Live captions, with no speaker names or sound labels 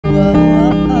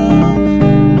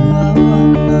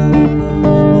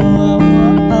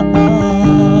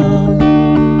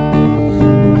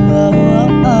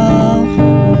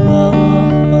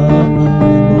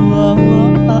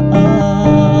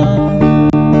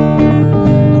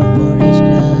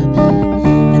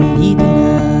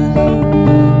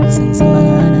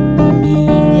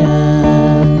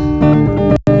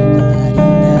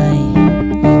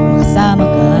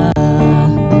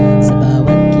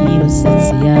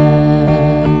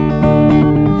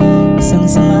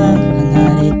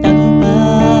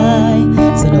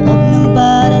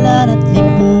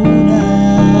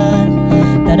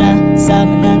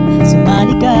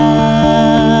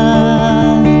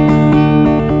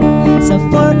sa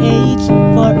 4-H,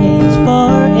 4-H,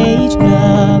 4-H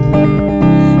Club.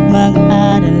 Mga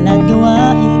aral at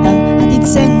gawain ang hatid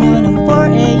sa inyo ng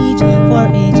 4-H,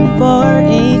 4-H,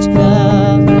 4-H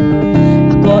Club.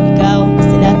 Ako, ikaw,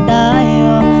 sila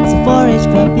tayo sa 4-H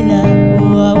Club nila.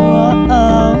 Wow, wow,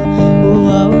 wow.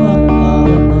 Wow, wow, wow.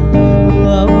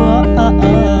 Wow, wow, wow.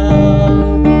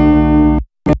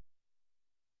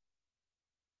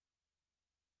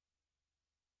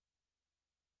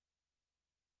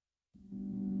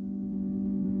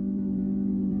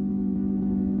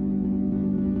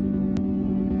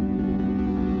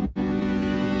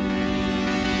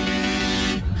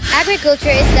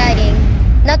 Agriculture is dying,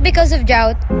 not because of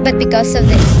drought, but because of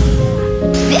this.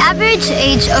 The average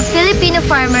age of Filipino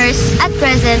farmers at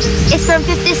present is from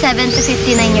 57 to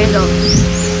 59 years old.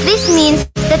 This means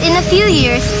that in a few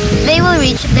years, they will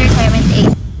reach their retirement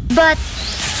age. But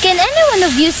can any one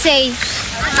of you say,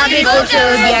 agriculture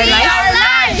will be our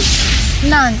life?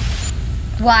 None.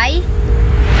 Why?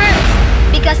 First,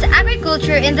 because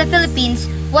agriculture in the Philippines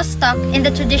was stuck in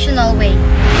the traditional way.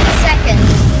 Second,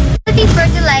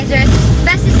 fertilizers,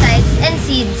 pesticides, and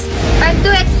seeds are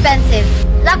too expensive.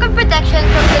 Lack of protection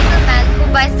from the middleman who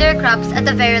buys their crops at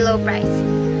a very low price.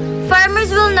 Farmers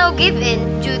will now give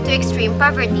in due to extreme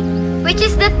poverty, which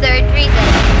is the third reason.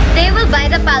 They will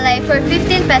buy the palay for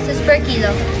 15 pesos per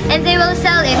kilo and they will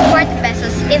sell it 40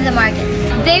 pesos in the market.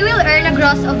 They will earn a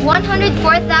gross of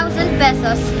 104,000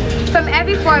 pesos from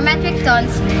every 4 metric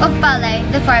tons of palay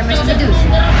the farmers produce.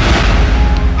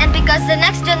 And because the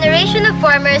next generation of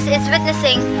farmers is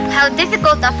witnessing how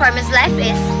difficult a farmer's life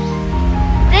is,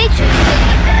 they choose to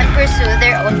leave and pursue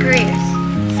their own careers.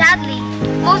 Sadly,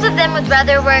 most of them would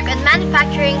rather work on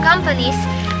manufacturing companies,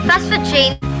 fast food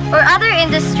chains, or other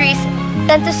industries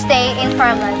than to stay in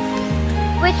farmland,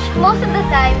 which most of the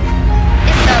time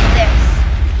is not theirs.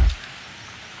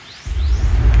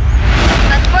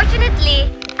 But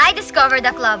fortunately, I discovered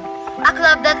a club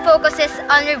that focuses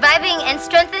on reviving and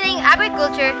strengthening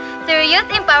agriculture through youth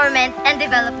empowerment and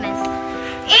development.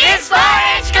 It's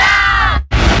 4-H Club!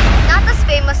 Not as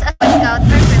famous as Boy Scout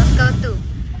or Girl Scout too.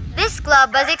 This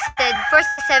club has existed for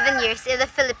 7 years in the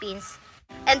Philippines,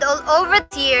 and all over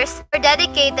the years are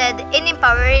dedicated in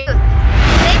empowering youth.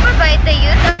 They provide the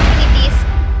youth opportunities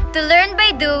to learn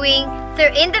by doing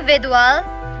through individual,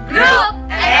 group,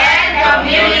 and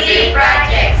community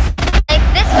projects. Like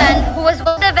this man who was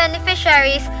one of the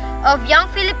beneficiaries of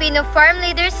Young Filipino Farm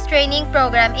Leaders Training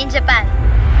Program in Japan.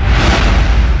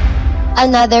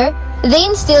 Another, they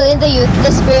instill in the youth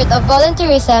the spirit of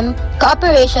volunteerism,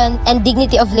 cooperation, and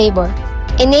dignity of labor.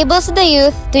 Enables the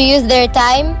youth to use their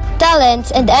time,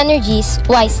 talents, and energies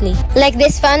wisely. Like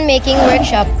this fun-making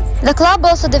workshop. The club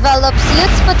also develops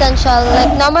youth's potential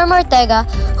like Nomar Mortega,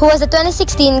 who was the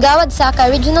 2016 Gawad Saka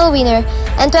regional winner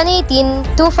and 2018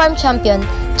 two-farm champion,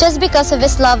 just because of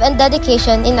his love and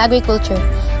dedication in agriculture,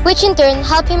 which in turn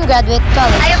helped him graduate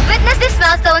college. I have witnessed these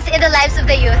milestones in the lives of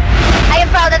the youth. I am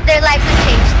proud that their lives have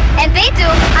changed, and they too,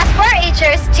 as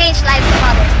 4-Hers, change lives of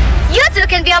others. You too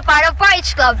can be a part of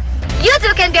 4-H Club. You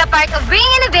too can be a part of bringing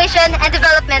innovation and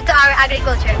development to our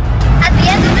agriculture. At the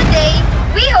end of the day,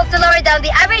 we hope to lower down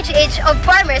the average age of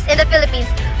farmers in the Philippines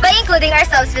by including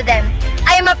ourselves with them.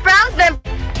 I am a proud member,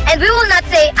 and we will not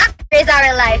say agriculture is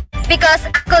our life, because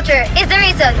agriculture is the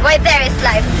reason why there is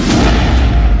life.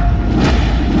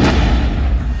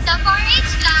 Sa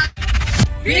 4-H Club,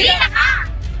 Rina ka!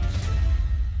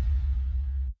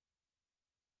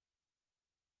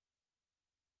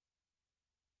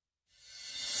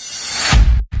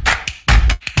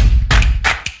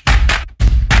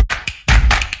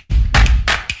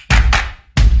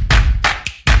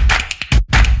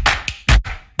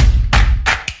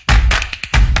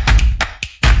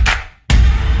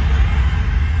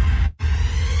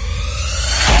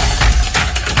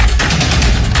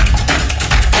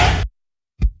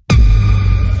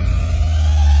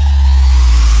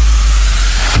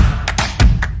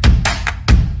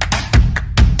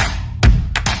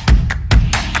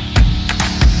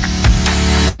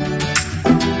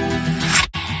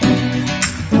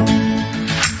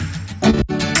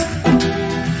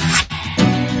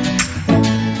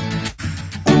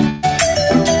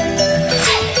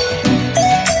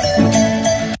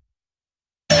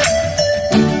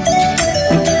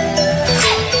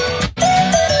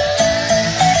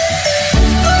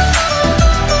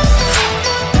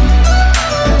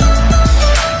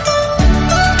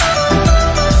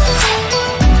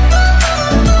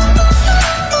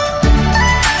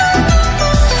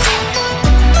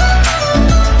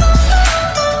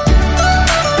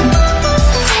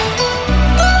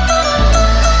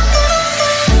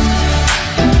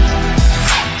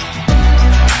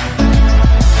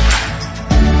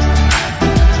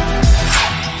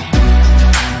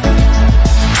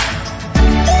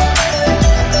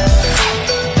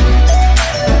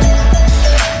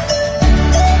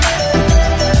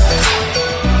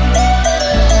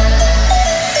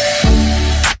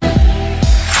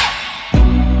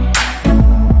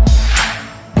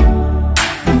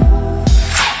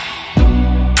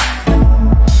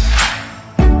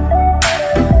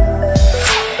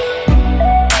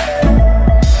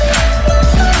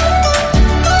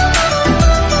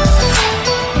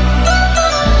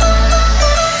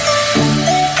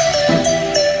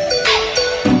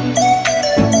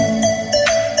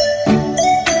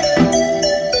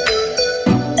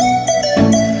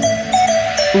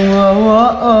 Ang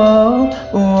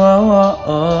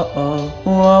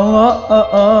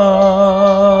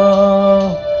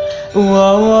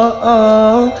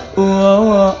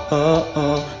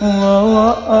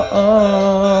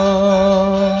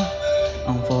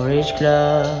 4-H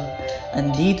Club,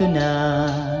 andito na,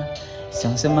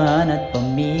 isang samahan at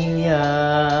pamilya.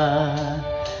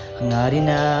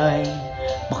 Hangarin ay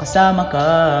makasama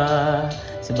ka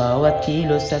sa bawat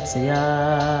kilos at saya.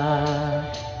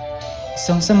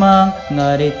 Isang samang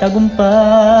hangarin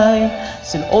tagumpay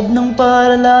sa loob ng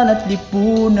paaralan at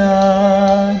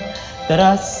lipunan.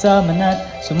 Tara sasama na't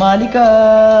sumali ka.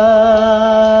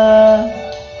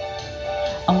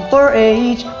 Ang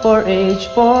 4-H, 4-H,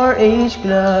 4-H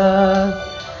Club,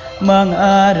 mga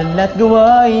aral at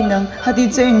gawain ang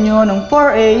hatid sa inyo ng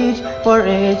 4-H,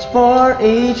 4-H,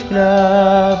 4-H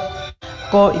Club.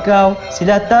 Ako, ikaw,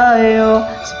 sila tayo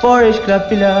sa 4-H Club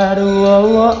Pilar.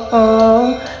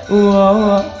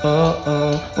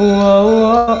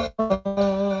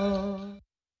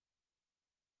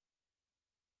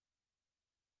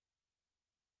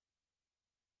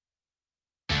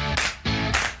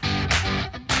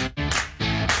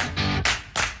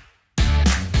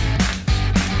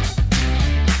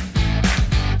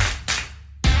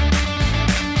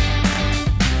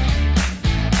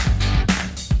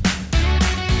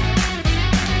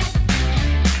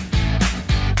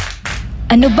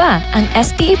 Ano ba ang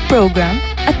STE program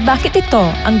at bakit ito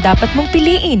ang dapat mong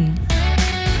piliin?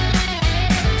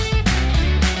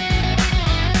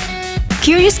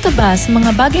 Curious ka ba sa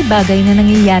mga bagay-bagay na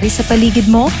nangyayari sa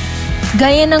paligid mo?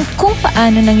 Gaya ng kung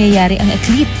paano nangyayari ang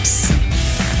eclipse.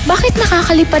 Bakit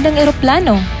nakakalipad ang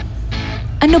eroplano?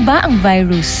 Ano ba ang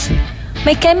virus?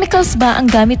 May chemicals ba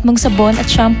ang gamit mong sabon at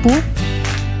shampoo?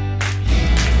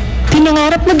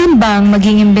 Pinangarap mo din bang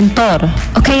maging inventor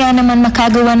o kaya naman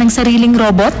makagawa ng sariling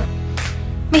robot?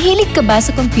 Mahilig ka ba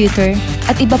sa computer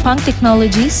at iba pang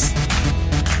technologies?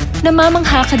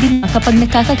 Namamangha ka din kapag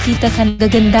nakakakita ka ng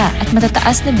gaganda at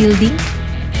matataas na building?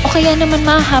 O kaya naman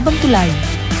mahahabang tulay?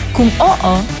 Kung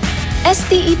oo,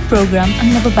 STE program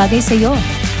ang nababagay sa iyo.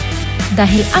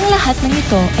 Dahil ang lahat ng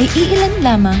ito ay iilan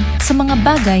lamang sa mga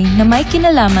bagay na may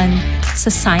kinalaman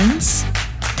sa science,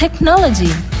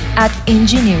 technology, at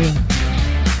engineering.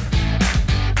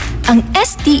 Ang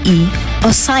STE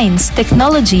o Science,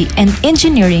 Technology, and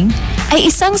Engineering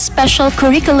ay isang special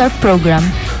curricular program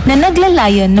na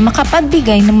naglalayon na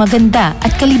makapagbigay ng maganda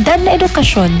at kalidad na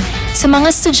edukasyon sa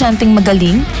mga estudyanteng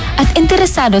magaling at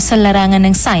interesado sa larangan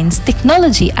ng science,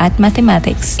 technology, at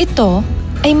mathematics. Ito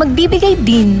ay magbibigay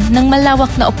din ng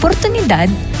malawak na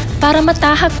oportunidad para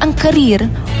matahak ang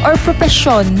karir o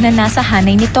propesyon na nasa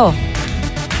hanay nito.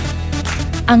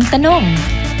 Ang tanong,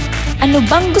 ano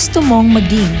bang gusto mong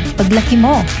maging paglaki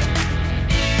mo?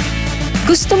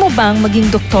 Gusto mo bang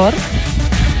maging doktor?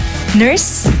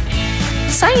 Nurse?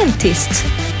 Scientist?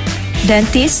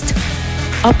 Dentist?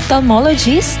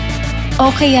 Ophthalmologist?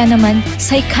 O kaya naman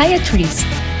psychiatrist?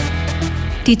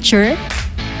 Teacher?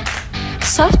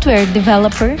 Software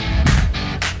developer?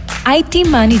 IT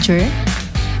manager?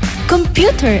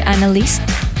 Computer analyst?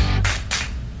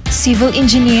 Civil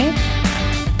engineer?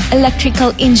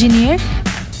 Electrical engineer,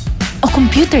 o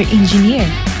computer engineer.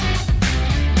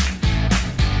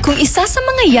 Kung isa sa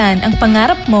mga yan ang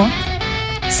pangarap mo,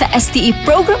 sa STE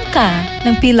program ka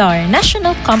ng Pilar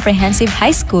National Comprehensive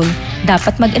High School,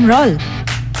 dapat mag-enroll.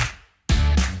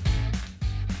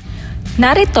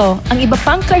 Narito ang iba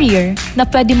pang career na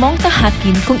pwede mong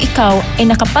tahakin kung ikaw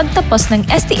ay nakapagtapos ng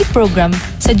STE program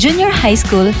sa junior high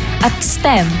school at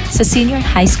STEM sa senior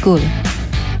high school.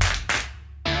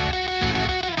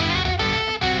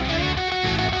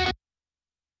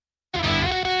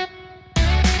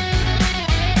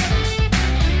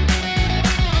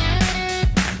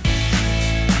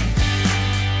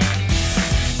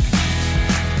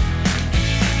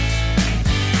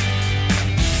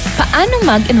 Paano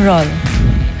mag-enroll?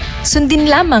 Sundin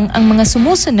lamang ang mga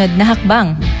sumusunod na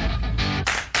hakbang.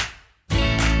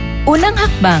 Unang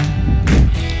hakbang.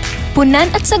 Punan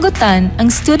at sagutan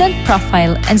ang Student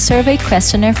Profile and Survey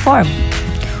Questionnaire Form.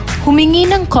 Humingi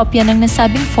ng kopya ng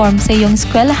nasabing form sa iyong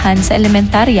eskwelahan sa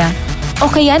elementarya o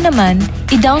kaya naman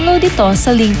i-download ito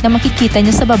sa link na makikita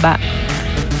niyo sa baba.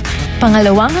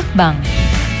 Pangalawang hakbang.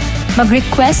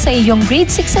 Mag-request sa iyong grade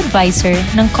 6 advisor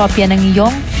ng kopya ng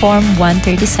iyong Form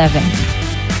 137.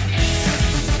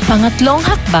 Pangatlong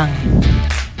hakbang.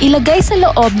 Ilagay sa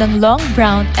loob ng long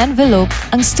brown envelope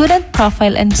ang Student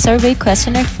Profile and Survey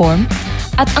Questionnaire Form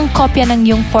at ang kopya ng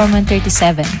iyong Form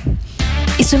 137.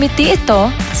 Isumiti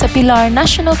ito sa Pilar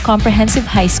National Comprehensive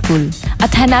High School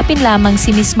at hanapin lamang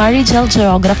si Miss Marigel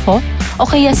Geografo o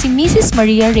kaya si Mrs.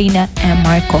 Maria Reyna M.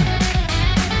 Marco.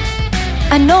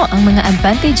 Ano ang mga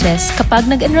advantages kapag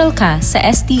nag-enroll ka sa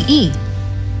STE?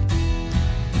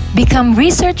 Become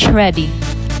research ready.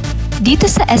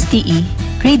 Dito sa STE,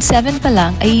 grade 7 pa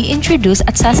lang ay i-introduce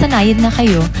at sasanayin na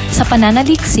kayo sa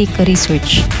pananaliksik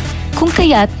research. Kung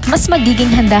kaya't, mas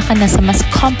magiging handa ka na sa mas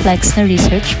complex na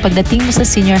research pagdating mo sa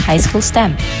senior high school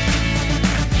STEM.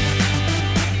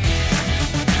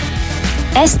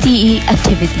 STE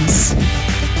activities.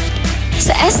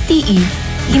 Sa STE,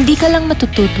 hindi ka lang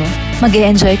matututo,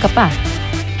 mag-e-enjoy ka pa.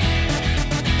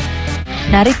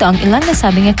 Narito ang ilang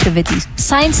nasabing activities: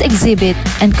 Science Exhibit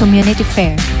and Community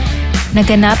Fair.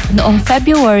 Naganap noong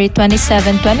February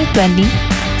 27, 2020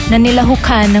 na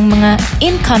nilahukan ng mga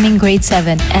incoming grade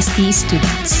 7 STE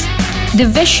students.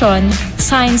 Division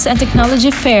Science and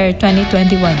Technology Fair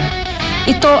 2021.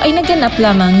 Ito ay naganap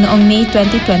lamang noong May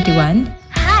 2021.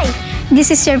 Hi! This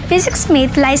is your physics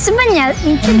mate, Liza Banyal.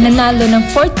 Nanalo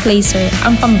ng 4th placer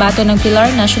ang pambato ng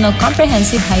Pilar National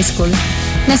Comprehensive High School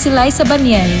na si Liza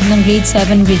Banyal ng grade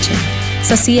 7 region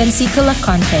sa CNC Kula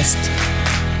Contest.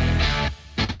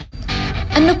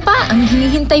 Ano pa ang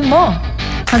hinihintay mo?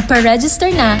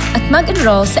 Magpa-register na at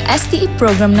mag-enroll sa STE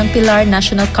program ng Pilar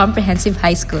National Comprehensive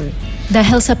High School.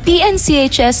 Dahil sa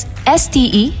PNCHS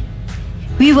STE,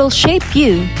 we will shape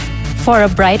you for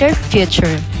a brighter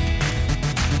future.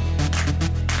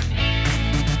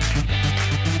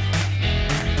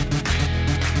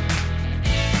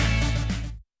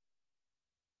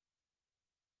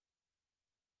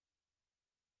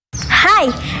 Hi!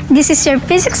 This is your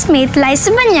physics mate, Liza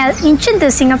Banyal,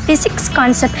 introducing a physics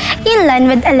concept in line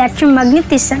with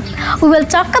electromagnetism. We will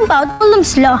talk about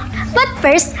Coulomb's law. But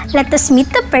first, let us meet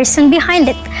the person behind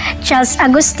it. Charles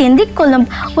Augustin de Coulomb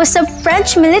was a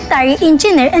French military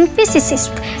engineer and physicist.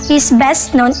 He is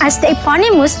best known as the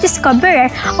eponymous discoverer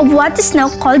of what is now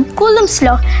called Coulomb's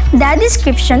law, the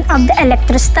description of the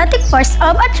electrostatic force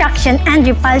of attraction and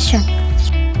repulsion.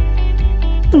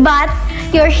 But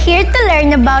you're here to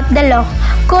learn about the law.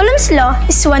 Coulomb's law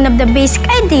is one of the basic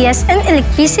ideas in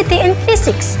electricity and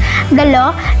physics. The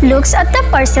law looks at the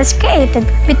forces created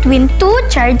between two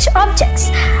charged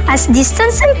objects. As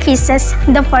distance increases,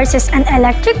 the forces and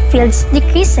electric fields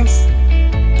decreases.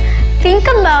 Think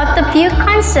about a few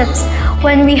concepts.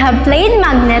 When we have played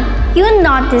magnet, you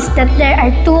notice that there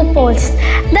are two poles,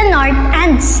 the north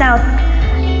and south.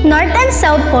 North and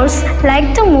south poles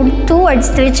like to move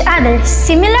towards to each other.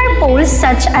 Similar poles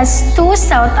such as 2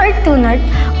 south or 2 north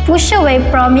push away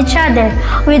from each other.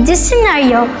 With this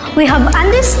scenario, we have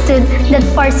understood that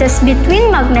forces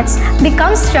between magnets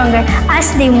become stronger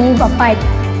as they move apart.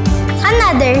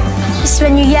 Another is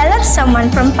when you yell at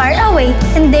someone from far away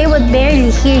and they would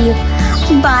barely hear you.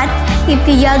 But if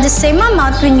you yell the same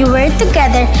amount when you were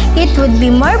together, it would be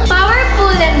more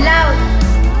powerful and loud.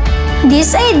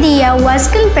 This idea was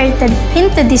converted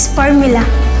into this formula,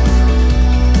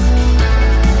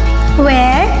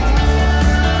 where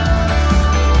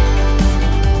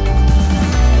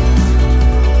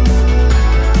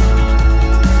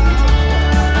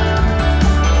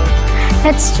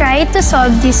let's try to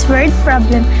solve this word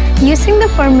problem using the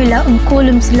formula of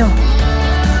Coulomb's law.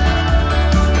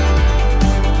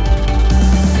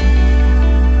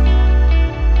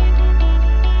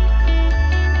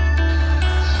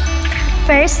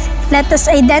 First, let us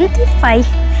identify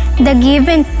the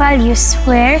given values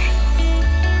where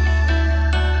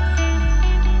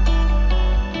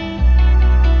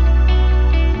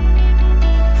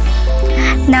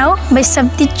now, by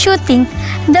substituting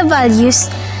the values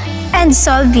and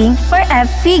solving for f,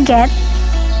 we get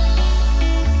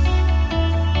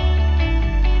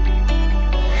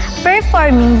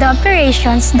performing the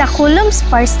operations, the Coulomb's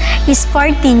force is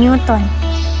 40 Newton.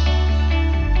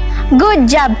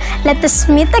 Good job! Let us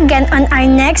meet again on our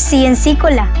next CNC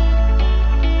Kula.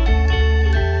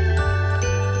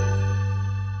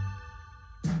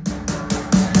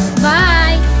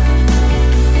 Bye!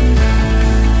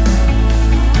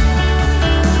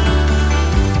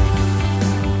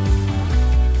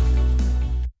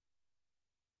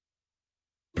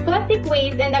 Plastic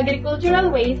waste and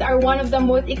agricultural waste are one of the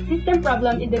most existing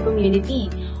problems in the community.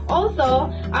 Also,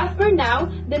 as per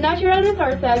now, the natural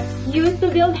resources used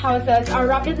to build houses are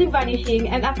rapidly vanishing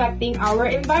and affecting our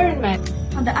environment.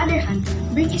 On the other hand,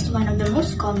 brick is one of the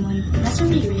most common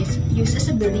masonry waste used as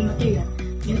a building material.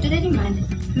 Due to the demand,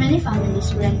 many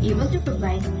families were unable to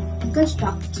provide and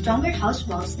construct stronger house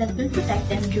walls that will protect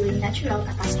them during natural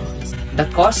catastrophes. The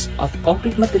cost of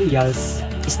concrete materials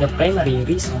is the primary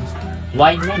reason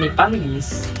why many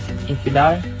families in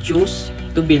Pilar choose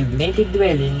to build native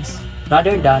dwellings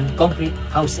rather than concrete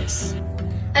houses.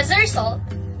 As a result,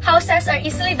 houses are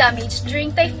easily damaged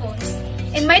during typhoons,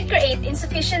 and might create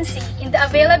insufficiency in the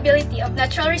availability of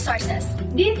natural resources.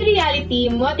 This reality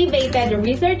motivated the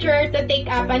researcher to take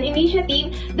up an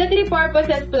initiative that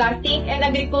repurposes plastic and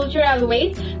agricultural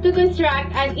waste to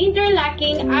construct an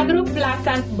interlocking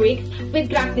agroplasant bricks with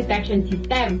crack detection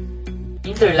system.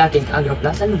 Interlocking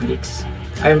agroplasant bricks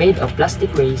are made of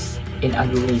plastic waste and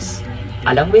agro waste,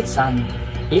 along with sand,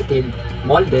 heated,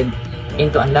 molded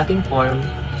into unlocking form,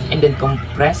 and then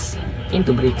compressed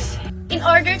into bricks. In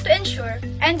order to ensure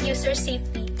end-user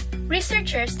safety,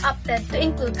 researchers opted to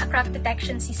include a crack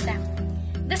detection system.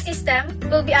 The system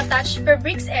will be attached per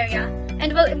bricks area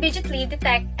and will immediately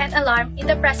detect an alarm in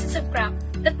the presence of crack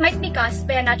that might be caused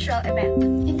by a natural event.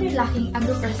 Interlocking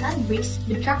agroplasant bricks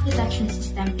with crack detection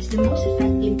system is the most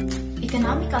effective,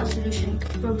 economical solution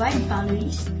to provide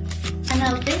families an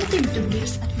alternative to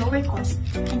bricks at lower cost,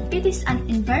 and it is an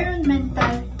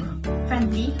environmental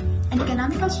friendly and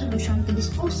economical solution to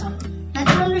dispose of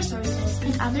natural resources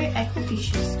and other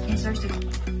eco-issues in Sorsogon.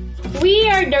 We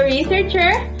are the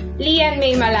researcher, Lian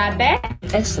May Malate,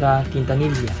 Ezra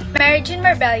Quintanilla, Mary Jean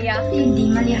Marbella, Lindy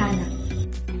Malihana.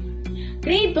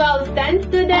 grade 12 STEM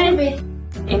student,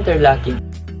 interlocking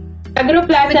with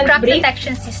agroplasant crack bricks.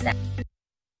 detection system.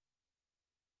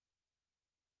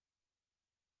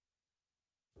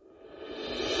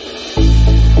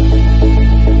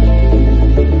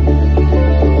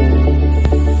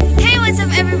 Hey, what's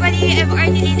up everybody? I'm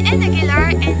Ardeline N.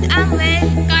 Aguilar and I'm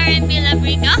with Karen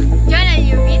Villabriga, Jonah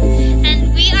Urbin,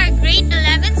 and we are grade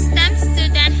 11 STEM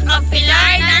student of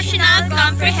Pilar National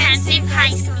Comprehensive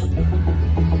High School.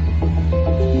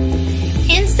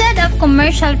 Instead of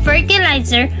commercial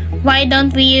fertilizer, why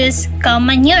don't we use cow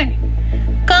manure?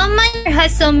 Cow manure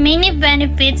has so many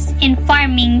benefits in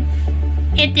farming.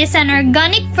 It is an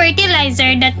organic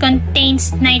fertilizer that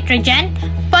contains nitrogen,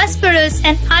 phosphorus,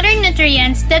 and other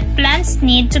nutrients that plants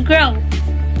need to grow.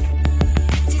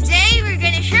 Today, we're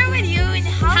going to share with you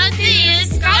how to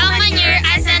use cow manure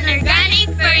as an organic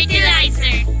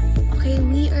fertilizer. Okay,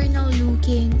 we are now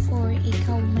looking for a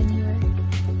cow manure.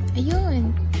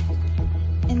 Ayun!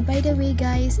 And by the way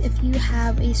guys, if you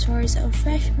have a source of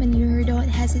fresh manure, don't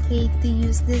hesitate to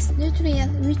use this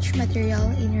nutrient-rich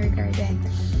material in your garden.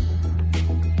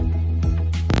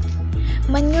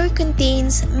 Manure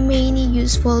contains many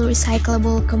useful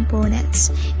recyclable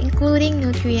components, including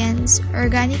nutrients,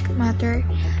 organic matter,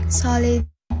 solid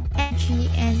energy,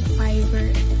 and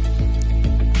fiber.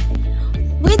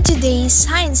 With today's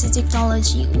science and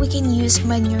technology, we can use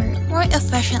manure more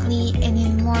efficiently and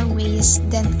in more ways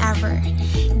than ever.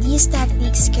 These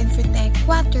techniques can protect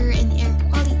water and air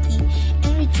quality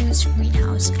and reduce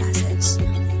greenhouse gases.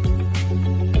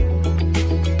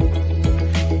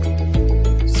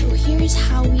 So here's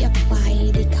how we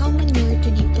apply the cow manure to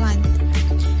the plant.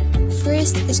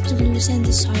 First is to loosen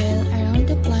the soil around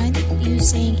the plant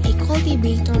using a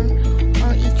cultivator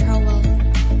or a trowel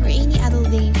or any other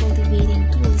cultivating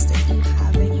tools that you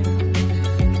have in your home.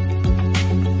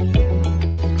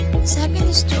 Second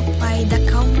is to apply the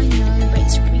cow manure by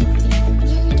sprinkling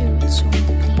near the root zone of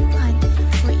the plant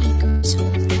for a good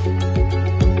result.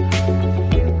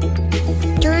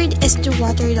 Third is to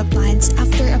water the plants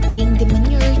after applying the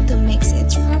manure to mix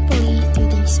it properly to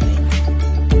the soil.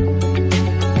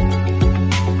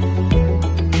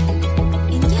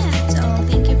 And yeah, that's all.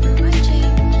 Thank you for watching.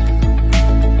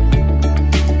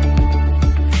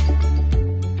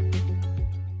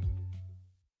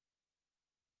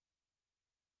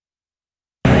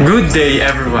 Good day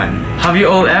everyone! Have you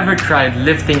all ever tried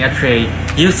lifting a tray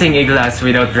using a glass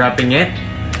without dropping it?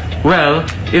 Well,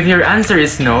 if your answer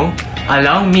is no,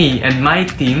 allow me and my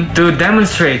team to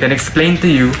demonstrate and explain to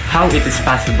you how it is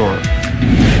possible.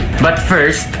 But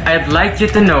first, I'd like you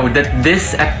to know that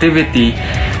this activity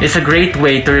is a great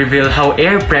way to reveal how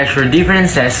air pressure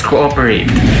differences cooperate.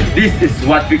 This is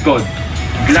what we call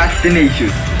glass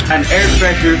tenacious, an air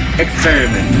pressure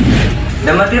experiment.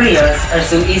 The materials are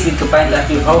so easy to find at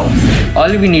your home.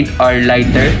 All we need are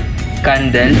lighter,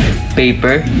 candle,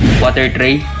 paper, water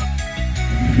tray,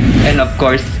 and of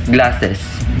course, glasses.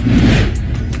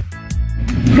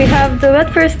 We have to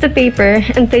wet first the paper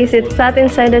and place it flat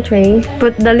inside the tray,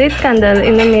 put the lit candle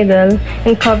in the middle,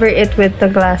 and cover it with the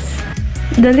glass.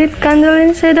 The lit candle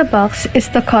inside the box is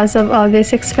the cause of all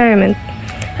this experiment.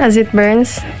 As it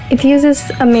burns, it uses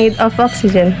a made of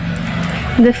oxygen.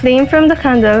 The flame from the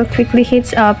candle quickly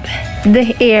heats up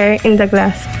the air in the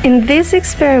glass. In this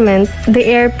experiment, the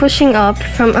air pushing up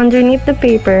from underneath the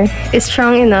paper is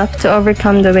strong enough to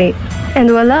overcome the weight. And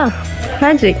voila!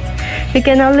 Magic! We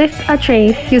can now lift a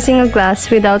tray using a glass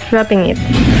without wrapping it.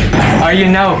 Are you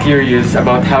now curious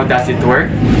about how does it work?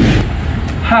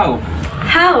 How?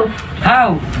 How?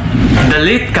 How? The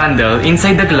lit candle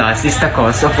inside the glass is the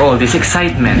cause of all this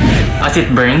excitement. As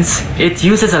it burns, it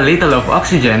uses a little of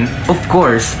oxygen, of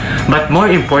course, but more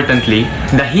importantly,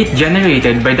 the heat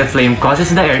generated by the flame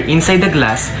causes the air inside the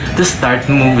glass to start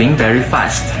moving very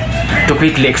fast, to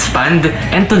quickly expand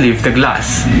and to lift the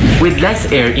glass. With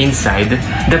less air inside,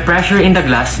 the pressure in the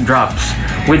glass drops.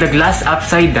 With the glass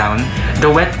upside down, the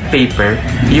wet paper,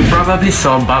 you probably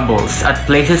saw bubbles at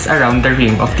places around the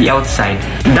rim of the outside.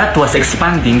 That was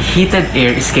expanding heated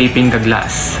air escaping the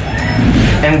glass.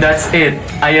 And that's it.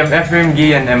 I am Ephraim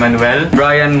Gian Emmanuel,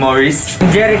 Brian Morris,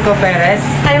 Jericho Perez.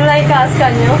 I'm Laika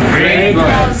Ascanio. grade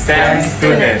 12 STEM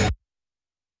student.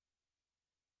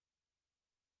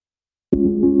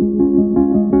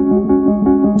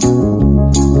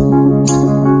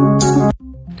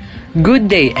 Good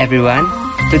day, everyone.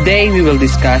 Today we will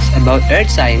discuss about earth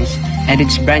science and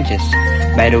its branches.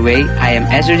 By the way, I am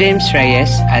Ezra James Reyes,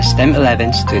 a STEM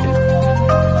 11 student.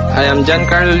 I am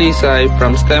Giancarlo Lisay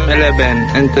from STEM 11,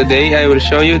 and today I will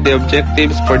show you the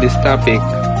objectives for this topic,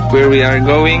 where we are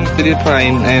going to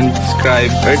define and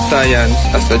describe earth science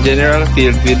as a general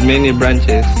field with many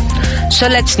branches. So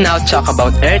let's now talk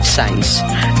about earth science.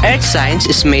 Earth science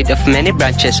is made of many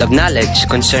branches of knowledge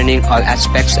concerning all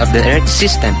aspects of the earth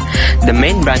system. The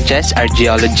main branches are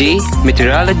geology,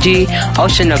 meteorology,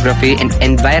 oceanography, and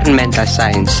environmental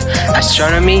science.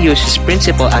 Astronomy uses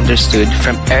principles understood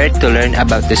from earth to learn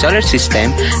about the solar system,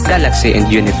 galaxy,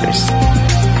 and universe.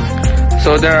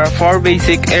 So there are four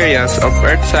basic areas of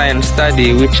earth science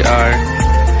study, which are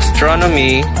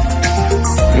astronomy,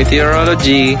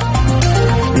 meteorology,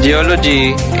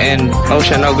 geology, and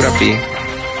oceanography.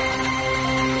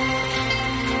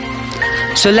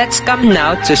 So let's come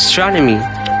now to astronomy.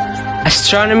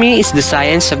 Astronomy is the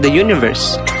science of the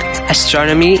universe.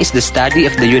 Astronomy is the study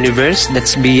of the universe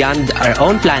that's beyond our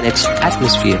own planet's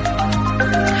atmosphere.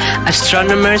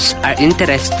 Astronomers are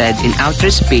interested in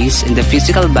outer space and the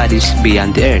physical bodies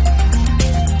beyond the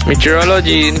Earth.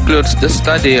 Meteorology includes the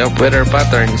study of weather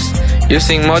patterns.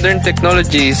 Using modern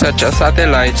technology such as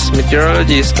satellites,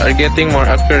 meteorologists are getting more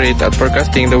accurate at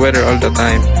forecasting the weather all the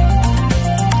time.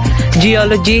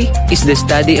 Geology is the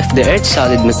study of the Earth's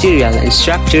solid material and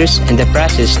structures and the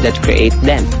process that create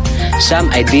them.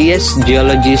 Some ideas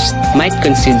geologists might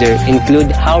consider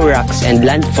include how rocks and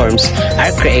landforms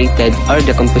are created or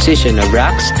the composition of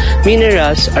rocks,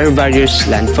 minerals, or various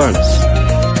landforms.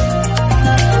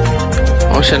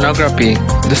 Oceanography.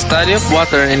 The study of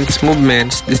water and its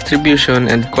movements, distribution,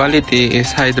 and quality is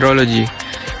hydrology.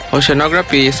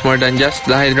 Oceanography is more than just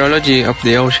the hydrology of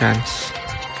the oceans.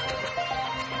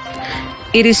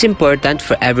 It is important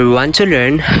for everyone to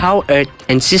learn how Earth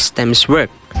and systems work.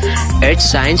 Earth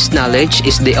science knowledge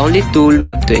is the only tool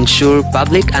to ensure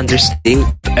public understanding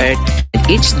of Earth and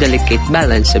its delicate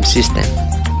balance of systems.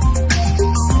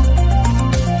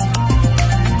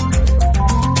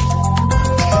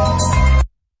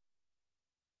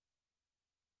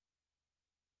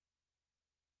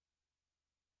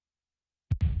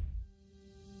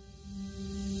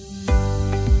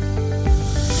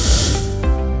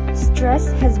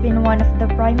 Stress has been one of the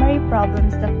primary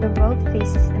problems that the world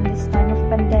faces in this time of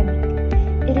pandemic.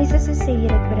 It is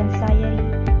associated with anxiety,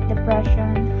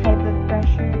 depression, high blood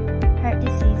pressure, heart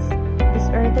disease,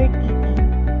 disordered eating,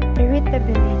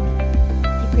 irritability,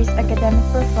 decreased academic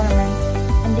performance,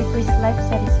 and decreased life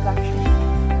satisfaction.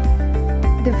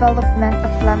 Development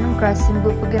of lemongrass,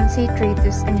 Cymbopogon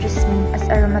citratus, and jasmine as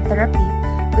aromatherapy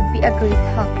would be a great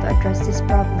help to address this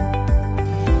problem.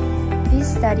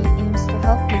 This study aims to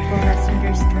help people lessen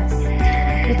their stress.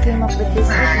 We came up with this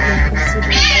idea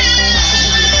considering our current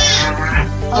situation.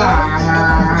 All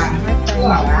of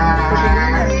people have a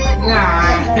hard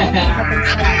time with the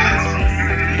stress.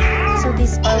 So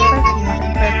this oil perfume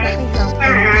can perfectly help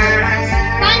in relax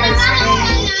by spraying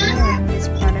and ignoring this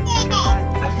product in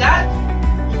your body.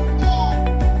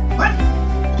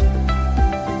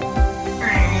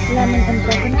 Lemon and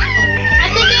coconut oil,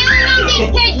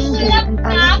 ginger and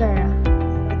aloe vera,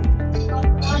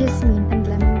 jasmine and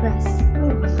lemongrass.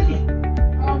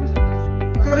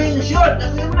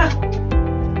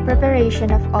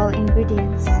 Preparation of all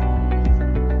ingredients.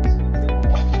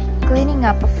 Cleaning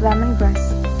up of lemongrass,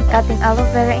 cutting aloe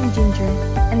vera and ginger,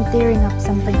 and tearing up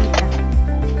some pagita.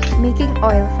 Making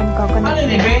oil from coconut oil.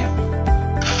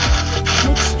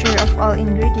 Mixture of all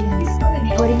ingredients,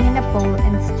 putting in a bowl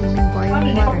and steaming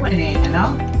boiling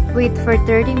water. Wait for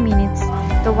 30 minutes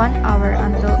to 1 hour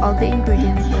until all the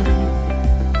ingredients dilute.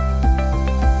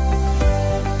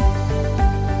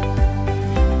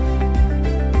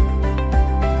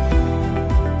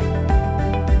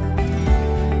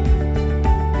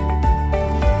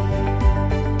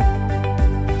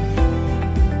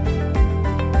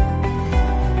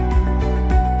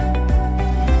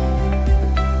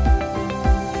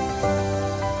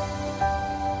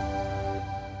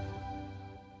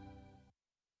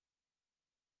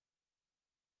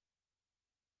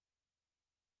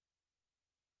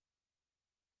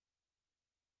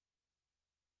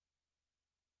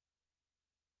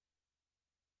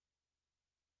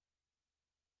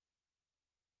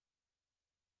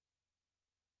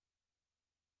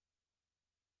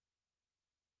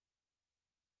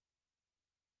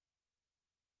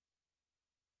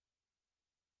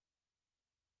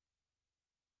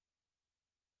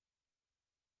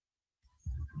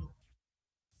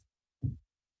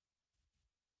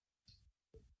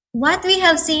 What we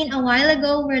have seen a while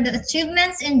ago were the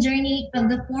achievements and journey of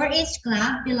the 4-H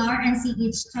Club, Pilar, and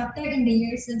CH chapter in the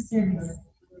years of service.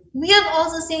 We have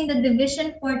also seen the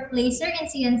Division 4th placer in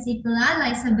CNC Pula,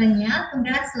 Liza Banyal.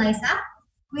 Congrats, Liza.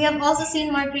 We have also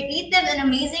seen more creative and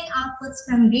amazing outputs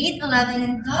from grade 11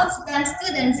 and 12 STEM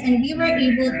students, and we were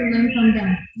able to learn from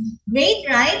them. Great,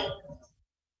 right?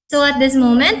 So at this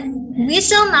moment, we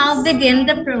shall now begin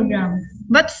the program.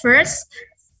 But first,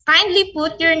 kindly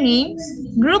put your names,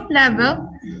 group level,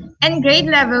 and grade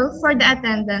level for the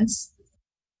attendance.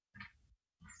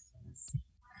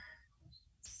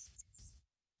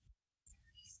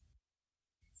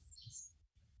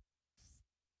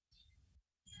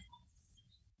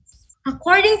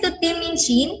 According to Tim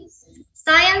Minchin,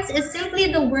 science is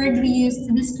simply the word we use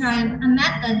to describe a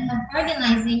method of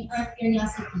organizing our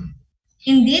curiosity.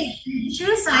 Indeed,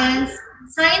 through science,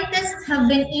 scientists have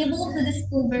been able to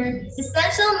discover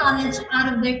essential knowledge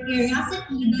out of their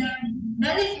curiosity that are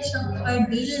beneficial to our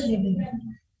daily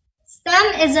living. STEM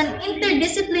is an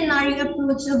interdisciplinary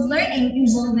approach of learning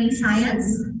involving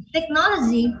science,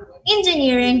 technology,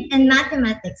 engineering, and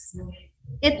mathematics.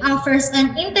 It offers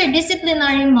an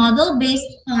interdisciplinary model based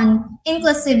on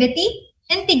inclusivity,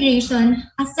 integration,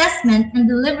 assessment, and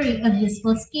delivery of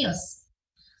useful skills.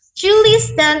 Truly,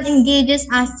 STEM engages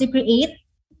us to create,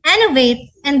 innovate,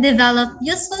 and develop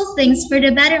useful things for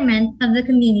the betterment of the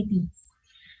community.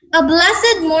 A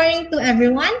blessed morning to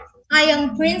everyone. I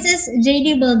am Princess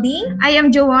J.D. Baldin. I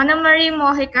am Joanna Marie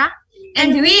Mojica,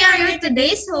 and we are your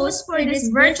today's host for this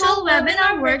virtual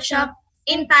webinar workshop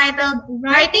entitled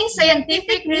Writing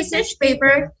Scientific Research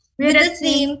Paper with the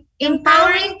theme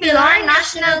Empowering Pilar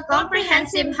National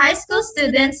Comprehensive High School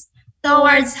Students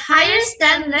Towards Higher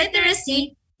STEM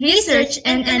Literacy, Research,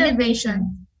 and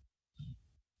Innovation.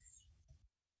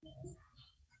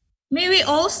 May we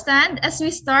all stand as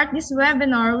we start this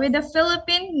webinar with the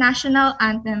Philippine National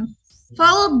Anthem,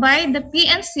 followed by the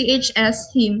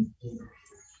PNCHS hymn.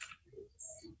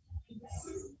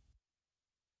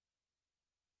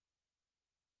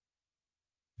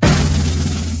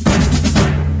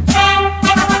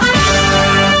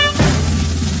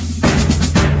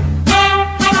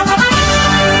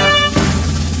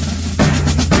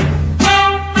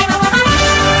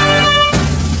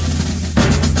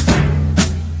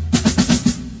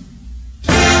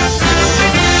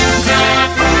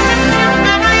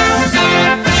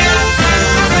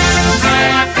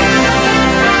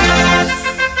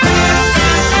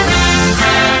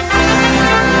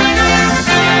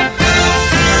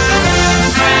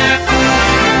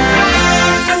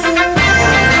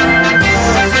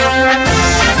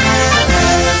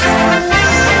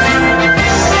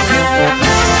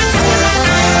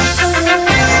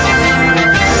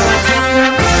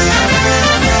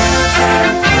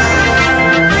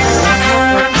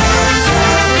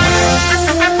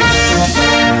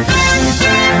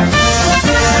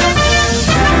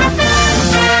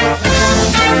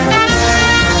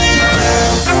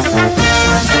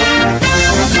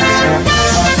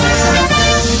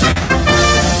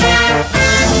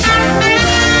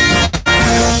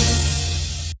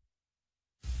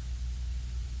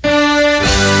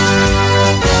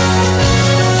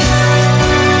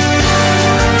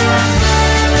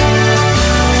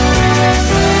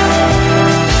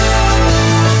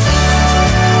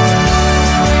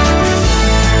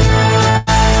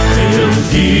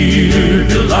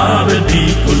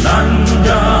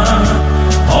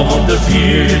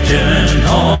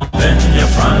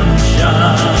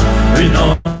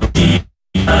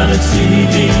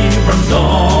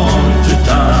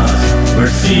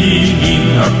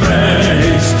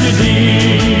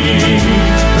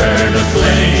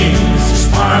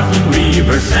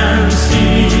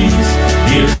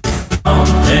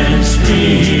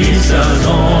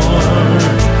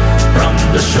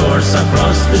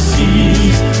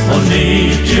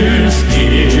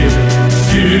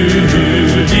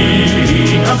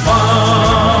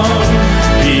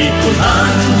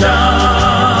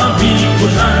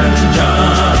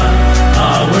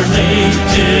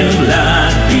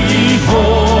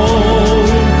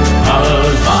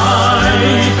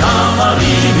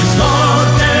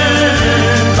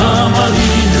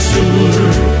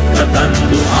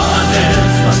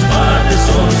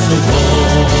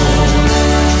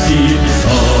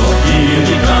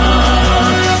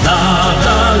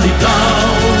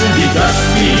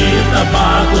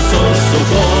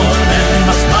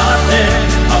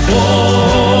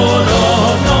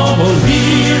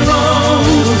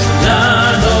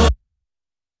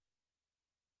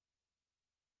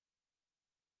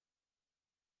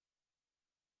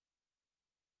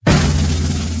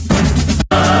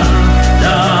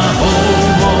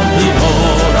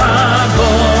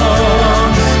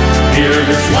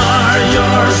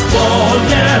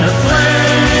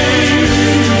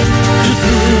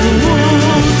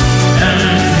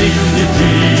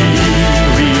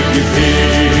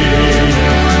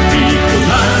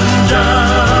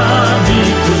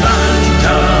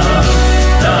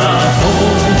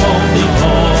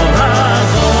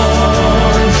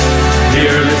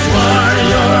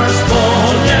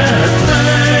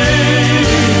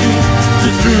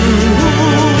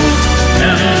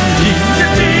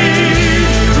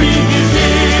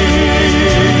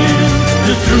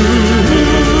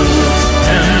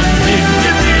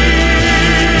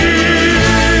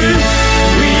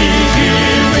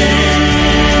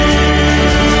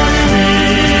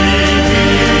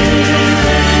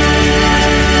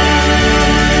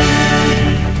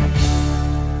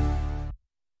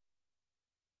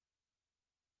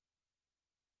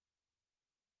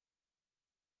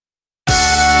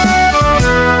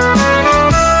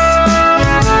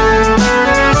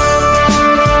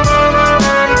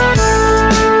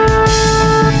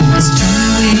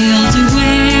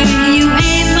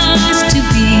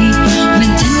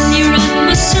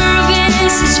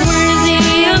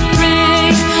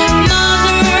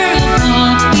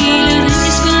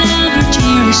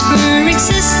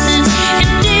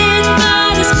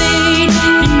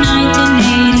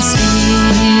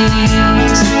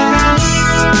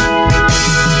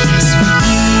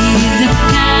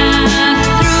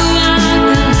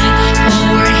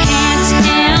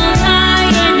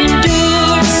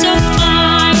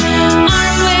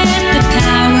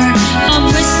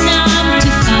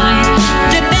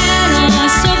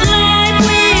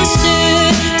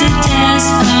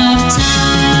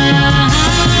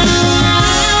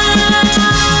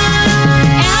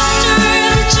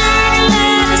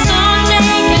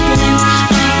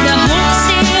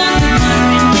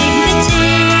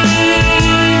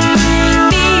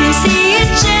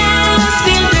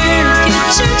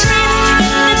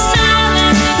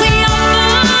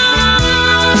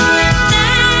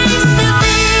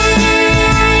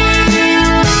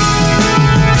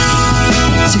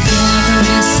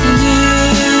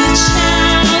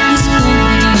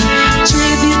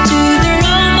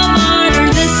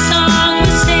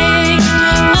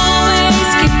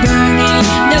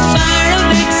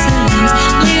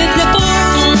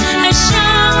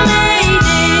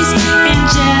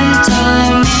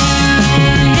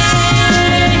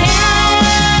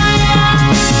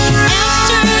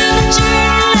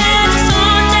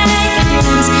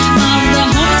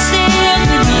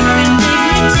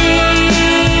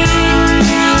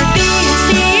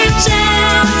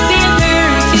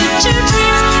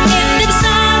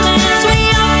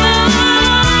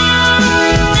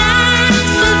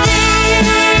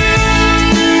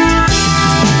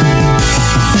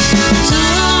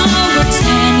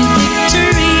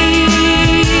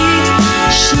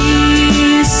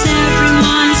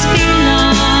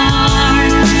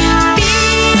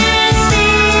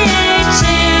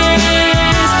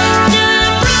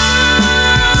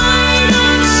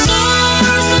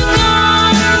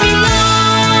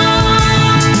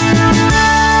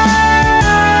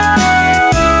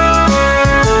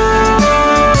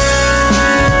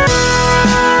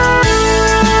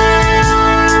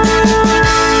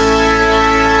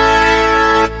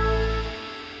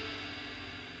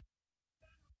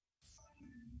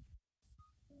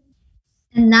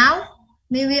 And now,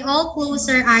 may we all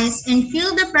close our eyes and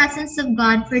feel the presence of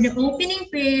God for the opening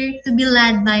prayer to be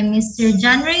led by Mr.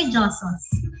 John Ray Josos.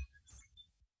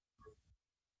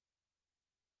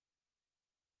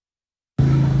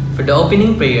 For the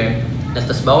opening prayer, let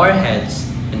us bow our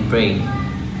heads and pray.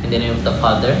 In the name of the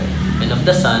Father, and of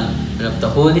the Son, and of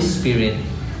the Holy Spirit.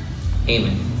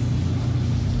 Amen.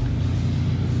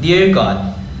 Dear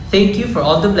God, thank you for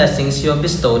all the blessings you have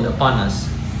bestowed upon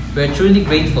us. We are truly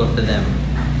grateful for them.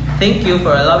 Thank you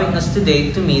for allowing us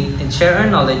today to meet and share our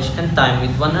knowledge and time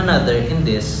with one another in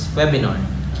this webinar.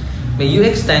 May you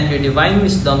extend your divine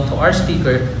wisdom to our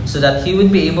speaker so that he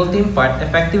would be able to impart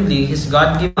effectively his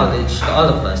God-given knowledge to all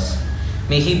of us.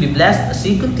 May he be blessed as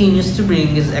he continues to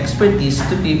bring his expertise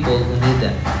to people who need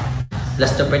them.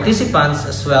 Bless the participants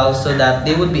as well so that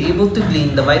they would be able to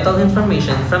glean the vital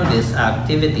information from this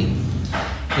activity.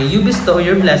 May you bestow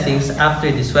your blessings after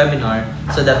this webinar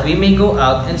so that we may go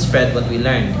out and spread what we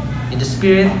learned. In the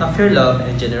spirit of your love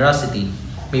and generosity,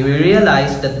 may we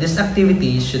realize that this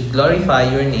activity should glorify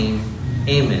your name.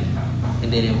 Amen.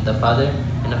 In the name of the Father,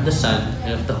 and of the Son,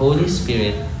 and of the Holy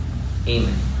Spirit.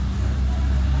 Amen.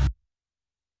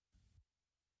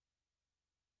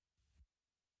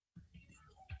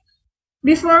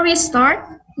 Before we start,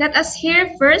 let us hear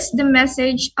first the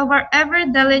message of our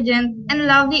ever-diligent and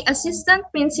lovely Assistant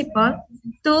Principal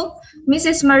to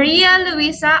Mrs. Maria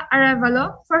Luisa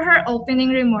Arevalo for her opening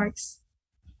remarks.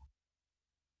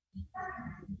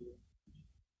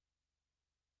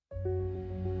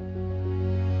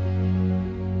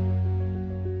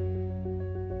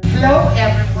 Hello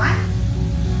everyone.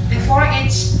 The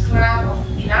 4-H Club of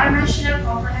Pilar National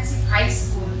Comprehensive High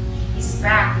School is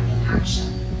back in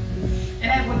action. And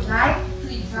I would like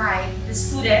to invite the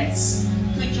students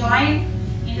to join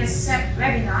in the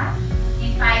webinar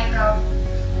entitled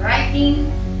Writing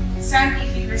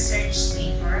Scientific Research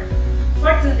Paper.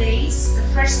 For today's, the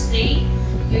first day,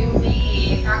 we will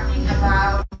be talking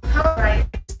about how to write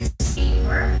this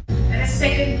paper, and the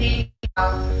second day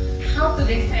about how to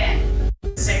defend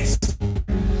research.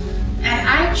 And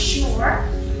I'm sure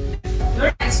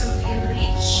your guys will be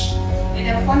enriched with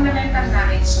the fundamental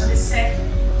knowledge on the said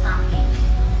topic.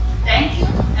 Thank you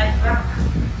and welcome.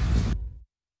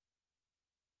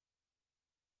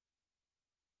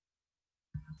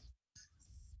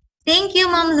 Thank you,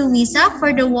 Ma'am Luisa,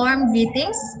 for the warm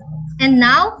greetings. And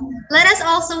now, let us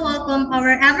also welcome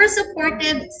our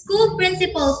ever-supportive school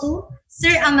principal too,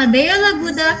 Sir Amadeo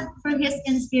Laguda, for his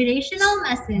inspirational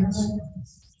message.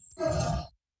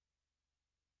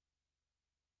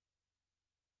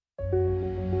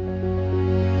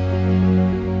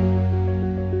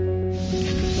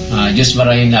 Diyos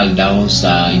maraming aldaw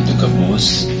sa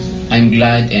Intugabos. I'm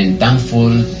glad and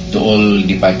thankful to all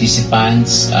the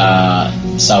participants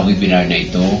sa webinar na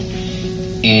ito,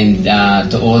 and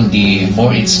to all the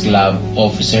 4-H Club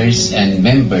officers and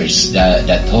members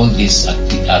that hold this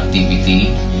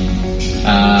activity.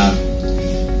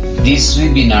 This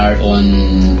webinar on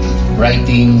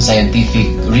writing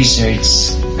scientific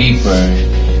research paper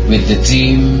with the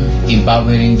theme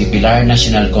Empowering the Pilar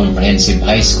National Comprehensive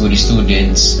High School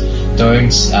Students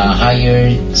towards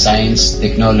higher science,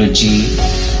 technology,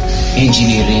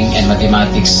 engineering, and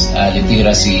mathematics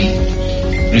literacy,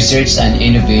 research and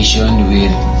innovation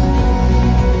with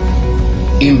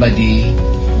embody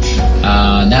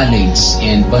knowledge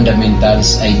and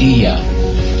fundamentals idea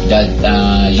that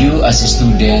you as a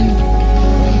student,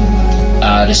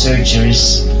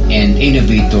 researchers, and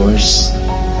innovators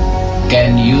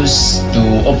can use to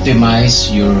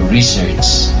optimize your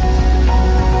research.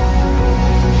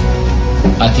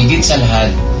 At higit sa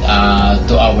lahat,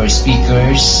 to our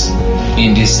speakers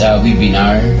in this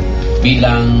webinar,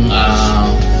 bilang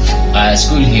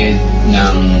school head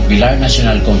ng Pilar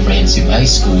National Comprehensive High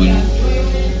School,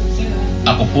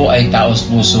 ako po ay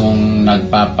taos-pusong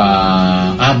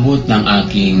nagpapaabot ng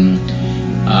aking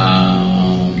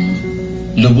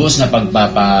lubos na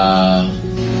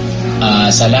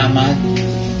salamat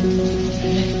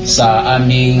sa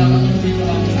aming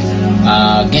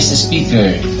guest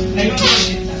speaker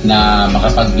na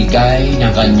makapagbigay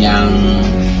ng kanyang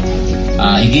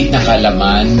higit na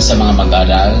kaalaman sa mga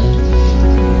mag-aral,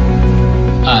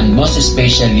 and most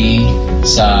especially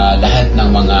sa lahat ng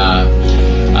mga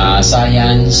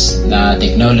science, na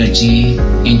technology,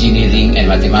 engineering, and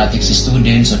mathematics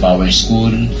students of our school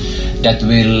that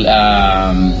will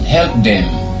help them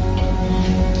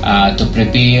to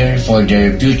prepare for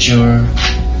their future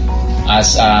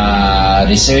as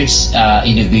research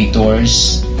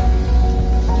innovators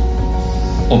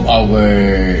of our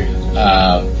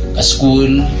school,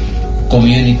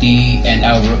 community, and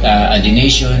our the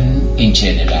nation in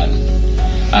general.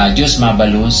 Diyos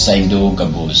mabalos sa indo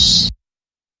gabos.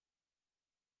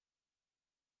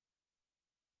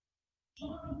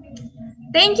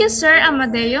 Thank you, Sir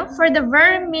Amadeo, for the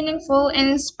very meaningful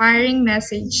and inspiring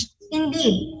message.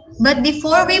 Indeed. But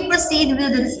before we proceed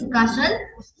with the discussion,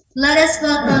 let us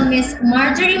welcome Ms.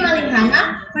 Marjorie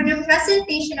Malihana for the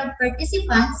presentation of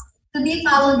participants, to be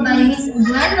followed by Ms.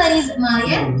 Gwen Maris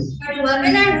Malia for the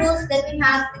webinar rules that we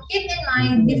have to keep in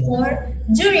mind before,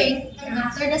 during, and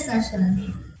after the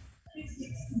session.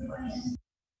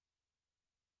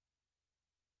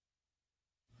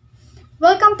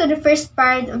 Welcome to the first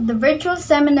part of the virtual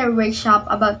seminar workshop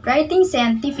about writing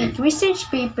scientific research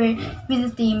paper with the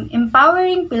theme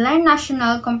Empowering Pilar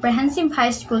National Comprehensive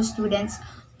High School Students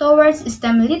Towards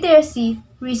STEM Literacy,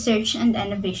 Research, and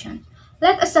Innovation.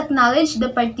 Let us acknowledge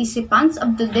the participants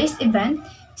of today's event,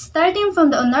 starting from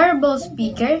the Honorable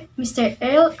Speaker, Mr.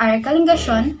 Earl R.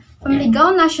 Calingacion from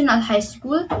Ligao National High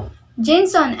School,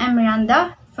 Jameson M.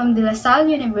 Miranda from De La Salle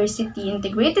University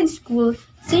Integrated School,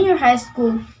 Senior High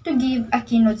School, to give a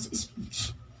keynote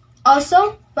speech.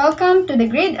 Also, welcome to the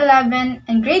Grade 11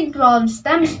 and Grade 12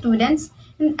 STEM students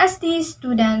and STE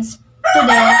students to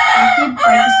their active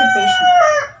participation.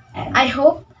 I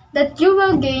hope that you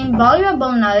will gain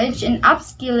valuable knowledge and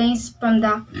upskillings from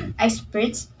the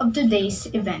experts of today's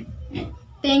event.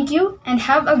 Thank you and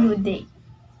have a good day.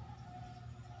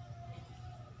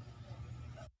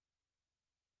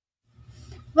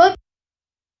 Welcome.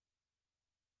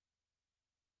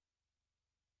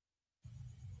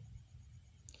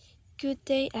 Good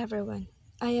day, everyone.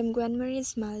 I am Gwen Marie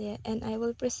Ismalia, and I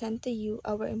will present to you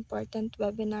our important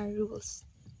webinar rules.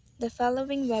 The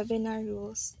following webinar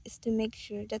rules is to make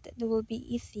sure that it will be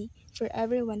easy for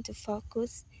everyone to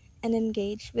focus and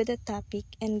engage with the topic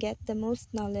and get the most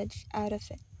knowledge out of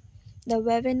it. The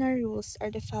webinar rules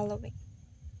are the following.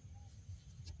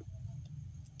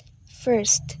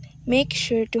 First, make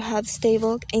sure to have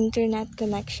stable internet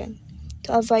connection.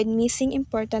 To avoid missing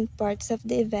important parts of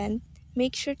the event,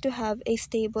 make sure to have a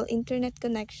stable internet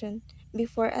connection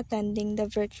before attending the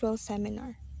virtual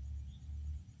seminar.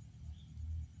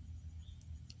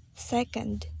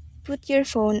 Second, put your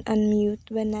phone on mute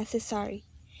when necessary.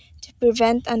 To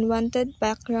prevent unwanted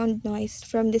background noise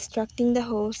from distracting the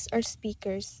host or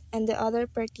speakers and the other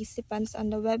participants on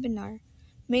the webinar,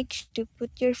 make sure to put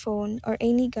your phone or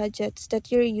any gadgets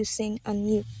that you're using on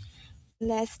mute,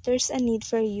 unless there's a need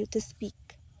for you to speak.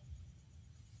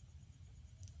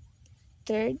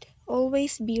 Third,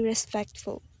 always be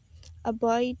respectful.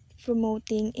 Avoid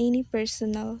promoting any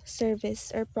personal,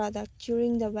 service, or product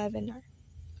during the webinar.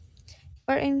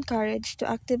 You are encouraged to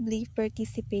actively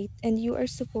participate, and you are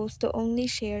supposed to only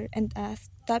share and ask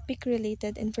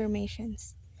topic-related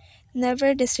informations.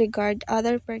 Never disregard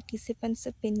other participants'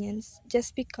 opinions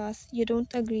just because you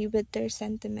don't agree with their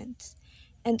sentiments,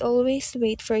 and always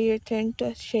wait for your turn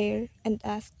to share and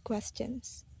ask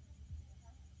questions.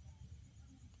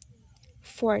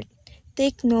 Fourth,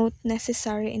 take note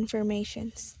necessary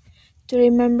informations. To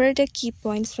remember the key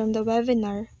points from the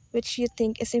webinar, which you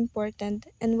think is important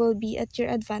and will be at your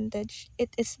advantage, it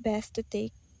is best to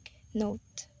take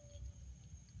note.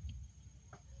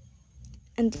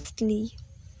 And lastly,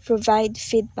 provide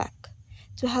feedback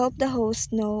to help the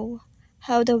host know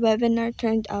how the webinar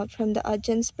turned out from the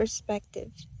audience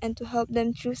perspective and to help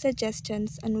them through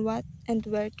suggestions on what and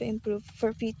where to improve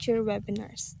for future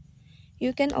webinars.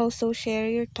 You can also share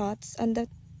your thoughts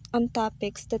on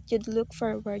topics that you'd look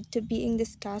forward to being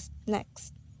discussed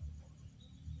next.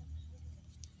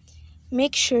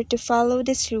 Make sure to follow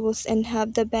these rules and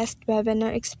have the best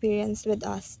webinar experience with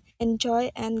us. Enjoy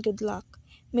and good luck.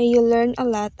 May you learn a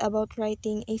lot about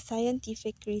writing a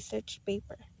scientific research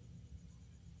paper.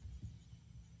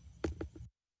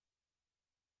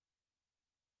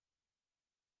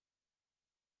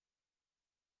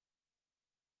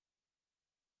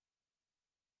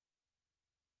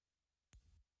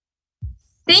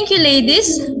 Thank you,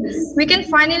 ladies. We can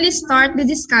finally start the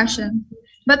discussion.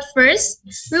 But first,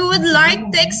 we would like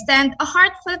to extend a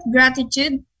heartfelt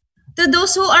gratitude to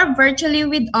those who are virtually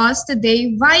with us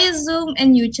today via Zoom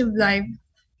and YouTube Live,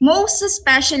 most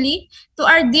especially to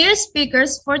our dear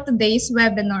speakers for today's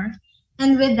webinar.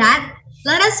 And with that,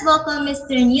 let us welcome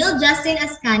Mr. Neil Justin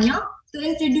Ascanio to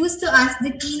introduce to us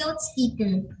the keynote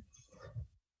speaker.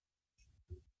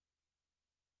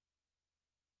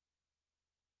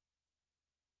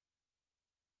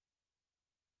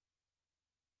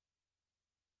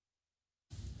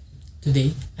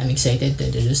 Today, I'm excited to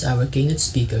introduce our keynote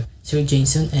speaker, Sir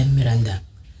Jason M. Miranda.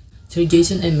 Sir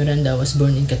Jason M. Miranda was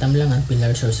born in Catamlangan,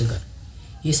 Pilar, Sorsogon.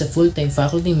 He is a full-time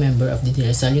faculty member of the De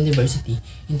La Salle University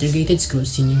Integrated School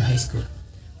Senior High School.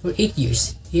 For 8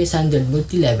 years, he has handled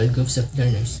multi-level groups of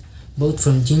learners, both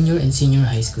from junior and senior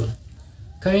high school.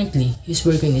 Currently, he is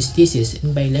working on his thesis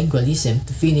in bilingualism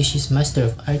to finish his Master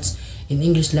of Arts in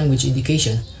English Language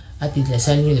Education at the La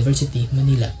Salle University,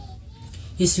 Manila.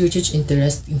 His research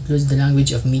interest includes the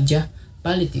language of media,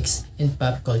 politics, and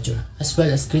pop culture, as well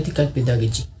as critical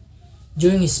pedagogy.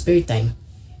 During his spare time,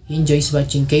 he enjoys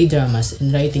watching K-dramas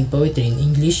and writing poetry in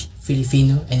English,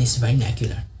 Filipino, and his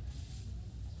vernacular.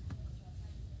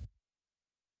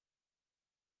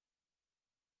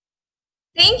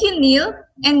 Thank you, Neil.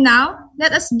 And now,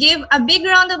 let us give a big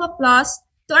round of applause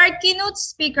to our keynote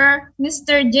speaker,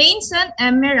 Mr. Jason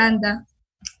M. Miranda.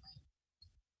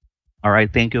 All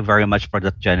right, thank you very much for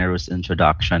that generous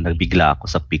introduction. Nagbigla ako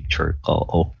sa picture ko.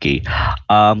 Okay.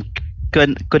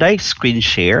 Could I screen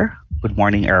share? Good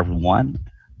morning, everyone.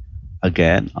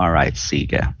 Again, all right,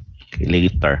 sige. Okay,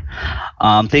 later.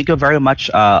 Thank you very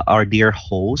much, our dear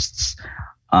hosts.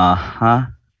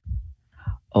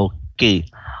 Okay.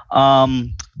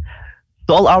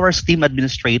 To all our STEAM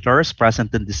administrators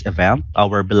present in this event,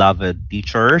 our beloved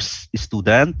teachers,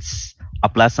 students, a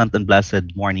pleasant and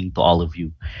blessed morning to all of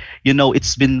you. You know,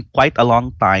 it's been quite a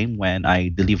long time when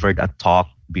I delivered a talk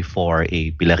before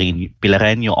a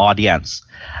Pilareño audience.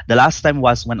 The last time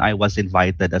was when I was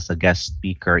invited as a guest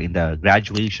speaker in the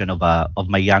graduation of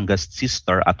my youngest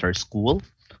sister at her school,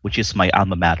 which is my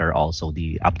alma mater also,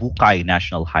 the Abukay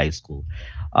National High School.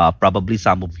 Probably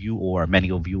some of you or many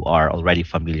of you are already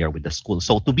familiar with the school.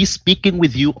 So to be speaking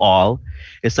with you all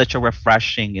is such a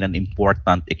refreshing and an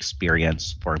important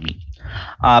experience for me.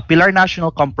 Pilar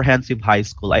National Comprehensive High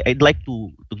School, I'd like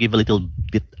to give a little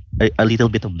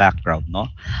bit of background. No,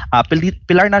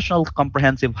 Pilar National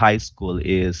Comprehensive High School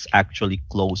is actually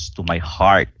close to my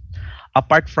heart.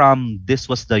 Apart from this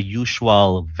was the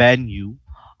usual venue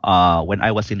when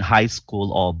I was in high school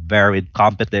of varied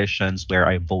competitions where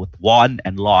I both won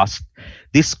and lost.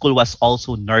 This school was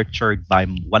also nurtured by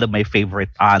one of my favorite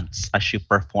aunts as she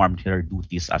performed her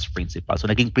duties as principal. So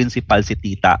naging principal si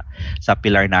Tita sa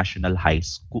Pilar National High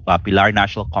School, Pilar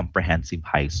National Comprehensive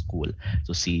High School.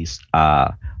 So she's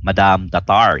Madam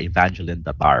Datar, Evangeline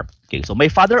Datar. Okay, so my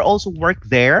father also worked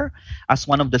there as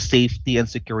one of the safety and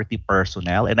security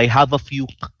personnel, and I have a few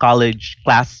college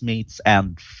classmates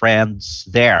and friends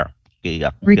there. Okay,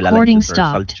 Recording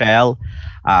stopped. Salchel,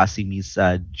 si Miss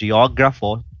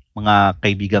Geographo, mga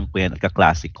kaibigan ko yan,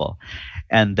 kaklase ko.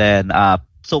 And then,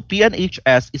 so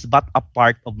PNHS is but a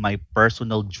part of my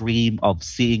personal dream of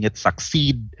seeing it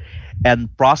succeed and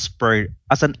prosper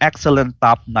as an excellent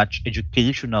top-notch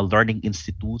educational learning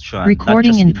institution, Recording not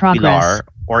just in in progress. Pilar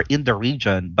or in the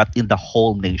region, but in the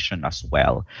whole nation as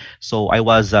well. So I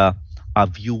was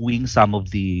viewing some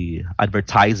of the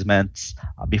advertisements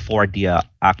before the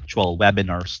actual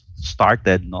webinar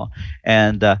started, no?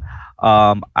 And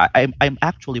I'm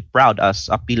actually proud as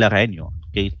a Pilareño,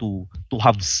 okay, to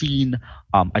have seen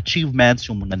achievements,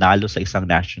 yung nanalo sa isang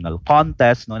national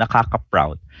contest, no,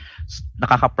 nakaka-proud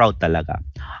talaga.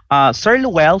 Sir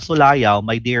Luel Sulayaw,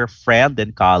 my dear friend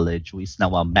in college, who is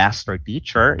now a master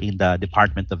teacher in the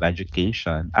Department of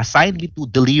Education, assigned me to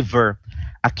deliver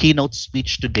a keynote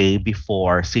speech today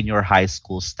before senior high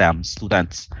school STEM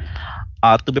students.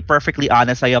 To be perfectly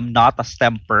honest, I am not a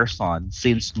STEM person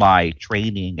since my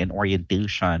training and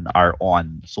orientation are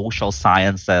on social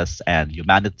sciences and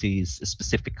humanities,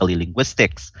 specifically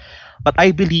linguistics. But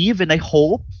I believe and I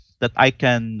hope that I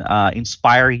can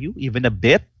inspire you even a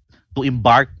bit to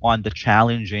embark on the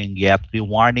challenging yet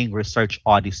rewarding research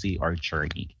odyssey or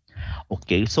journey.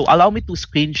 Okay, so allow me to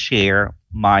screen share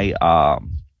my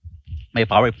my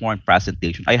PowerPoint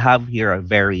presentation. I have here a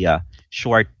very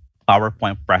short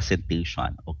PowerPoint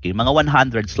presentation. Okay, mga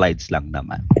 100 slides lang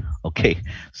naman. Okay,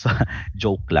 so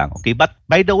joke lang. Okay, but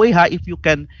by the way, if you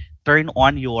can turn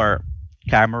on your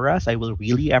cameras, I will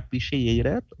really appreciate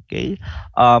it. Okay,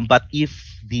 but if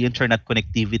the internet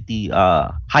connectivity,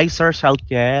 hi Sir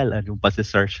Shalkel, ano pa si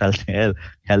Sir Shalkel?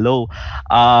 Hello.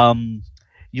 I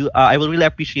will really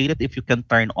appreciate it if you can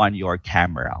turn on your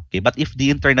camera. Okay, but if the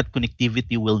internet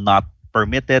connectivity will not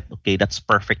permit it, okay, that's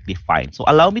perfectly fine. So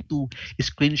allow me to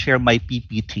screen share my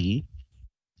PPT.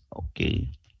 Okay.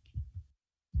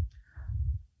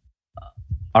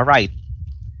 All right.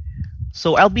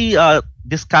 So I'll be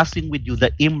discussing with you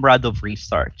the IMRAD of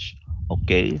research.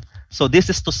 Okay. So this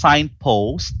is to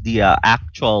signpost the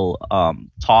actual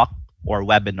talk or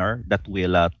webinar that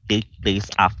will take place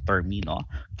after me. No?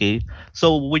 Okay.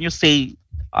 So when you say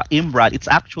IMRAD, it's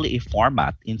actually a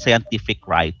format in scientific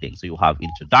writing. So you have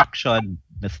introduction,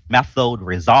 method,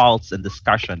 results, and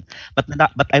discussion. But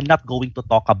I'm not going to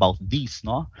talk about these,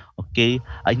 no? Okay?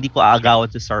 Hindi ko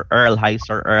aagawan si Sir Earl. Hi,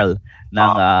 Sir Earl,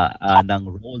 ng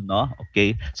role, no?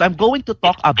 Okay? So I'm going to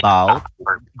talk about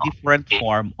different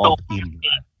form of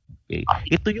IMRAD. Okay?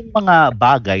 Ito yung mga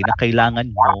bagay na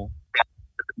kailangan mo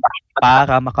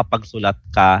para makapagsulat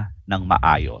ka ng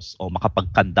maayos o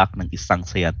makapag-conduct ng isang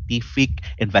scientific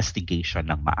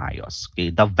investigation ng maayos. Okay,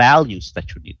 the values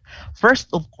that you need. First,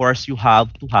 of course, you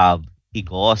have to have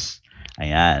IGOS.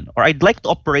 Ayan. Or I'd like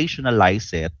to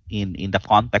operationalize it in the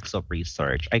context of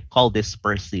research. I call this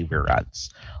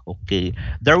perseverance. Okay,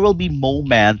 there will be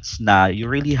moments na you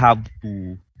really have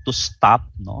to stop,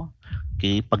 no?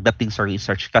 Okay, pagdating sa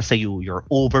research kasi you're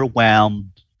overwhelmed.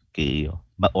 Okay,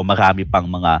 o marami pang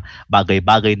mga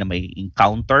bagay-bagay na may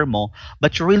encounter mo,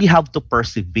 but you really have to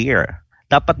persevere.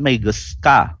 Dapat may gus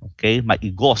ka, okay?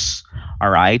 Maigos, all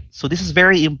right? So this is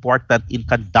very important in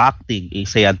conducting a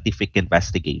scientific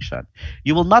investigation.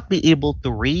 You will not be able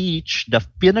to reach the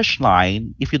finish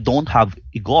line if you don't have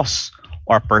igos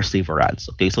or perseverance,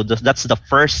 okay? So that's the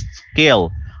first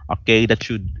skill, okay, that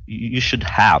you should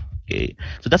have. Okay.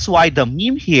 So that's why the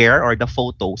meme here or the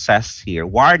photo says here,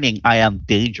 warning, I am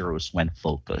dangerous when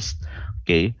focused.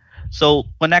 Okay. So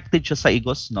connected siya sa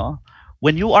igos, no?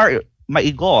 When you are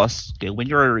maigos, okay, when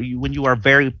you are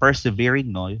very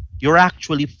persevering, no, you're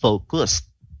actually focused.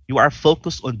 You are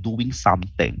focused on doing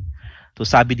something. So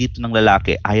sabi dito ng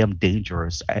lalaki, I am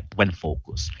dangerous when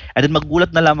focused. And then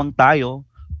magulat na lamang tayo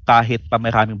kahit pa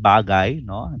maraming bagay,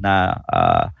 no, na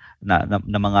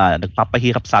mga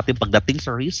nagpapahirap sa atin pagdating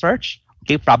sa research.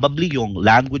 Okay, probably yung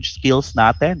language skills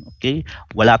natin, okay?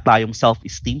 Wala tayong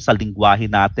self-esteem sa lingwahe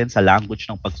natin, sa language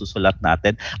ng pagsusulat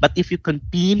natin. But if you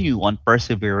continue on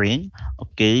persevering,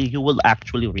 okay, you will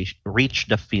actually reach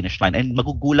the finish line. And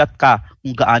magugulat ka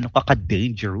kung gaano ka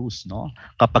ka-dangerous, no?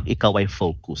 Kapag ikaw ay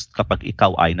focused, kapag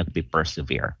ikaw ay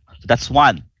nagpe-persevere. So that's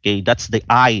one, okay? That's the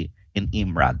I in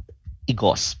IMRAD,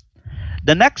 IGOS.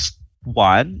 The next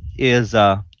one is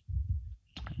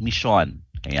mission.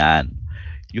 Ayan.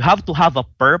 You have to have a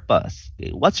purpose.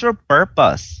 Okay? What's your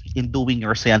purpose in doing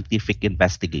your scientific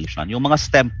investigation? Yung mga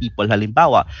STEM people,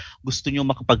 halimbawa, gusto nyo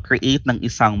makapag-create ng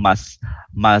isang mas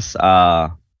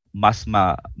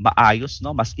maayos,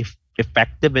 no? Mas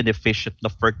effective and efficient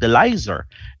na fertilizer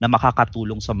na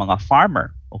makakatulong sa mga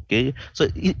farmer. Okay?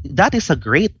 So that is a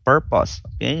great purpose.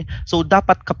 Okay? So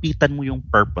dapat kapitan mo yung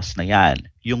purpose na yan,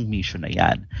 yung mission na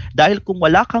yan. Dahil kung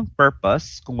wala kang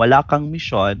purpose, kung wala kang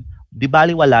mission, di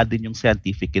bali wala din yung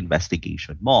scientific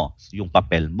investigation mo, yung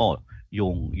papel mo,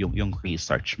 yung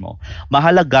research mo.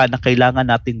 Mahalaga na kailangan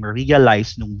nating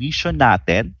ma-realize nung mission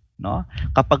natin, no?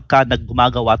 Kapag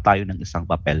gumagawa tayo ng isang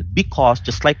papel, because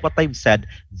just like what I've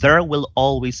said, there will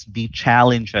always be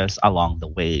challenges along the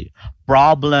way.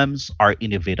 Problems are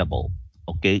inevitable.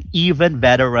 Okay, even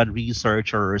veteran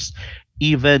researchers,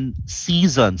 even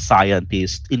seasoned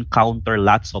scientists encounter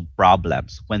lots of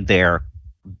problems when they're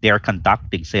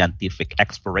conducting scientific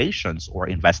explorations or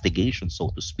investigations,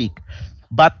 so to speak.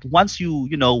 But once you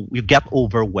get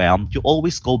overwhelmed, you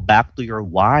always go back to your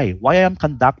why. Why I'm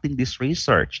conducting this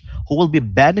research? Who will be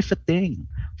benefiting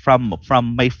from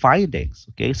my findings?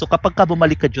 Okay? So kapag ka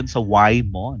bumalik ka dyan sa why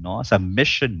mo, no, sa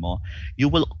mission mo, you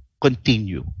will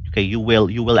continue. Okay? You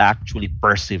will actually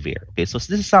persevere. Okay? So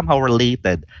this is somehow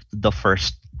related to the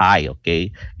first I,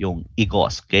 okay? Yung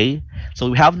IGOS, okay?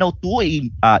 So we have now two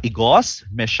IGOS,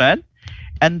 mission,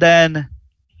 and then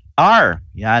R,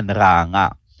 yan,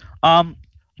 ranga.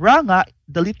 Ranga,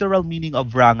 the literal meaning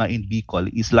of ranga in Bicol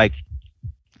is like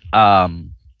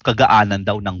kagaanan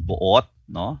daw ng buot,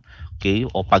 no? Okay,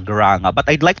 o pagranga.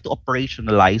 But I'd like to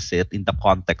operationalize it in the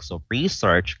context of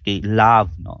research, okay?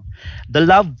 Love, no? The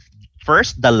love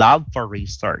for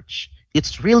research.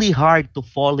 It's really hard to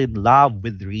fall in love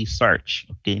with research.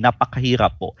 Okay,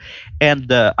 napakahirap po.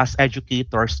 And as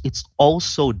educators, it's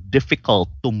also difficult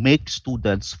to make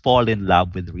students fall in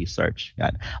love with research.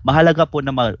 Yan. Mahalaga po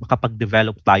na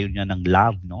makapag-develop tayo niya ng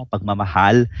love, no?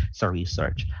 Pagmamahal sa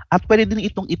research. At pwede din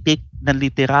itong i-take ng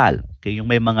literal. Okay,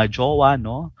 yung may mga jowa,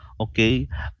 no? Okay,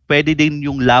 pwede din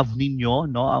yung love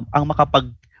ninyo, no? Ang makapag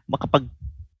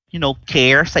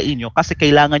care sa inyo kasi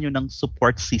kailangan nyo ng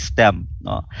support system,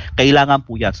 no? Kailangan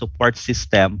po yan, support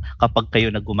system kapag kayo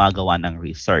na gumagawa ng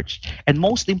research. And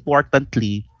most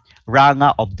importantly,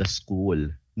 ranga of the school,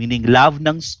 meaning love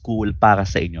ng school para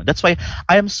sa inyo. That's why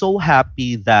I am so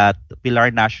happy that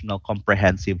Pilar National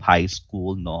Comprehensive High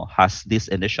School, no, has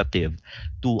this initiative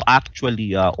to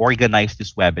actually organize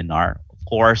this webinar, of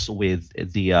course, with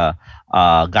the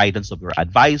guidance of your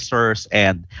advisors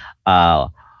and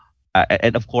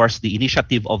and of course the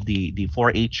initiative of the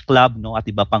 4-H club, no, at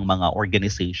iba pang mga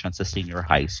organizations sa senior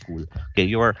high school. Okay,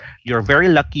 you're very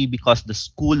lucky because the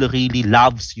school really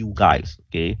loves you guys.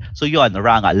 Okay, so yun,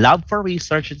 Ranga, love for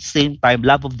research at the same time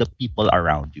love of the people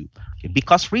around you. Okay,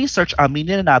 because research,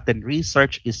 aminin natin,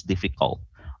 research is difficult.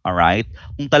 All right,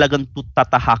 kung talagang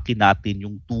tatahakin natin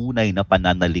yung tunay na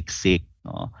pananaliksik,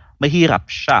 no, mahirap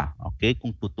siya, okay,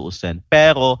 kung tutuusin.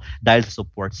 Pero dahil sa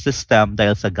support system,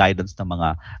 dahil sa guidance ng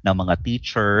mga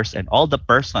teachers and all the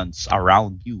persons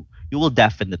around you, you will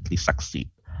definitely succeed.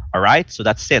 All right? So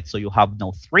that's it. So you have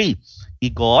now 3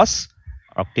 Igos.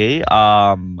 Okay?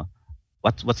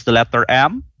 What's the letter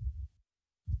M?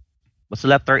 What's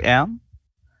the letter M?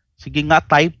 Sige nga,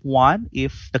 type 1.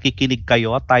 If nakikinig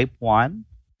kayo, type 1.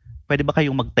 Pwede ba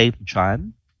kayong mag-type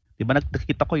dyan? Di ba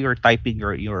nakita ko you're typing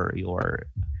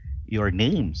your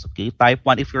names, okay? Type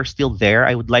 1 if you're still there.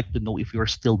 I would like to know if you're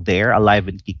still there, alive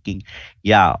and kicking.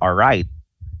 Yeah, all right.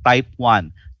 Type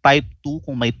 1. Type 2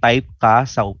 kung may type ka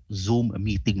sa Zoom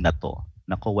meeting na to.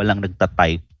 Nako, walang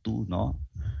nagta-type 2, no?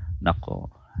 Nako.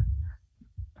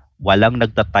 Walang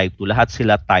nagta-type 2. Lahat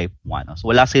sila type 1. So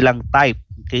wala silang type,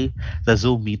 okay, sa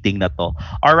Zoom meeting na to.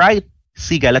 All right.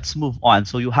 Sige, let's move on.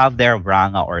 So you have there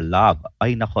Ranga or love.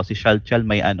 Ay nako, si Shalchel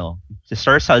may si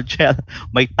Sir Shalchel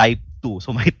may type 2.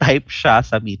 So may type siya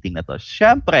sa meeting na to.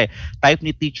 Siyempre, type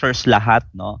ni teachers lahat,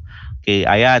 no? Okay,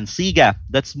 ayan. Sige,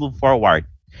 let's move forward.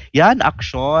 Yan,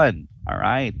 action. All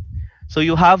right. So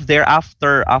you have there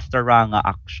after Ranga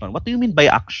action. What do you mean by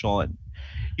action?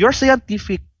 Your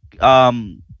scientific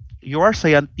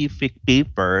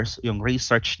papers, yung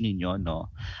research ninyo,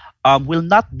 no, will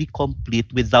not be complete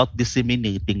without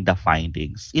disseminating the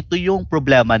findings. Ito yung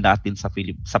problema natin sa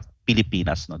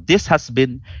Pilipinas. No? This has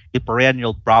been a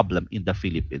perennial problem in the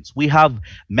Philippines. We have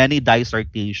many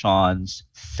dissertations,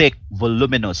 thick,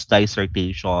 voluminous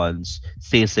dissertations,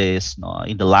 thesis, no,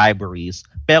 in the libraries,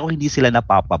 pero hindi sila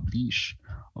napapublish.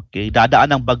 Okay, dadaan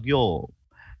ng bagyo,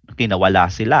 okay, nawala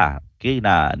sila. Okay,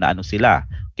 na ano sila.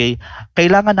 Okay,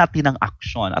 kailangan natin ng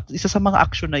action. At isa sa mga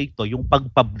action na ito, yung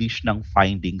pag-publish ng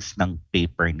findings ng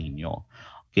paper ninyo.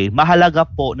 Okay, mahalaga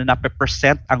po na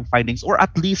na-present ang findings or at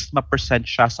least ma-present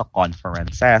siya sa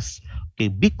conferences. Okay,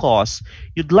 because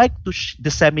you'd like to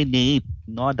disseminate,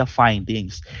 no, the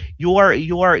findings. Your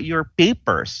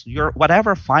papers, your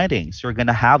whatever findings you're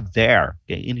gonna have there,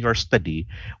 okay, in your study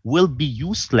will be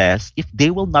useless if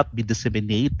they will not be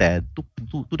disseminated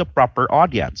to the proper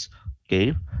audience.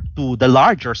 Okay, to the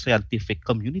larger scientific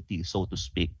community, so to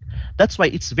speak. That's why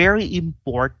it's very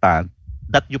important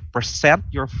that you present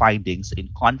your findings in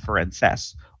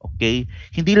conferences. Okay,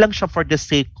 hindi lang siya for the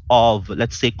sake of,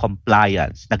 let's say,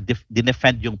 compliance,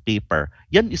 nag-defend yung paper.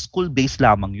 Yan, school-based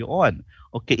lamang yun.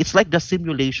 Okay, it's like the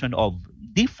simulation of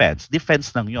defense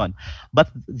lang yun.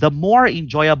 But the more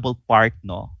enjoyable part,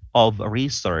 no, of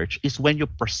research is when you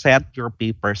present your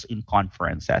papers in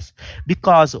conferences,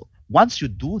 because once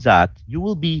you do that, you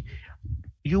will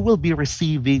be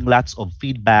receiving lots of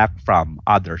feedback from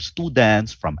other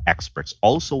students, from experts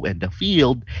also in the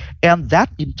field, and that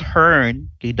in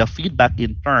turn, okay, the feedback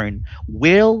in turn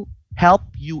will help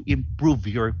you improve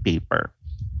your paper.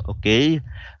 Okay?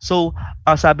 So,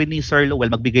 sabi ni Sir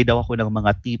Lowell, magbigay daw ako ng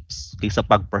mga tips, okay, sa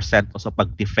pag-present o sa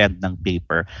pag-defend ng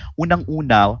paper.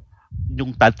 Unang-una,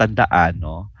 yung tatandaan,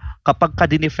 no, kapag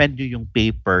ka-defend nyo yung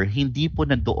paper, hindi po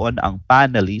nandoon ang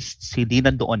panelists, hindi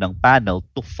nandoon ang panel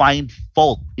to find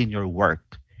fault in your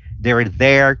work. They're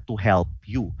there to help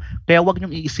you. Kaya wag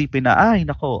nyong iisipin na, ay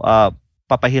nako,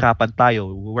 papahirapan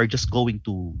tayo. We're just going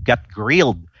to get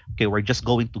grilled. Okay, we're just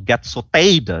going to get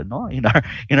sauteed, no, in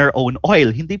our own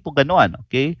oil. Hindi po ganoon,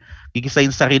 okay?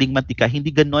 Gigisayin sariling mantika, hindi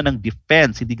ganoon ang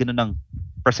defense, hindi ganoon ang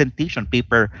presentation,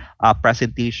 paper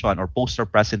presentation or poster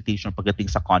presentation pagdating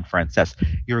sa conferences.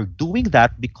 You're doing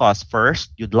that because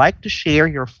first, you'd like to share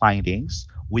your findings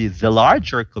with the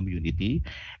larger community,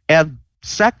 and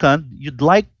second, you'd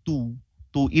like to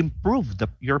improve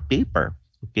your paper.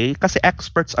 Okay? Kasi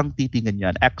experts ang titingnan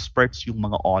yan. Experts yung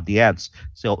mga audience.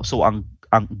 So ang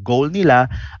goal nila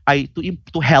ay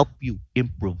to help you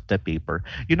improve the paper.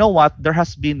 You know what? There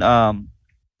has been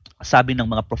sabi ng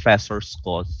mga professors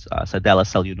ko sa De La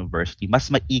Salle University,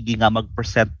 mas maigi nga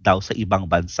mag-present daw sa ibang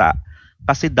bansa.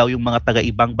 Kasi daw yung mga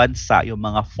taga-ibang bansa, yung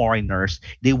mga foreigners,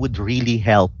 they would really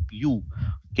help you.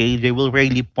 Okay, they will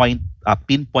really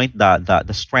pinpoint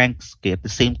the strengths, okay, at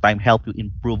the same time help you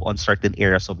improve on certain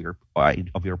areas of your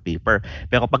paper.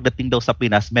 Pero pagdating daw sa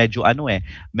Pinas, medyo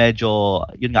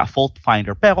yun nga, fault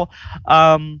finder. Pero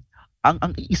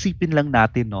ang isipin lang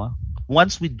natin, no,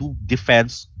 once we do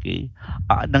defense, okay,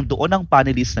 nandoon ang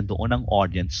panelists, nandoon ang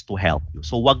audience to help you.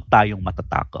 So wag tayong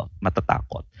matatakot.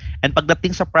 And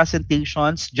pagdating sa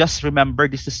presentations, just remember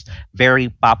this is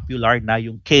very popular na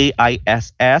yung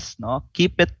KISS, no?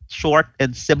 Keep it short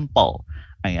and simple.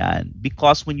 Ayan.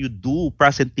 Because when you do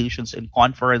presentations and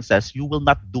conferences, you will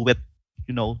not do it,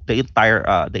 the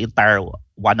entire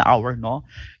 1 hour, no?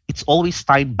 It's always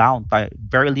time bound,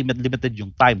 very limited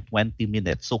yung time, 20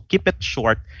 minutes. So keep it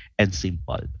short and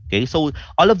simple. Okay, so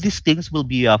all of these things will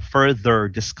be further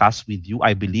discussed with you,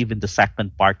 I believe, in the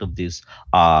second part of this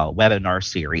webinar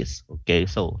series. Okay,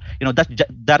 so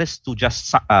that is to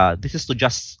just this is to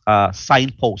just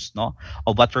signpost, no,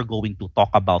 of what we're going to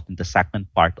talk about in the second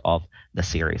part of the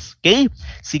series. Okay,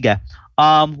 sige.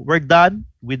 We're done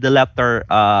with the letter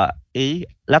A.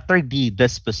 Letter D,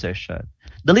 disposition.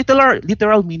 The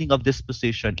literal meaning of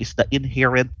disposition is the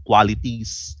inherent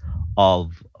qualities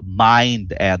of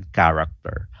mind and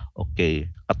character. Okay?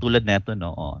 Katulad nito,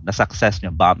 no, na success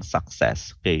nyo, bam,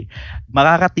 success. Okay?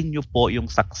 Mararating nyo po yung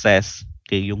success,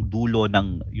 okay, yung dulo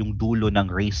ng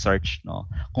research, no,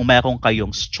 kung meron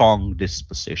kayong strong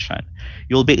disposition.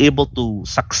 You'll be able to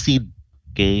succeed,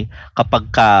 okay, kapag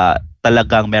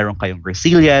talagang meron kayong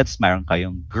resilience, meron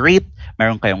kayong grit,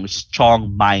 meron kayong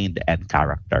strong mind and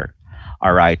character.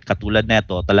 Alright, katulad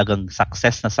nito, talagang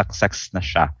success na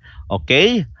siya.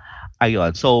 Okay?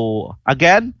 Ayun. So,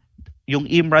 again, yung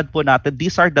IMRAD po natin,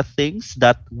 these are the things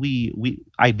that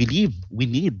I believe we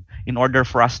need in order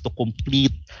for us to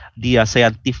complete the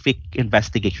scientific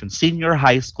investigation, senior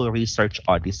high school research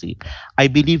odyssey. I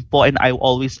believe po, and I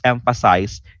always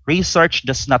emphasize, research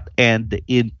does not end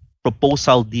in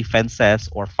proposal defenses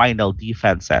or final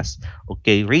defenses.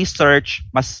 Okay,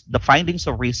 the findings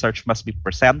of research must be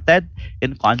presented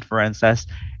in conferences.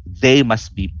 They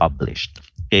must be published.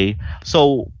 Okay,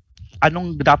 so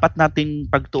anong dapat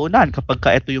nating pagtuunan kapag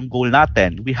ito yung goal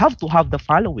natin? We have to have the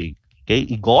following. Okay,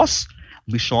 IGOS,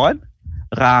 mission,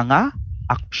 ranga,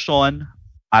 action,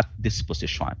 at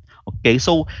disposition. Okay,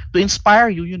 so to inspire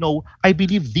you, I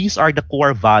believe these are the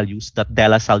core values that De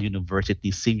La Salle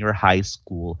University Senior High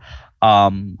School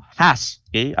has,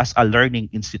 okay, as a learning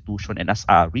institution and as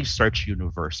a research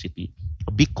university.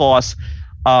 Because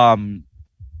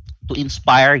to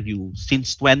inspire you,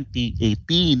 since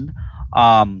 2018,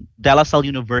 De La Salle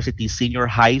University Senior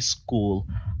High School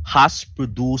has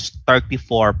produced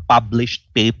 34 published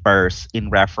papers in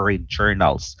refereed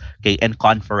journals, okay, and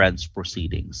conference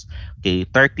proceedings. Okay,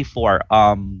 34.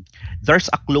 There's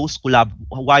a close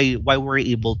why we're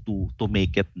able to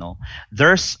make it, no?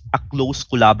 There's a close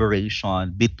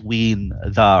collaboration between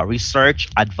the research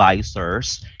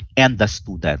advisors and the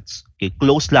students. Okay,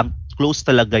 close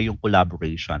talaga yung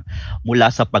collaboration mula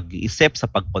sa pag-iisip, sa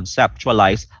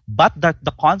pag-conceptualize, but that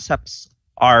the concepts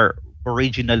are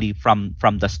originally from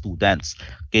the students.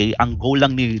 Okay, ang goal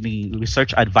lang ni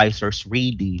research advisors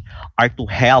really are to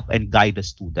help and guide the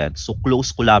students. So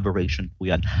close collaboration po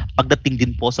yan. Pagdating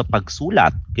din po sa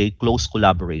pagsulat, okay, close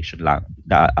collaboration lang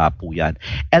po yan.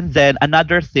 And then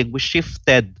another thing, we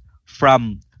shifted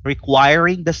from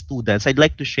requiring the students. I'd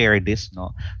like to share this,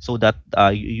 no, so that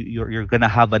you're gonna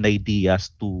have an idea as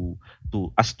to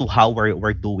how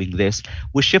we're doing this.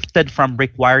 We shifted from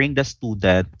requiring the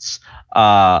students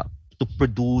to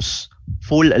produce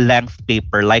full-length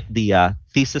paper like the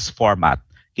thesis format.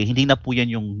 Okay, hindi na po yan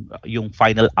yung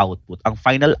final output. Ang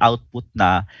final output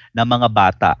na mga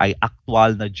bata ay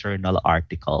actual na journal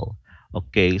article.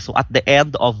 Okay, so at the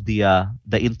end of the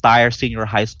entire senior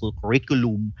high school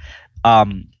curriculum,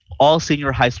 all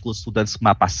senior high school students,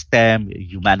 mapa STEM,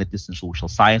 humanities and social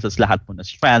sciences, lahat po na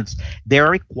strands, they're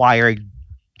required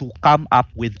to come up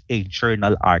with a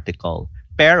journal article.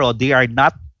 Pero they are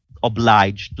not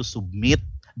obliged to submit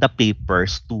the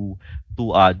papers to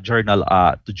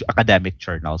academic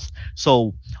journals.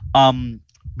 So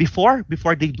before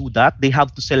they do that, they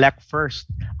have to select first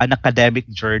an academic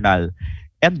journal,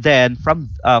 and then from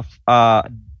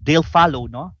they'll follow,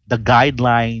 no, the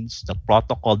guidelines, the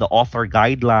protocol, the author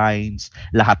guidelines,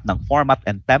 lahat ng format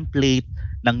and template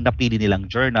ng napili nilang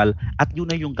journal, at yun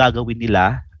na yung gagawin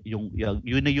nila, yun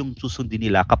na yung susundin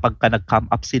nila kapag nag-come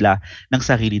up sila ng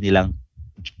sarili nilang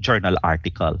journal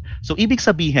article. So ibig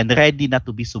sabihin, ready na to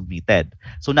be submitted.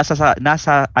 So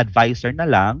nasa advisor na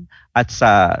lang at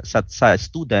sa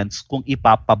students kung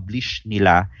ipapublish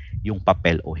nila yung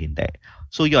papel o hindi.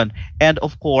 So yun. And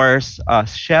of course,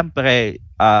 syempre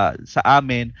sa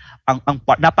amin, ang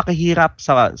napakahirap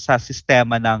sa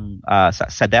sistema ng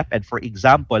sa DepEd, for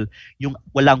example, yung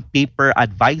walang paper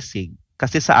advising.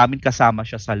 Kasi sa amin kasama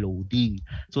siya sa loading.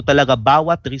 So talaga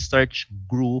bawat research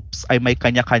groups ay may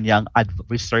kanya-kanyang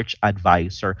research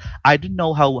advisor. I don't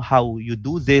know how you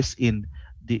do this in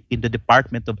the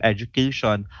Department of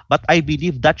Education, but I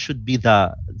believe that should be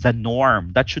the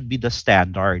norm. That should be the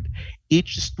standard.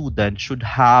 Each student should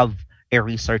have a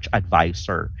research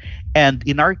advisor. And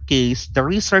in our case, the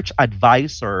research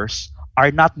advisors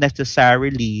are not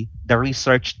necessarily the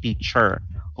research teacher.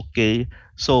 Okay?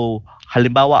 So,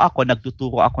 halimbawa ako,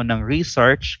 nagtuturo ako ng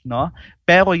research, no?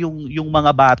 Pero yung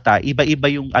mga bata,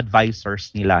 iba-iba yung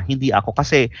advisors nila. Hindi ako.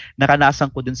 Kasi naranasan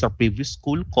ko din sa previous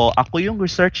school ko, ako yung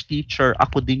research teacher,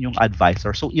 ako din yung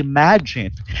advisor. So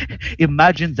imagine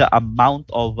the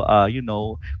amount of,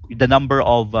 the number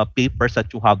of papers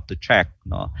that you have to check.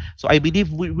 No? So I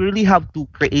believe we really have to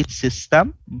create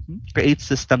system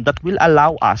that will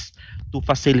allow us to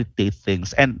facilitate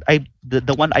things. And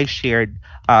the one I shared,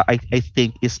 I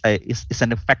think is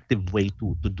an effective way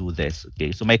to do this.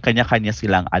 Okay, so may kanya-kanya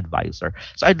silang advisor.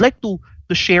 So I'd like to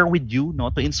share with you,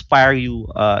 no, to inspire you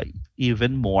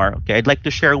even more. Okay, I'd like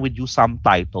to share with you some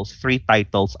titles, 3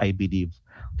 titles I believe.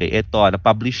 Okay, ito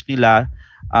na-publish nila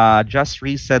just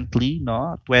recently,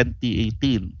 no,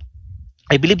 2018.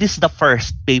 I believe this is the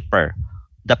first paper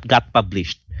that got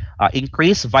published.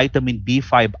 Increase vitamin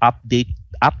B5 uptake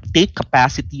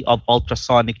capacity of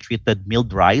ultrasonic treated milled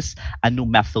rice, a new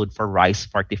method for rice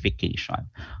fortification.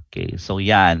 Okay, so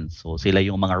yan. So sila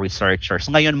yung mga researchers.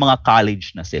 Ngayon mga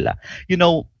college na sila. You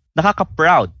know,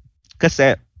 nakaka-proud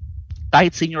kasi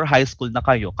kahit senior high school na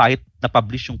kayo, kahit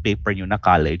na-publish yung paper nyo na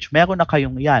college, meron na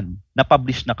kayong yan.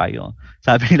 Na-publish na kayo.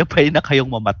 Sabi nila pwede na kayong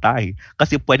mamatay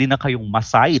kasi pwede na kayong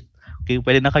masite. Okay,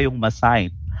 pwede na kayong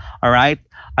masite. Alright?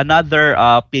 Another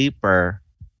paper,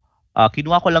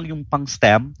 kinuha ko lang yung pang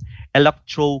STEM,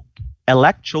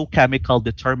 electrochemical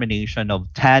determination of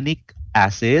tannic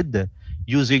acid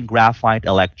using graphite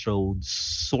electrodes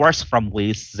sourced from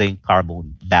waste zinc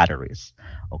carbon batteries.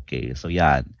 Okay, so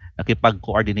yan.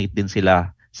 Nakipag-coordinate din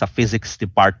sila sa physics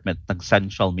department ng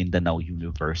Central Mindanao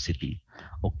University.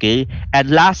 Okay,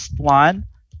 and last one,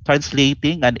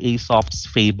 translating an Aesop's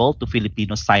fable to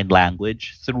Filipino Sign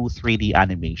Language through 3D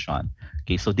animation.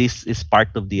 Okay, so this is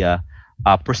part of the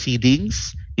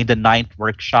proceedings in the 9th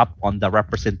workshop on the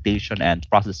representation and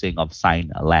processing of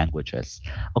sign languages.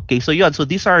 Okay, so yun. So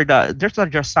these are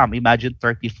just some. Imagine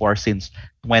 34 since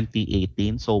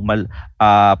 2018. So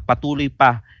patuloy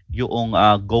pa yung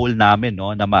goal namin,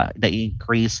 no, na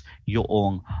increase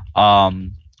yung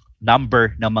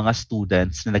number ng mga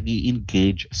students na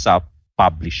nag-i-engage sa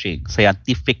publishing,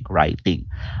 scientific writing.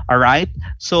 All right?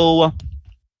 So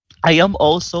I am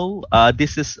also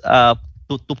this is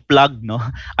to plug, no,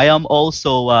 I am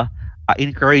also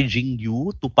encouraging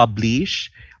you to publish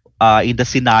in the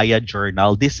Sinaya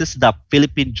Journal. This is the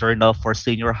Philippine Journal for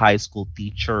Senior High School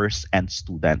Teachers and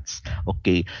Students.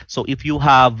 Okay, so if you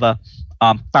have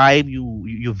time,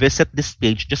 you visit this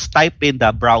page, just type in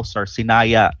the browser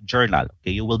Sinaya Journal.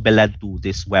 Okay, you will be led to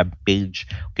this web page.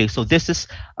 Okay, so this is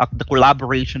the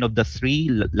collaboration of the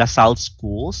 3 LaSalle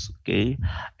schools. Okay,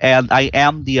 and I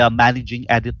am the managing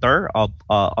editor of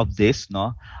this.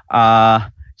 No,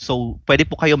 so pwede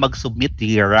po kayo mag-submit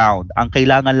year-round. Ang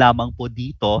kailangan lamang po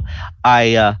dito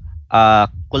ay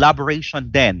collaboration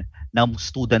din ng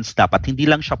students dapat. Hindi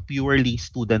lang siya purely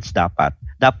students dapat.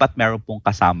 Dapat meron pong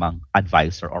kasamang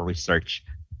advisor or research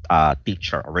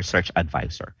teacher or research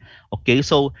advisor. Okay,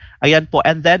 so ayan po.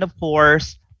 And then of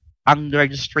course, ang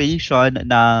registration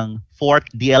ng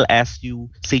 4th DLSU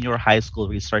Senior High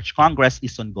School Research Congress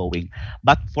is ongoing.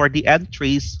 But for the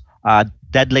entries,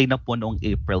 deadline na po noong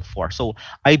April 4. So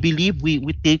I believe we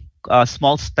take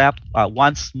small step,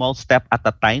 one small step at a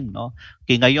time, no?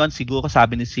 Okay, ngayon siguro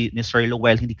sabi ni Sir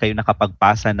Lowell, hindi kayo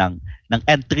nakapagpasa ng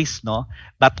entries, no?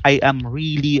 But I am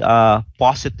really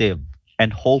positive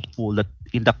and hopeful that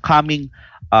in the coming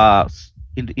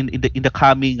in the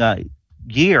coming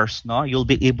years, no, you'll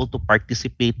be able to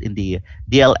participate in the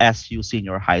DLSU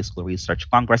Senior High School Research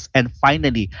Congress and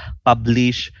finally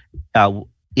publish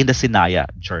in the Sinaya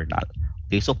Journal.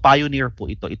 Okay, so pioneer po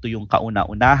ito. Ito yung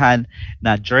kauna-unahan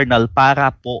na journal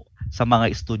para po sa mga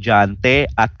estudyante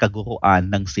at kaguruan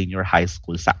ng senior high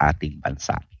school sa ating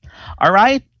bansa.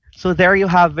 Alright, so there you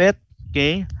have it.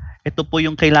 Okay, ito po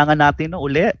yung kailangan natin no,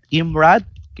 ulit. IMRAD,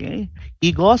 okay,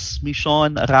 IGOS,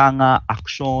 mission, ranga,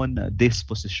 action,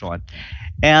 disposition.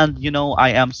 And you know,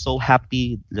 I am so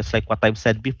happy, just like what I've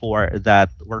said before,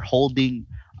 that we're holding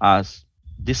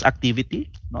this activity,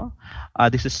 no?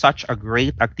 This is such a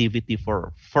great activity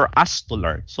for us to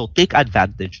learn. So take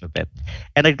advantage of it.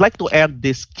 And I'd like to end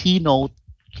this keynote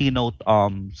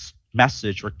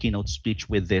message or keynote speech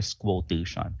with this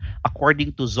quotation.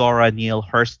 According to Zora Neale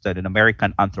Hurston, an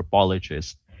American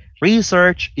anthropologist,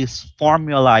 research is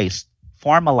formalized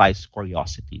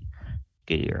curiosity.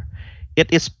 Care.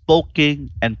 It is poking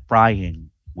and prying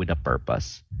with a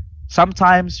purpose.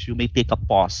 Sometimes you may take a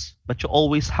pause, but you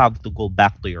always have to go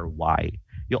back to your why.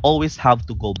 You always have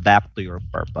to go back to your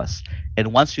purpose.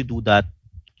 And once you do that,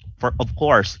 of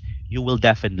course, you will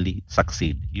definitely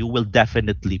succeed. You will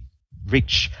definitely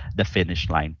reach the finish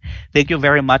line. Thank you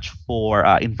very much for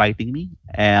inviting me,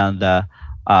 and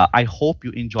I hope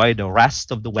you enjoy the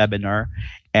rest of the webinar.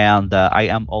 And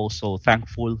I am also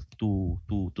thankful to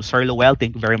Sir Lowell.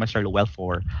 Thank you very much, Sir Lowell,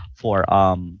 for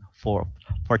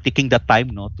taking the time,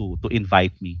 no, to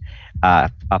invite me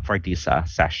for this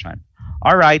session.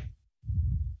 All right.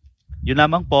 Yun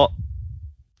lamang po.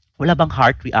 Wala bang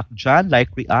heart react dyan? Like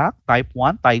react? Type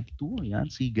 1, type 2? Yan,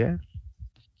 sige.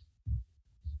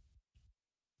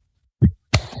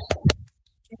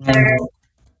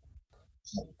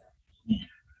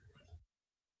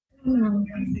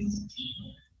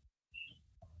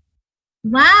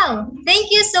 Wow! Thank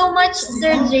you so much,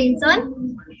 Sir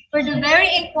Jameson, for the very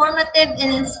informative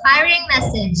and inspiring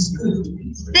message.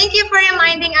 Thank you for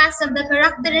reminding us of the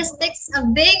characteristics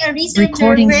of being a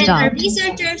researcher, wherein a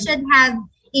researcher should have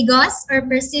egos or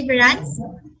perseverance,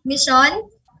 mission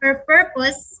or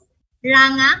purpose,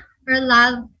 ranga or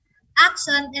love,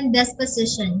 action and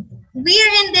disposition. We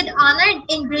are indeed honored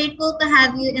and grateful to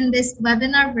have you in this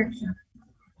webinar workshop.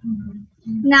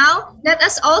 Now, let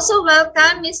us also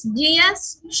welcome Ms. Gia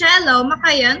Shelo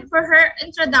Makayan for her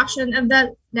introduction of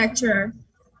the lecturer.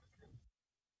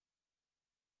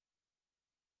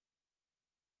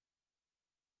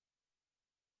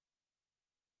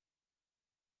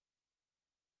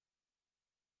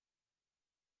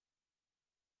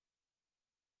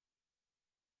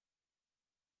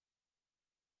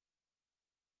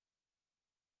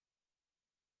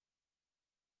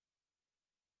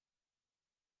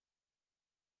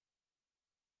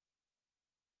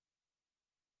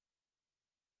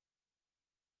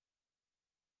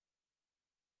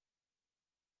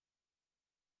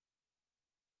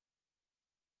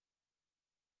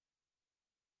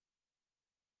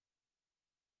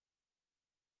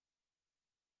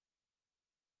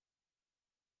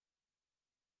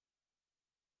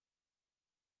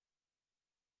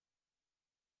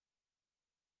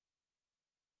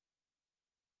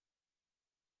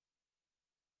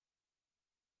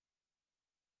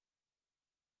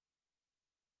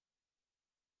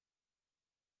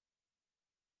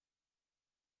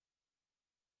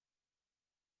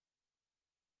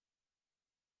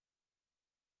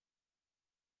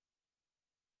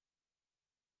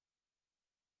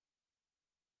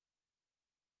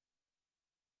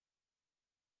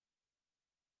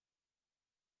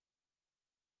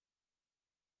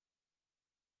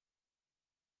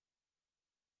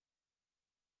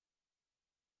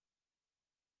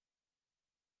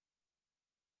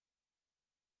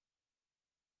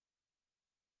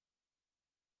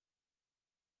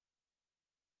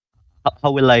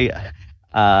 How will I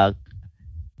uh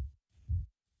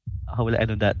how will I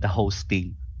know that the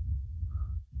hosting?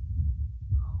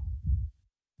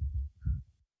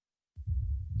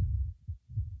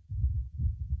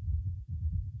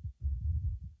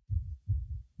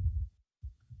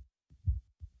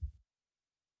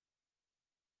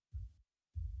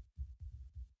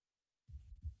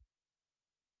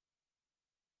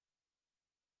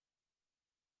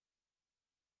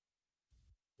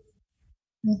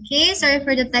 Okay, sorry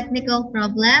for the technical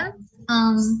problem.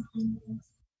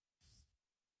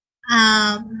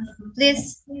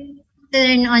 Please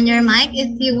turn on your mic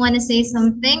if you want to say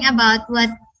something about what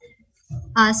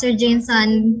Sir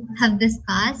Jameson have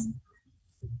discussed.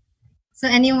 So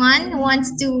anyone who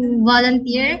wants to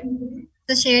volunteer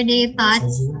to share their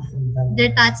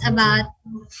thoughts about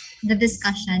the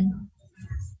discussion.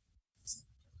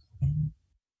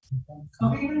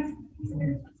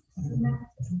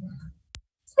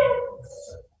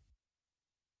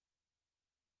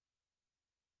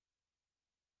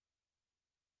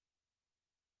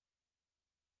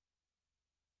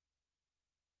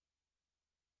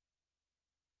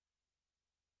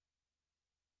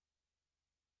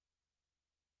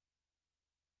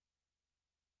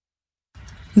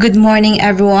 Good morning,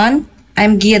 everyone.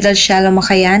 I'm Gia Del Shalo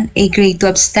Makayan, a grade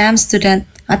 12 STEM student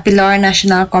at Pilar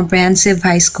National Comprehensive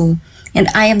High School, and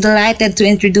I am delighted to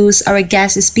introduce our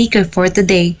guest speaker for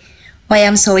today. Why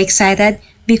I'm so excited?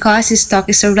 Because his talk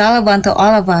is so relevant to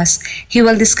all of us. He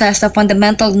will discuss the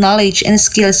fundamental knowledge and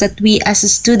skills that we as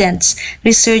students,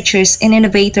 researchers, and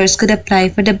innovators could apply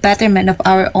for the betterment of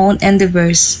our own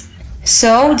endeavors.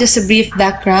 So, just a brief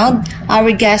background.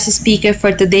 Our guest speaker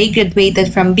for today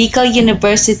graduated from Bicol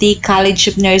University College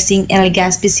of Nursing in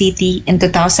Legazpi City in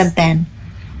 2010.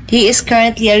 He is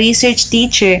currently a research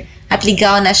teacher at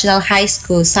Ligao National High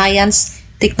School Science,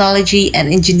 Technology, and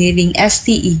Engineering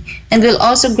STE and will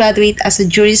also graduate as a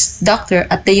Juris Doctor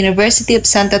at the University of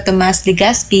Santo Tomas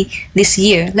Legazpi this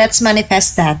year. Let's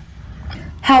manifest that.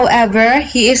 However,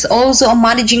 he is also a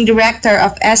managing director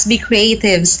of SB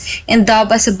Creatives and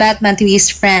dubbed as a Batman to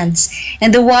his friends, and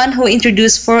the one who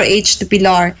introduced 4-H to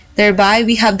Pilar. Thereby,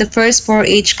 we have the first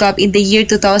 4-H club in the year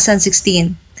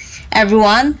 2016.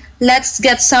 Everyone, let's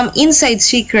get some inside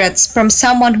secrets from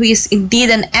someone who is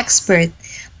indeed an expert.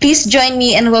 Please join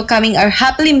me in welcoming our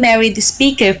happily married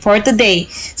speaker for today,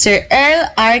 Sir Earl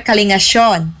R.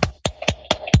 Kalingasyon.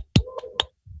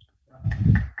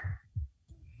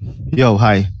 Yo,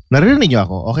 hi. Naririnig niyo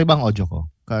ako? Okay ba ang audio ko?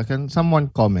 Can someone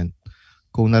comment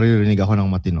kung naririnig ako ng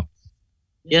matino?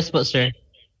 Yes po, sir.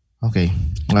 Okay.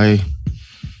 Ay,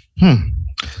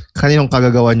 kaninong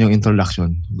kagagawan yung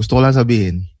introduction? Gusto ko lang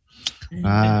sabihin.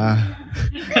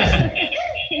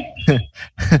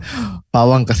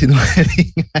 Pawang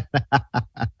kasinungaling.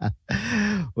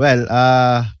 Well,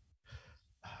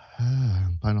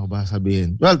 paano ko ba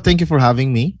sabihin? Well, thank you for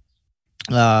having me.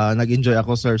 Nag-enjoy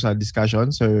ako, sir, sa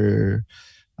discussion, Sir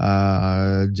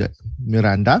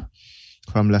Miranda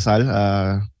from LaSalle.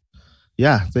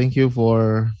 Yeah, thank you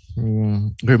for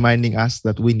reminding us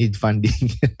that we need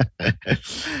funding.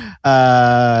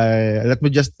 Let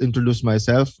me just introduce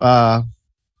myself.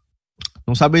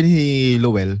 Nung sabi ni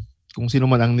Lowell, kung sino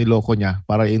man ang niloko niya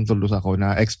para i-introduce ako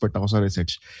na expert ako sa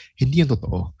research, hindi yung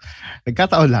totoo.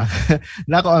 Nagkataon lang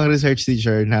na ako ang research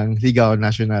teacher ng Ligao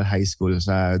National High School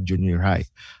sa junior high.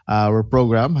 Our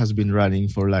program has been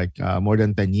running for like more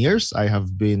than 10 years. I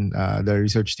have been the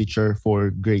research teacher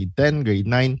for grade 10, grade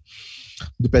 9,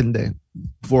 depende,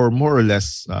 for more or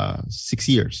less 6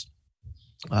 years.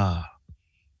 6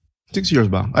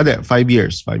 years ba? 5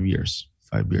 years. 5 years.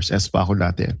 5 years. S pa ako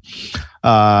dati.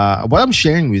 What I'm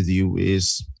sharing with you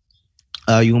is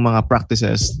yung mga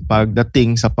practices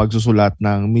pagdating sa pagsusulat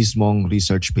ng mismong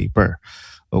research paper.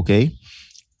 Okay?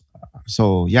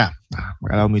 So, yeah.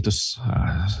 Allow me to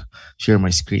share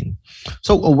my screen.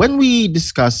 So, when we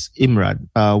discuss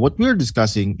IMRAD, what we're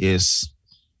discussing is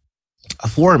a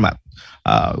format.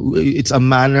 It's a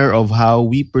manner of how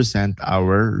we present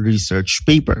our research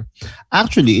paper.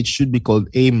 Actually, it should be called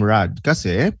AIMRAD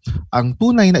kasi ang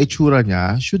tunay na itsura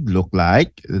niya should look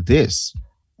like this.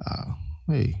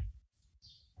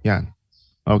 Yan.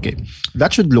 Okay.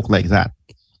 That should look like that.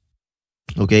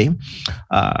 Okay?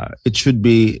 It should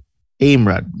be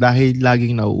AIMRAD dahil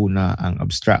laging nauuna ang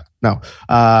abstract. Now,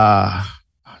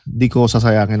 di ko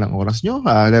sasayangin ang oras nyo.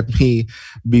 Let me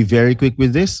be very quick with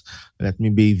this. Let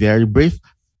me be very brief.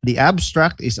 The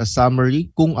abstract is a summary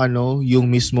kung ano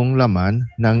yung mismong laman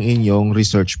ng inyong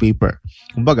research paper.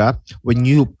 Kumbaga, when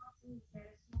you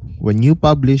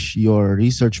publish your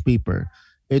research paper,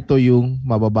 ito yung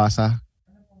mababasa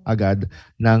agad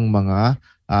ng mga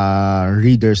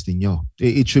readers ninyo.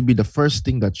 It should be the first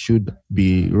thing that should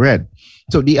be read.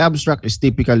 So the abstract is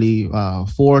typically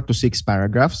 4 to 6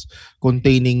 paragraphs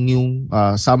containing yung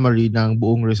summary ng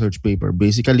buong research paper.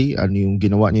 Basically, ano yung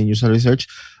ginawa niyo sa research,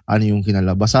 ano yung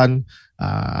kinalabasan,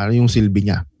 ano yung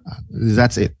silbi niya.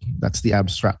 That's it. That's the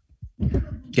abstract.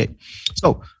 Okay.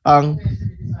 So, ang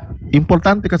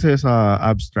importante kasi sa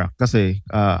abstract kasi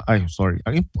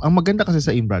ang maganda kasi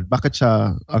sa IMRAD, bakit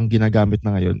siya ang ginagamit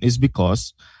na ngayon is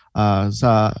because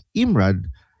sa IMRAD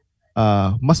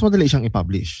mas madali siyang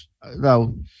i-publish. Now,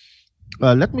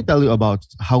 let me tell you about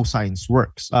how science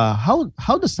works.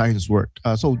 How does science work?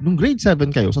 So, nung grade 7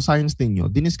 kayo, sa science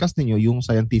ninyo, diniscuss ninyo yung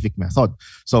scientific method.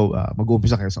 So,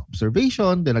 mag-uumpisa kayo sa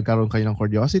observation, then nagkaroon kayo ng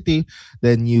curiosity,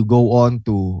 then you go on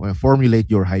to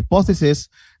formulate your hypothesis,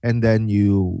 and then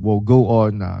you will go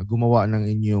on gumawa ng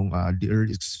inyong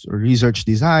research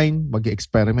design,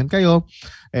 mag-experiment kayo,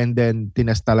 and then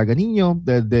tinest talaga ninyo,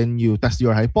 then you test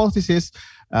your hypothesis,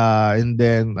 and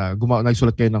then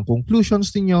nagsulat kayo ng conclusions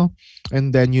ninyo,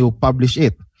 and then you publish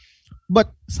it.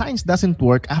 But science doesn't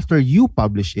work after you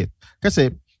publish it. Kasi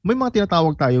may mga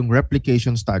tinatawag tayong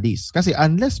replication studies. Kasi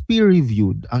unless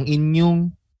peer-reviewed ang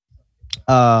inyong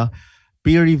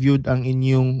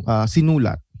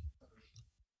sinulat,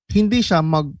 hindi siya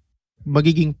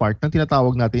magiging part ng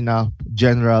tinatawag natin na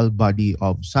general body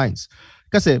of science.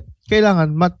 Kasi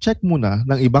kailangan ma-check muna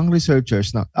ng ibang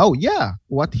researchers na, oh yeah,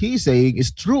 what he is saying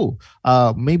is true.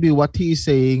 Maybe what he is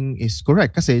saying is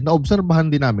correct. Kasi naobserbahan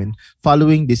din namin,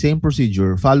 following the same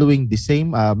procedure, following the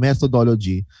same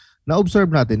methodology, na-observe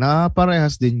natin na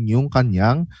parehas din yung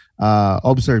kanyang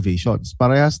observations.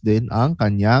 Parehas din ang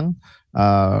kanyang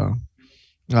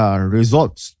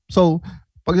results. So,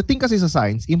 pagdating kasi sa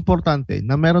science, importante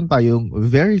na meron tayong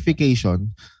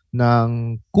verification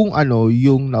ng kung ano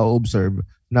yung na-observe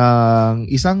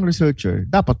ng isang researcher.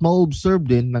 Dapat ma-observe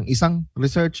din ng isang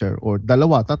researcher or 2,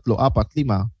 3, 4,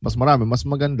 5, mas marami, mas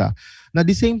maganda, na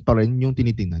the same pa rin yung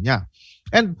tinitingnan niya.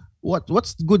 And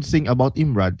what's good thing about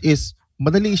IMRAD is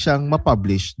madali siyang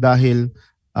ma-publish dahil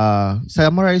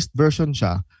summarized version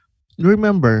siya.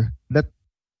 Remember that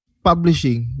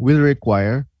publishing will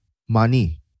require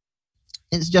money.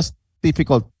 It's just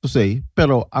difficult to say,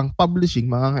 pero ang publishing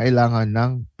mangangailangan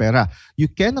ng pera.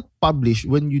 You cannot publish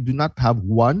when you do not have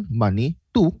 1, money,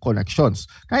 2, connections.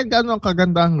 Kahit gaano ang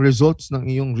kagandang results ng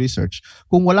iyong research,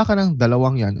 kung wala ka ng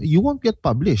dalawang yan, you won't get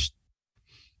published.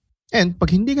 And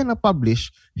pag hindi ka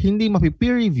na-publish, hindi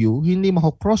mapi-peer review, hindi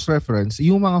mako-cross-reference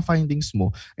yung mga findings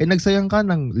mo, nagsayang ka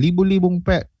ng libo-libong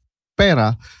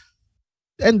pera,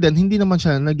 and then hindi naman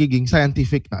siya nagiging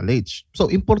scientific knowledge. So,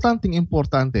 importante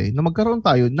na magkaroon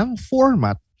tayo ng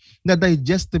format na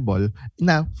digestible,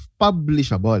 na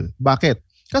publishable. Bakit?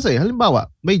 Kasi, halimbawa,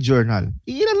 may journal.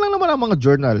 Ilan lang naman ang mga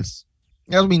journals.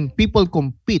 I mean, people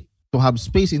compete to have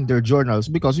space in their journals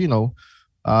because,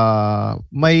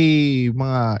 may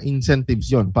mga incentives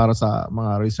yon para sa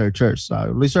mga researchers.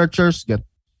 Researchers get,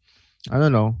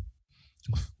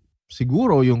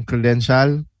 siguro yung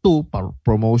credential, 2,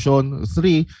 promotion,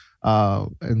 3,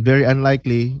 and very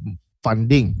unlikely,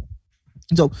 funding.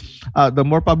 So, the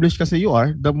more published kasi you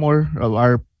are, the more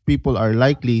our people are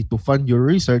likely to fund your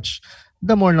research,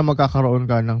 the more na magkakaroon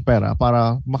ka ng pera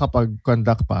para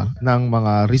makapag-conduct pa ng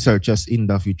mga researches in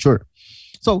the future.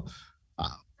 So,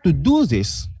 to do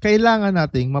this, kailangan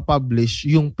nating ma-publish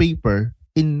yung paper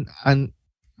in an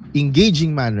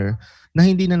engaging manner na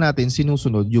hindi na natin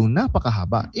sinusunod yung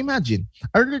napakahaba. Imagine,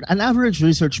 an average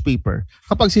research paper,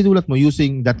 kapag sinulat mo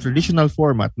using that traditional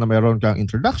format na meron kang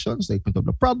introduction, statement of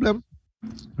the problem,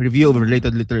 review of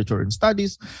related literature and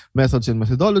studies, methods and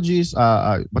methodologies,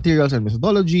 materials and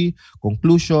methodology,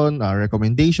 conclusion,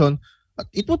 recommendation,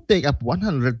 it would take up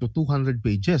 100 to 200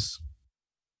 pages.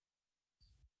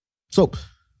 So,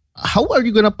 how are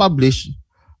you gonna publish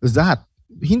that?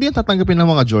 Hindi yan tatanggapin ng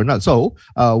mga journal. So,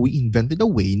 we invented a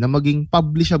way na maging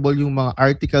publishable yung mga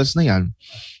articles na yan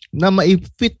na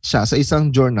ma-fit siya sa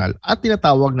isang journal at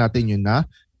tinatawag natin yun na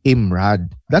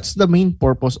IMRAD. That's the main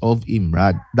purpose of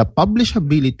IMRAD. The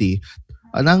publishability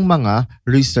ng mga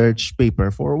research paper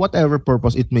for whatever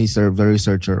purpose it may serve the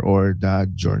researcher or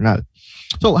the journal.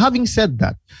 So, having said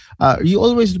that, you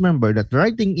always remember that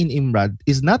writing in IMRAD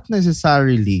is not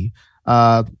necessarily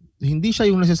hindi siya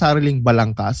yung necessarily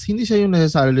balangkas, hindi siya yung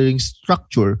necessarily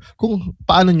structure kung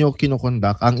paano nyo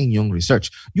kinokonduct ang inyong research.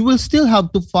 You will still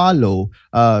have to follow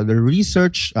the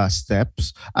research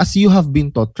steps as you have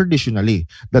been taught traditionally.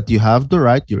 That you have to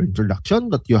write your introduction,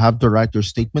 that you have to write your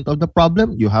statement of the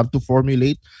problem, you have to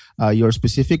formulate your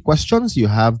specific questions, you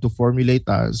have to formulate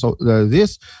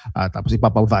this, tapos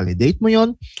ipapa-validate mo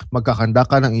yon, magkakanda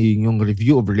ka ng inyong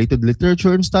review of related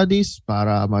literature and studies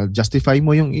para ma-justify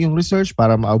mo yung iyong research,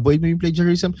 para ma-avoid mo yung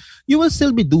plagiarism. You will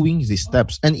still be doing these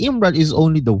steps, and IMRAD is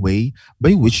only the way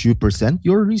by which you present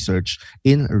your research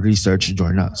in research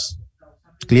journals.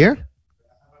 Clear?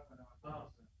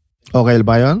 Okay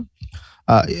ba yun?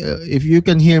 If you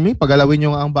can hear me, pagalawin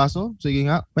nyo nga ang baso. Sige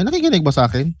nga. May nakikinig ba sa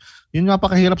akin? Yun nga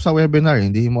pakahirap sa webinar.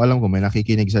 Hindi mo alam kung may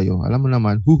nakikinig sa'yo. Alam mo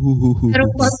naman. Pero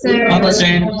po, sir. Opo,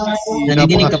 sir.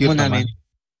 Nadidinig ka po namin.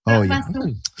 Oh, yeah.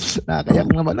 Nakakayak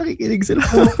naman. Nakikinig sila.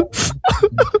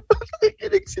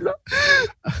 Nakikinig sila.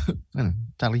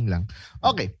 Charing lang.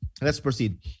 Okay, let's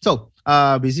proceed. So,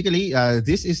 basically,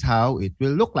 this is how it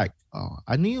will look like.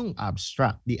 Ano yung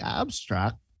abstract? The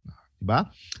abstract, diba?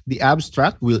 The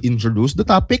abstract will introduce the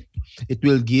topic. It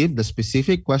will give the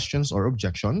specific questions or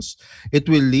objections. It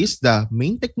will list the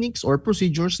main techniques or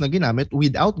procedures na ginamit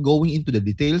without going into the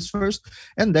details first.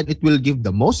 And then it will give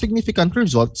the most significant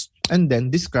results and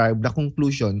then describe the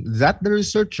conclusion that the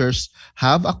researchers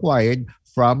have acquired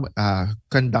from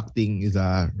conducting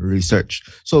the research.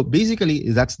 So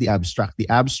basically, that's the abstract. The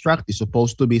abstract is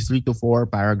supposed to be 3 to 4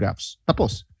 paragraphs.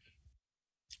 Tapos.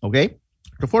 Okay?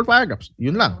 3 to 4 paragraphs.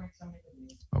 Yun lang.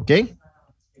 Okay?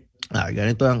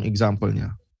 Ganito ang example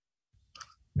niya.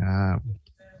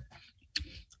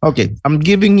 Okay, I'm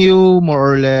giving you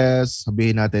more or less,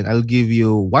 sabihin natin, I'll give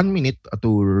you 1 minute to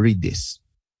read this.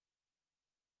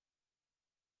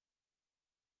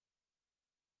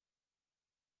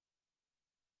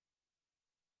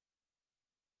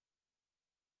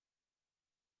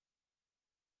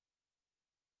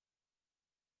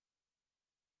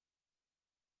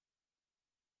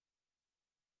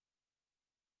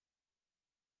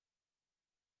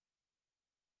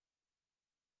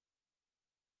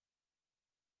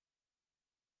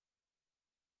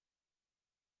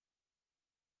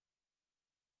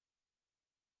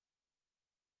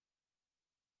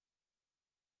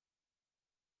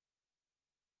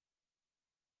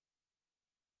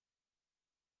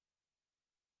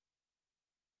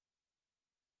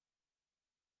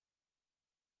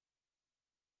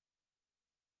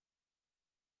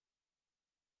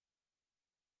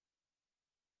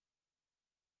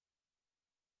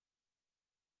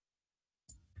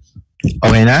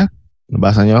 Okay na?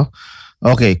 Nabasa nyo?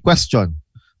 Okay, question.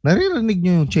 Naririnig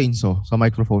nyo yung chainsaw sa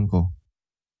microphone ko?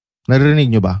 Naririnig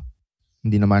nyo ba?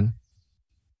 Hindi naman?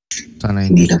 Sana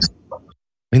hindi.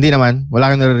 Hindi naman?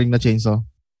 Wala kang naririnig na chainsaw?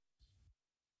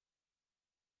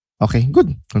 Okay,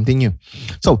 good. Continue.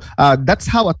 So, that's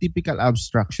how a typical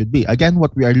abstract should be. Again,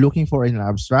 what we are looking for in an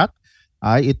abstract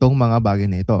ay itong mga bagay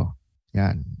na ito.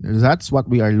 Yan. That's what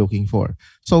we are looking for.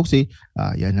 So, see,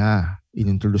 yan na.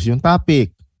 Inintroduce yung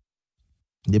topic.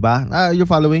 Diba? You're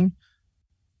following?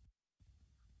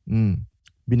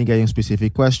 Binigay yung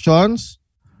specific questions.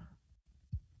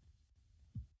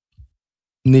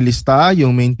 Nilista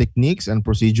yung main techniques and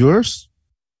procedures.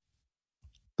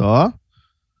 Ito.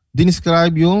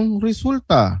 Dinescribe yung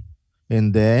resulta.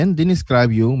 And then,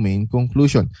 dinescribe yung main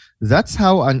conclusion. That's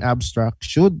how an abstract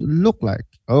should look like.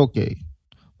 Okay.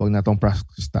 Huwag na itong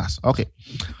practice task. Okay.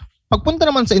 Pagpunta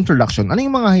naman sa introduction, ano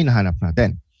yung mga hinahanap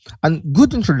natin? A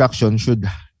good introduction should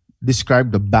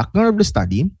describe the background of the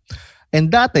study. And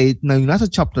dati, na yung nasa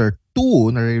chapter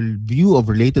 2 na review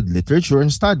of related literature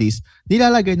and studies,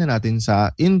 nilalagay na natin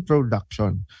sa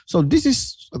introduction. So this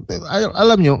is,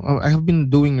 alam nyo, I have been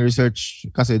doing research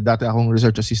kasi dati akong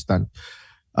research assistant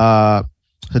sa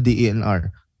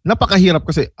DENR. Napakahirap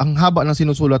kasi ang haba ng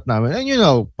sinusulat namin. And you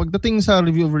know, pagdating sa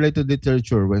review of related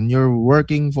literature, when you're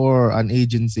working for an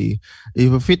agency,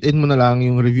 if fit in mo na lang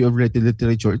yung review of related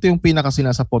literature, ito yung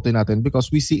pinaka-sinasapote natin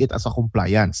because we see it as a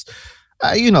compliance.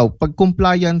 You know, pag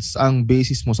compliance ang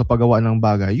basis mo sa paggawa ng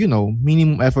bagay, you know,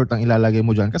 minimum effort ang ilalagay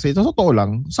mo dyan. Kasi sa totoo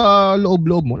lang, sa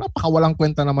loob-loob mo, napakawalang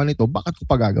kwenta naman ito, bakit ko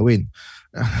pa gagawin?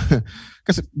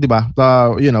 Kasi, di ba,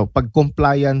 you know, pag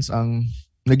compliance ang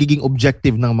nagiging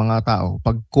objective ng mga tao,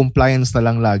 pag compliance na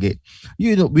lang lagi,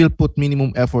 you know, will put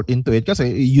minimum effort into it kasi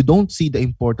you don't see the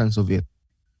importance of it.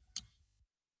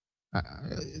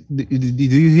 Do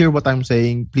you hear what I'm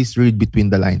saying? Please read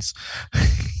between the lines.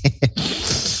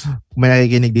 May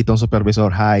nakikinig dito ang supervisor.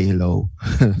 Hi, hello.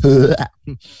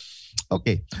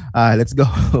 Okay, let's go.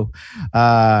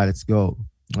 Let's go.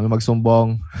 Ano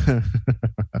magsumbong?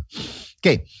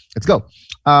 Okay, let's go.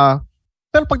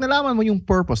 Pero pag nalaman mo yung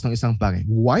purpose ng isang bagay,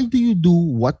 why do you do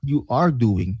what you are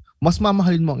doing, mas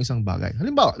mamahalin mo ang isang bagay.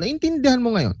 Halimbawa, naintindihan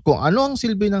mo ngayon kung ano ang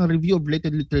silbi ng review of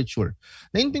related literature.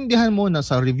 Naintindihan mo na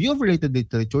sa review of related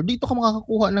literature, dito ka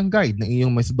makakakuha ng guide ng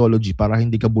iyong methodology para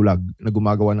hindi ka bulag na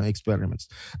gumagawa ng experiments.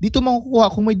 Dito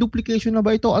makukuha kung may duplication na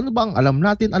ba ito, ano ba ang alam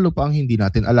natin, ano pa ang hindi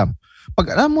natin alam.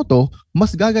 Pag alam mo to,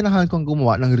 mas gaganahan kang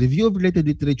gumawa ng review of related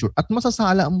literature at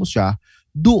masasala mo siya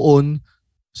doon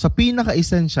sa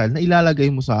pinaka-essential na ilalagay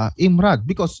mo sa IMRAD.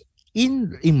 Because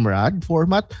in IMRAD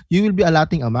format, you will be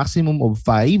allotting a maximum of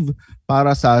 5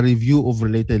 para sa review of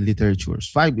related literatures.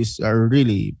 5 is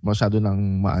really masyado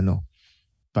ng 5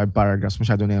 paragraphs,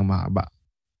 masyado na yung mahaba.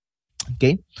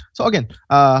 Okay? So again,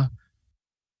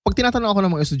 pag tinatanong ako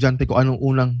ng mga estudyante ko anong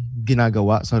unang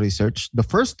ginagawa sa research, the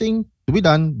first thing to be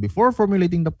done before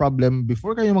formulating the problem,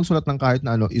 before kayo magsulat ng kahit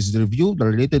na ano, is review the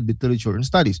related literature and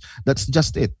studies. That's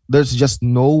just it. There's just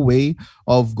no way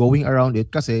of going around it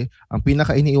kasi ang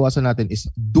pinaka-iniiwasan natin is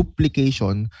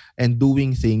duplication and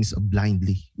doing things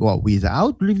blindly. Well,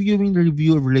 without reviewing the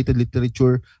review of related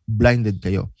literature, blinded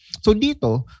kayo. So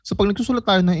dito, so pag nagsusulat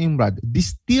tayo ng IMRAD,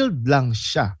 distilled lang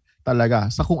siya talaga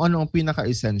sa kung ano ang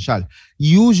pinaka-essential.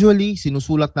 Usually,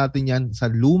 sinusulat natin yan sa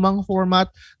lumang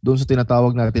format, doon sa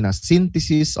tinatawag natin na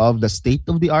synthesis of the state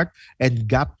of the art and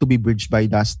gap to be bridged by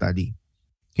the study.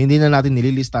 Hindi na natin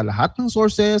nililista lahat ng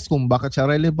sources, kung bakit siya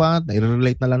relevant,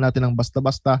 na-relate na lang natin ng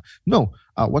basta-basta. No,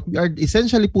 what we are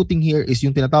essentially putting here is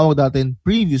yung tinatawag natin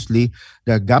previously,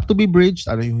 the gap to be bridged,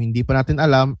 ano yung hindi pa natin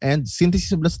alam, and synthesis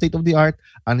of the state of the art,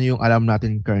 ano yung alam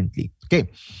natin currently.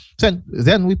 Okay, so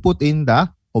then we put in the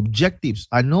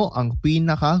objectives. Ano ang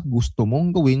pinaka gusto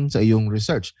mong gawin sa iyong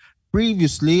research?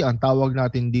 Previously, ang tawag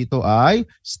natin dito ay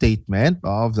statement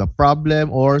of the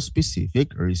problem or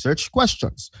specific research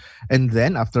questions. And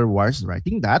then afterwards,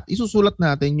 writing that, isusulat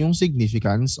natin yung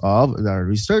significance of the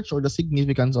research or the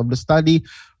significance of the study.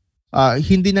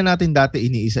 Hindi na natin dati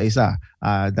iniisa-isa.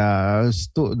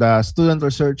 The student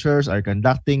researchers are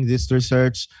conducting this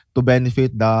research to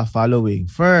benefit the following.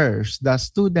 First, the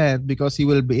student, because he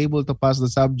will be able to pass the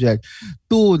subject.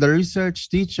 Two, the research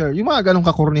teacher. Yung mga ganong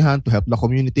kakurnihan to help the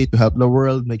community, to help the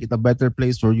world, make it a better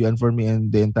place for you and for me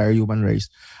and the entire human race.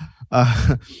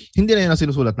 Hindi na yun ang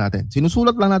sinusulat natin.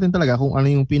 Sinusulat lang natin talaga kung ano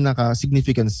yung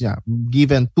pinaka-significance niya.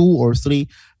 Given 2 or 3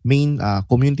 main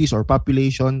communities or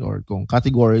population or kung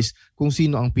categories, kung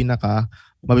sino ang pinaka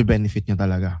mabibenefit niya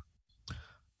talaga.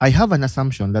 I have an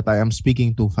assumption that I am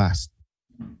speaking too fast.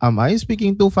 Am I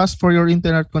speaking too fast for your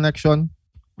internet connection?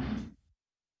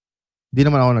 Di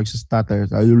naman ako nagsastutter.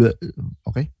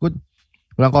 Okay, good.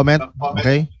 Walang comment?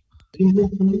 Okay?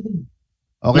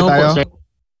 Okay No tayo? po, sir.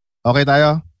 Okay tayo?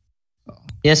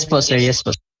 Yes po, sir. Yes po.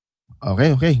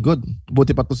 Okay, good.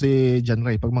 Buti pa to si John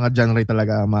Ray. Pag mga John Ray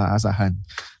talaga maaasahan,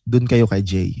 dun kayo kay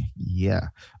Jay.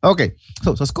 Yeah. Okay.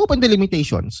 So, sa scope and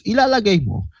delimitations, ilalagay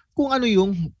mo kung ano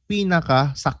yung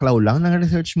pinaka-saklaw lang ng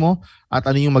research mo at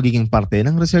ano yung magiging parte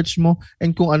ng research mo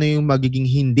and kung ano yung magiging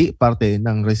hindi parte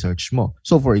ng research mo.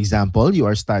 So, for example, you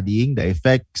are studying the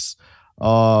effects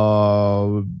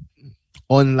of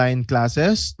online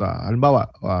classes. Halimbawa,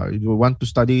 you want to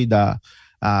study the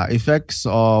effects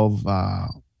of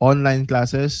online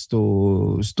classes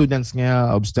to students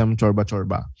nga of STEM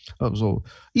chorba-chorba. So,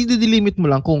 i-delimit mo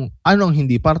lang kung anong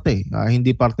hindi parte.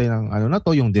 Hindi parte ng ano na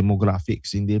to, yung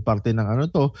demographics. Hindi parte ng ano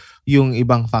to, yung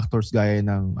ibang factors gaya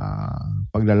ng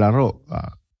paglalaro.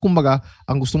 Kumbaga,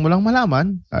 ang gusto mo lang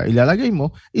malaman, ilalagay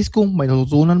mo, is kung may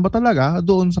natutunan ba talaga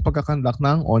doon sa pagkakandak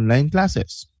ng online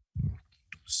classes.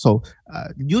 So,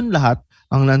 yun lahat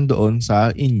ang nandoon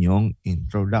sa inyong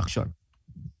introduction.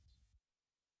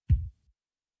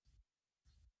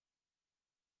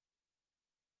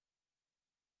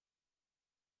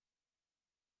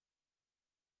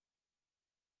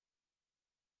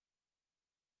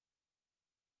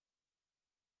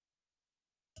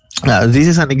 This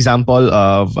is an example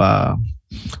of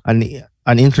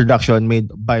an introduction made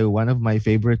by one of my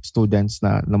favorite students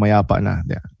na mayapa na.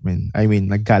 I mean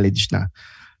nag-college na.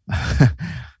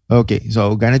 Okay,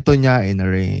 so ganito niya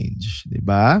in-arrange, di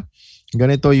ba?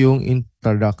 Ganito yung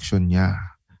introduction niya.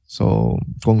 So,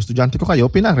 kung estudyante ko kayo,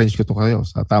 pina-arrange ko to kayo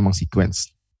sa tamang sequence.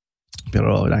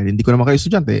 Pero dahil hindi ko naman kayo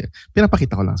estudyante,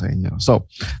 pinapakita ko lang sa inyo. So,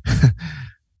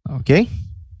 okay?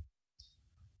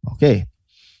 Okay.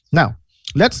 Now,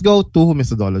 let's go to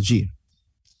methodology.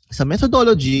 Sa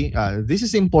methodology, this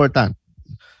is important.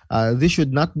 This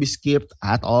should not be skipped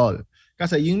at all.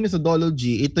 Kasi yung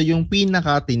methodology, ito yung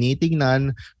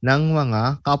pinaka-tinitingnan ng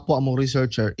mga kapwa mo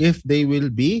researcher if they will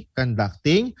be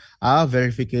conducting a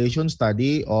verification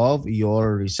study of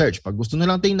your research. Pag gusto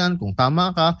nilang tingnan kung tama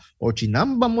ka o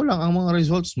chinamba mo lang ang mga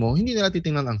results mo, hindi nila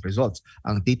titingnan ang results.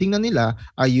 Ang titingnan nila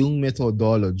ay yung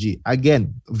methodology.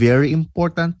 Again, very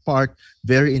important part,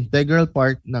 very integral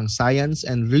part ng science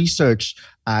and research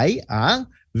ay ang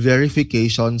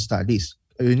verification studies.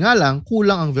 Ayun nga lang,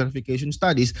 kulang ang verification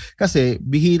studies kasi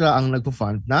bihira ang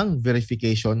nagpo-fund ng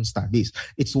verification studies.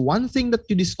 It's one thing that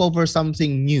you discover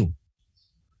something new.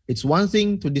 It's one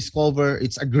thing to discover,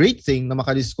 it's a great thing na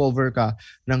makadiscover ka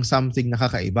ng something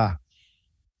nakakaiba.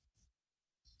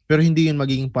 Pero hindi yun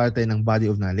magiging parte ng body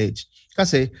of knowledge.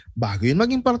 Kasi bago yun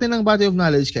maging parte ng body of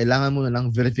knowledge, kailangan mo na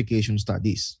ng verification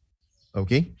studies.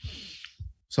 Okay?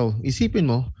 So, isipin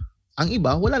mo, ang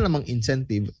iba, wala namang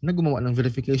incentive na gumawa ng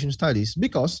verification studies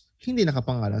because hindi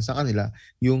nakapangalan sa kanila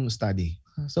yung study.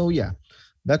 So yeah,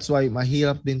 that's why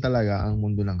mahirap din talaga ang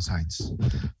mundo ng science.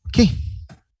 Okay.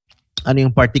 Ano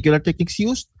yung particular techniques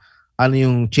used? Ano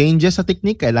yung changes sa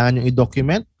technique? Kailangan nyo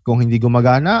i-document. Kung hindi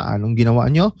gumagana, anong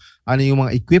ginawa nyo? Ano yung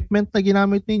mga equipment na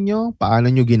ginamit ninyo? Paano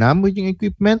nyo ginamit yung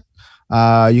equipment?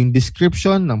 Yung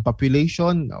description ng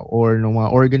population or ng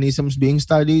mga organisms being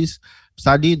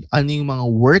studied, ano yung mga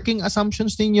working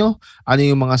assumptions ninyo, ano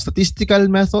yung mga statistical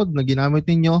method na ginamit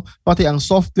ninyo, pati ang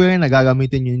software na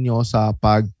gagamitin ninyo sa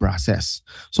pag-process.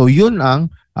 So yun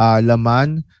ang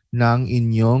laman ng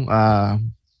inyong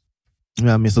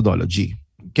methodology.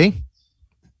 Okay?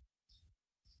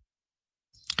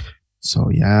 So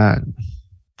yan.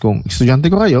 Kung estudyante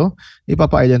ko kayo,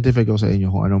 ipapa-identify ko sa inyo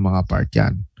kung anong mga part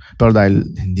yan. Pero dahil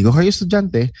hindi ko kayo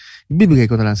estudyante, ibibigay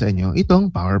ko na lang sa inyo itong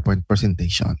PowerPoint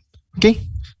presentation. Okay?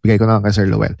 Bigay ko na lang kay Sir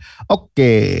Lowell.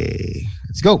 Okay.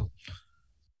 Let's go.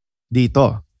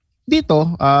 Dito,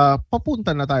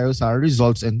 papunta na tayo sa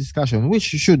results and discussion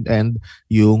which should end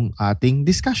yung ating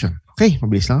discussion. Okay?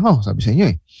 Mabilis lang ako. Sabi sa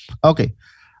inyo eh. Okay.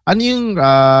 Ano yung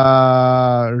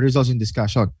results and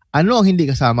discussion? Ano ang hindi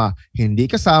kasama?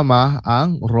 Hindi kasama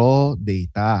ang raw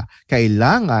data.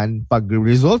 Kailangan pag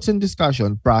results and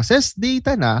discussion, process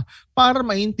data na para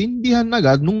maintindihan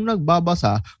agad nung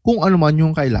nagbabasa kung ano man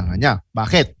yung kailangan niya.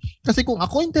 Bakit? Kasi kung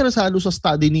ako interesado sa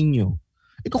study ninyo,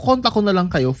 iko-contact ko na lang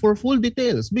kayo for full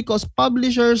details because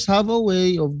publishers have a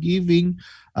way of giving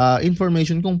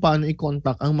information kung paano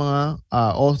i-contact ang mga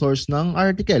authors ng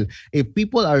article. If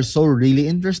people are so really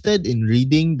interested in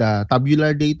reading the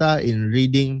tabular data, in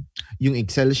reading yung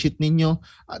Excel sheet ninyo,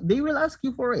 they will ask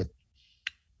you for it.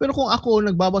 Pero kung ako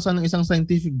nagbabasa ng isang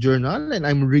scientific journal and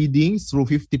I'm reading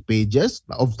through 50 pages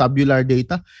of tabular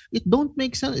data, it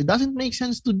doesn't make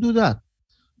sense to do that.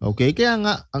 Okay? Kaya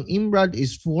nga, ang IMRAD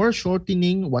is for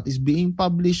shortening what is being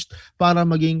published para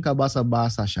maging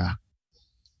kabasa-basa siya.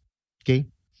 Okay?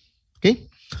 Okay?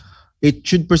 It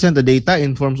should present the data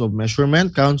in forms of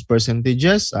measurement, counts,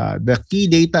 percentages. The key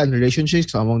data and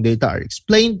relationships among data are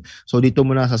explained. So dito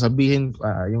mo na sasabihin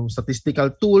yung statistical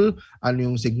tool, ano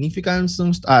yung significance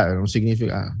ng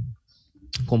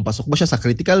kung pasok ba siya sa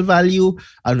critical value,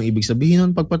 ano ibig sabihin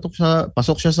nun pag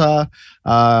pasok siya sa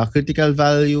critical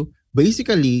value.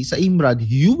 Basically, sa IMRAD,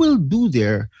 you will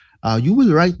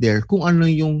write there kung ano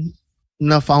yung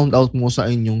na found out mo sa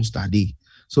inyong study.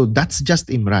 So that's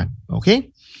just IMRAD. Okay?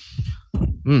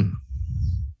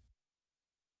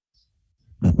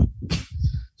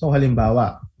 So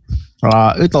halimbawa,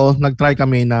 ito, nag-try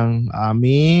kami ng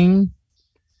aming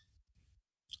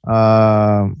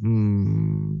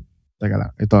teka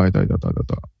lang, ito.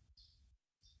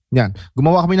 Yan.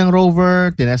 Gumawa kami ng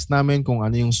rover, tinest namin kung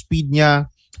ano yung speed niya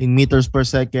in meters per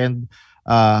second.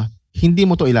 Hindi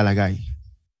mo to ilalagay.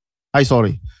 Ay,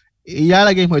 sorry.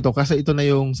 Ilalagay mo ito kasi ito na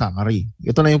yung summary.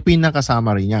 Ito na yung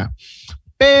pinaka-summary niya.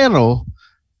 Pero,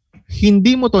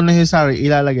 hindi mo to necessary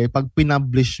ilalagay pag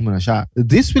pinublish mo na siya.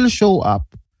 This will show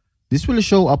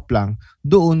up lang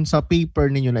doon sa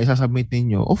paper ninyo na isasubmit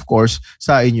ninyo, of course,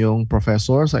 sa inyong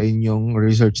professor, sa inyong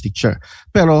research teacher.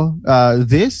 Pero,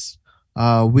 this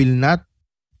will not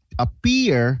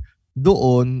appear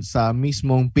doon sa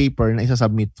mismong paper na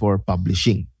isasubmit for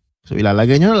publishing. So,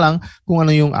 ilalagay nyo na lang kung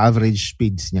ano yung average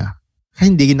speeds niya.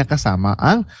 Hindi nakasama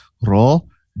ang raw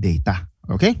data.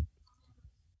 Okay?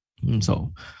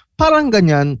 So, parang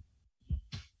ganito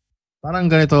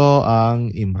ang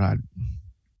IMRAD.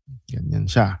 Ganyan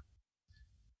siya.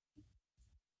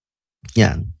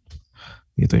 Yan.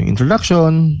 Ito yung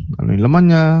introduction, ano yung laman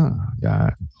niya,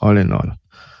 yan, all in all.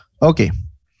 Okay.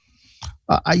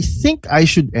 I think I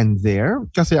should end there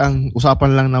kasi ang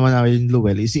usapan lang naman namin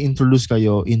Luel is i-introduce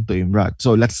kayo into IMRAD.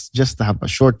 So let's just have a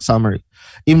short summary.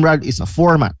 IMRAD is a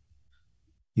format.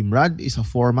 IMRAD is a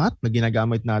format na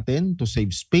ginagamit natin to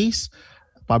save space,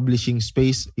 publishing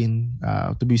space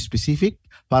to be specific,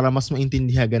 para mas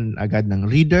maintindihan agad ng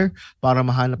reader, para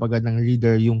mahanap agad ng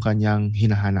reader yung kanyang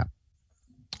hinahanap.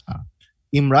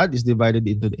 IMRAD is divided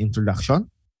into the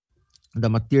introduction, the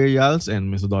materials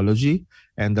and methodology,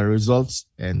 and the results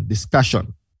and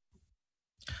discussion.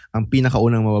 Ang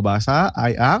pinakaunang mababasa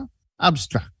ay ang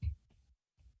abstract.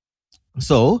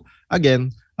 So,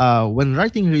 again, when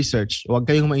writing research, huwag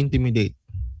kayong ma-intimidate.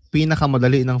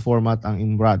 Pinakamadali ng format ang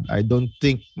IMRAD. I don't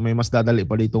think may mas dadali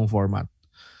pa ditong format.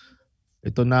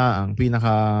 Ito na ang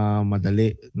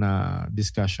pinakamadali na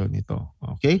discussion ito.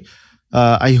 Okay?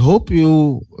 I hope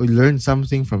you learned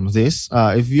something from this.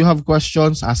 If you have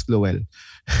questions, ask Lowell.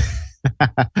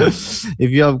 If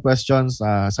you have questions,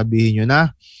 sabihin nyo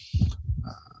na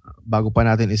bago pa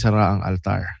natin isara ang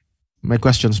altar. May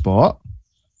questions po?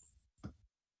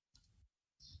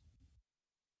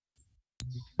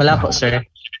 Wala po, sir.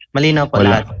 Malinaw po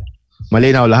lahat.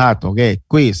 Malinaw lahat. Okay.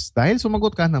 Quiz. Dahil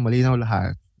sumagot ka na malinaw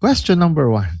lahat. Question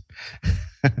number 1.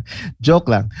 Joke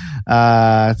lang.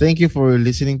 Thank you for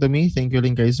listening to me. Thank you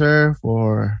rin kay sir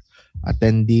for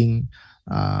attending.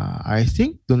 I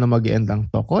think doon na mag-end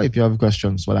ang talk ko. If you have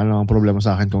questions, wala namang problema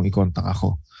sa akin kung i-contact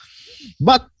ako.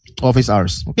 But, office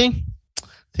hours. Okay?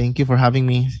 Thank you for having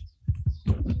me.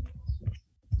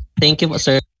 Thank you po,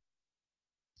 sir.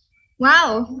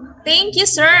 Wow! Thank you,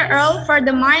 Sir Earl, for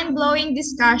the mind-blowing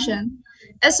discussion,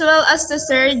 as well as to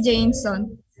Sir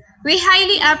Jameson. We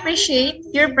highly appreciate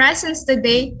your presence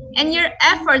today and your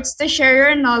efforts to share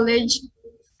your knowledge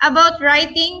about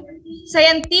writing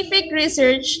scientific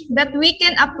research that we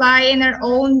can apply in our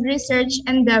own research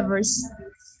endeavors.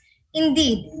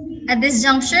 Indeed, at this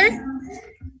juncture,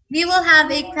 we will have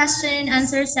a question and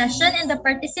answer session and the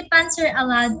participants are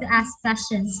allowed to ask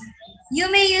questions. You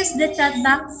may use the chat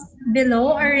box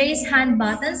below or raise hand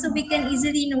button so we can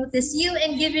easily notice you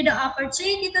and give you the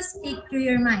opportunity to speak through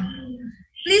your mind.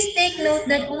 Please take note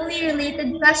that only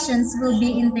related questions will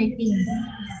be entertained.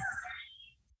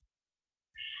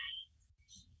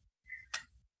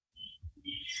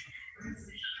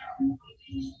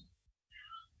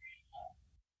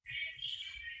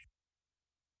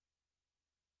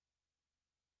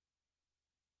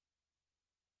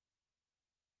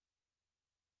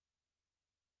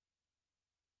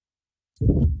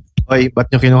 Oy, ba't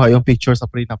nyo kinuha yung picture sa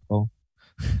prenup ko?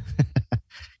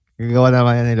 Gagawa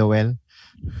naman yan ni Lowell.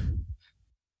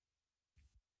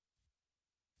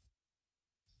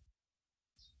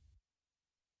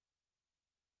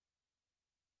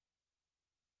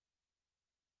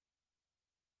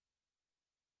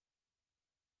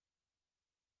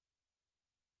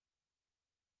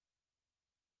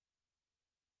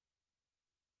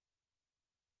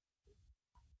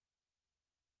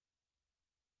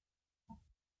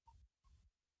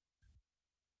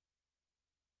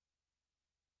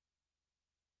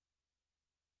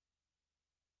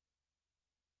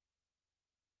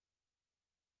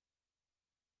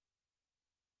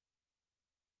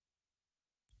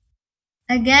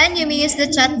 Again, you may use the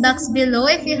chat box below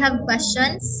if you have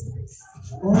questions.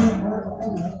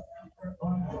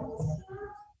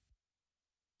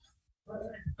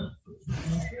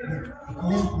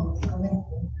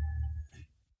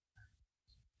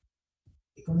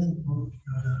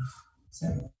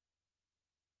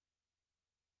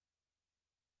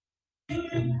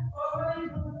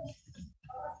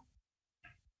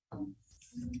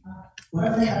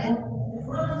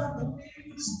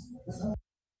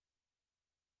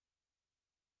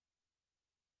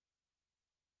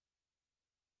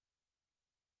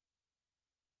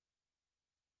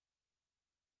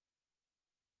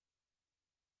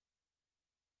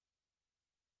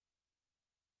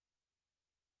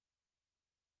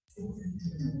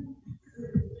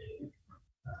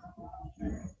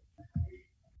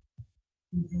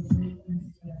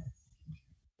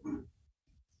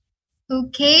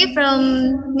 Okay, from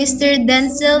Mr.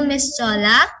 Denzel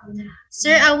Mischola.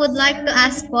 Sir, I would like to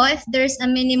ask po if there's a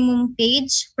minimum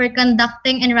page for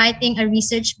conducting and writing a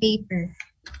research paper.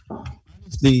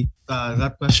 Honestly,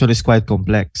 that question is quite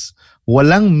complex.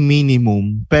 Walang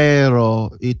minimum,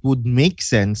 pero it would make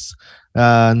sense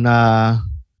na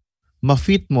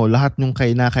ma-fit mo lahat ng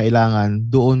kailangan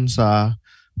doon sa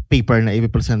paper na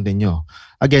ipipresent nyo.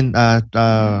 Again,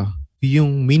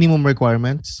 yung minimum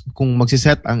requirements, kung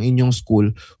magsiset ang inyong school,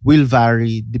 will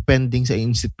vary depending sa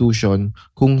institution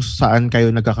kung saan kayo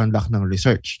nagkakandak ng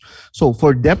research. So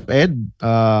for DepEd,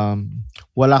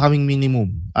 wala kaming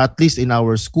minimum. At least in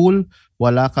our school,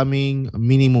 wala kaming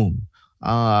minimum.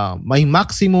 May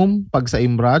maximum pag sa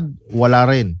IMRAD, wala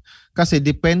rin. Kasi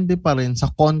depende pa rin sa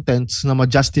contents na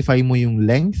ma-justify mo yung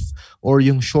length or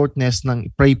yung shortness ng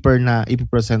paper na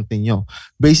ipipresent ninyo.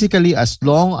 Basically, as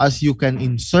long as you can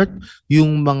insert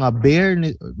yung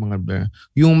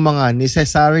yung mga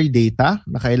necessary data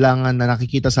na kailangan na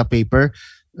nakikita sa paper,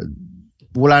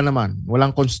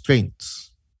 walang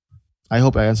constraints. I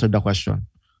hope I answered the question.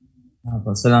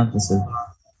 Salamat po, sir.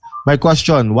 My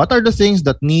question, what are the things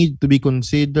that need to be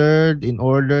considered in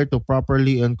order to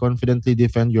properly and confidently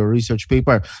defend your research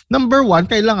paper? Number one,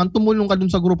 kailangan tumulong ka dun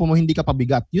sa grupo mo, hindi ka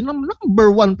pabigat. Yun ang number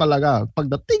one talaga.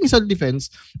 Pagdating sa defense,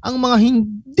 ang mga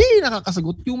hindi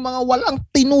nakakasagot, yung mga walang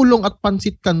tinulong at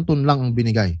pansit kanton lang ang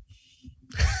binigay.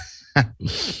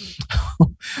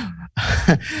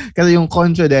 Kasi yung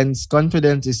confidence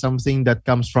is something that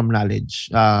comes from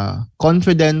knowledge.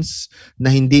 Confidence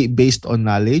na hindi based on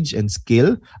knowledge and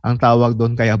skill, ang tawag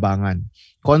doon kayabangan.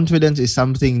 Confidence is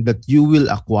something that you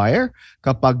will acquire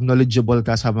kapag knowledgeable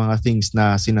ka sa mga things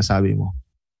na sinasabi mo.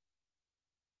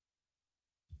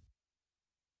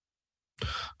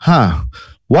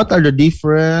 What are the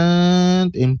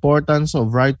different importance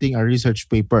of writing a research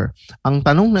paper? Ang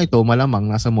tanong na ito malamang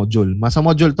nasa module. Nasa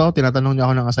module to, tinatanong niyo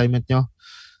ako ng assignment niyo.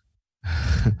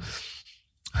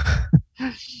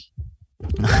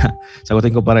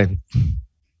 Sagutin ko pa rin.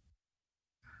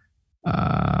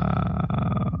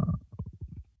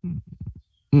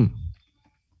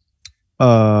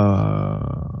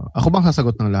 Ako bang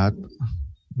sasagot ng lahat?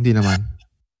 Hindi naman.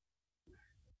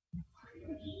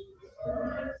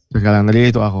 Teka lang,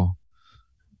 nalilito ako.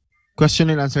 Question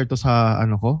and answer to sa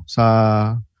sa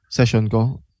session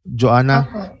ko. Joanna,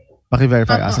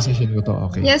 paki-verify. Sa session ko to.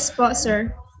 Okay. Yes po,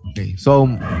 sir. Okay. So,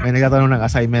 may nagtatanong ng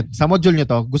assignment. Sa module nyo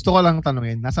to, gusto ko lang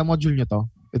tanungin, nasa module nyo to,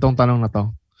 itong tanong na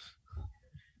to.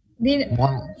 Hindi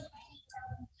po.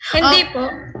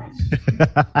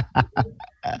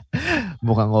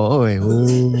 Mukhang oo eh.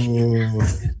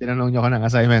 Tinanong nyo ka ng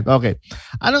assignment. Okay.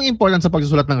 Anong importance sa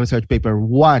pagsusulat ng research paper?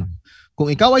 1. Kung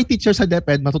ikaw ay teacher sa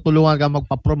DepEd, matutulungan ka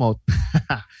magpa-promote.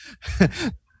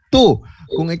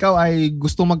 2. Kung ikaw ay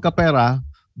gusto magkapera,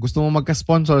 gusto mo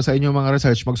magka-sponsor sa inyong mga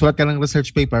research, magsulat ka ng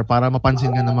research paper para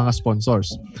mapansin ka ng mga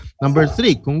sponsors. Number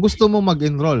 3, kung gusto mo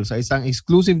mag-enroll sa isang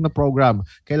exclusive na program,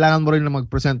 kailangan mo rin na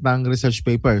mag-present ng research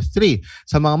paper. 3,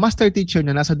 sa mga master teacher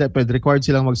na nasa DepEd, required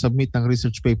silang mag-submit ng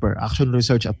research paper, action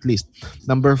research at least.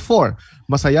 Number 4,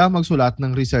 masaya magsulat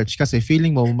ng research kasi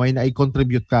feeling mo may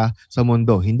na-contribute ka sa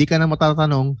mundo. Hindi ka na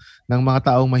matatanong ng mga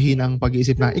taong mahinang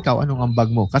pag-iisip na ikaw, anong ambag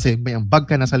mo? Kasi may ambag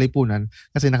ka na sa lipunan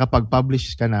kasi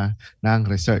nakapag-publish ka na ng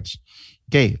research.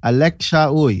 Okay, Alexia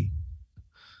Uy.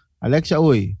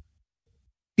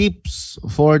 Tips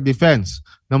for defense.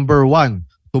 Number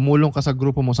 1, tumulong ka sa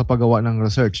grupo mo sa paggawa ng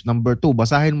research. Number 2,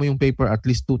 basahin mo yung paper at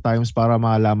least 2 times para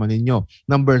malaman ninyo.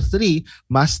 Number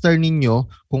 3, master ninyo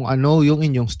kung ano yung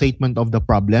inyong statement of the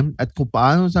problem at kung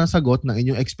paano nasagot ng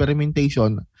inyong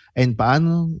experimentation and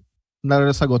paano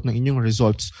narasagot ng inyong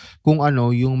results kung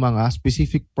ano yung mga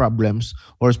specific problems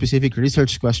or specific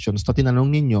research questions na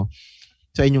tinanong ninyo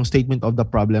sa inyong statement of the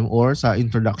problem or sa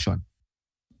introduction.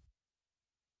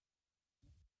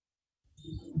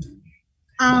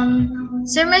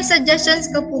 Sir, may suggestions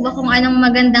ko po ba kung anong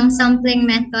magandang sampling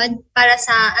method para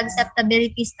sa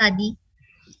acceptability study?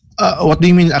 What do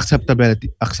you mean acceptability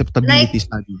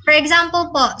study? For example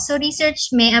po, so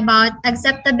research me about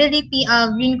acceptability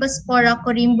of Rhynchospora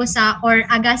corymbosa or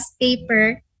agas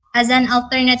paper as an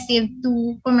alternative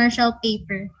to commercial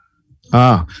paper.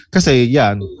 Kasi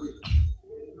yan.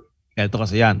 Ito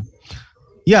kasi yan.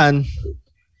 Yan,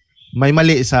 may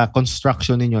mali sa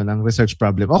construction ninyo ng research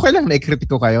problem. Okay lang na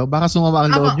i-kritiko kayo. Baka sumama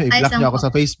ang loob nyo, i-block nyo ako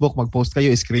sa Facebook, mag-post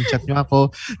kayo, i-screenshot nyo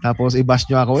ako, tapos i-bash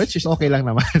nyo ako, which is okay lang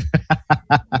naman.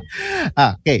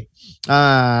 Okay.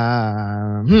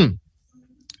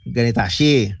 Ganita,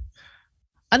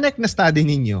 anak na study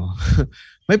ninyo,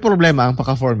 may problema ang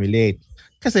paka-formulate.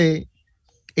 Kasi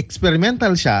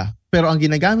experimental siya, pero ang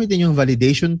ginagamit ninyong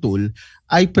validation tool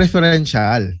ay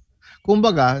preferential.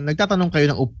 Kumbaga, nagtatanong kayo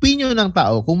ng opinion ng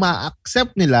tao kung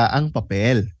ma-accept nila ang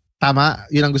papel. Tama?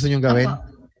 Yun ang gusto nyong gawin?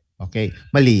 Okay.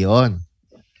 Mali yun.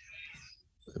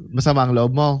 Masama ang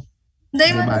loob mo?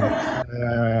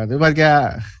 Diba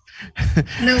kaya?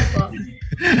 No po.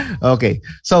 Okay.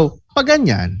 So, pag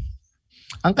ganyan,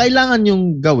 ang kailangan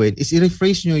nyong gawin is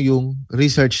i-rephrase nyo yung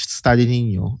research study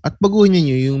ninyo at baguhin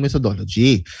niyo yung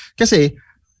methodology. Kasi,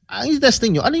 ang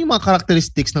i-testing nyo, ano yung mga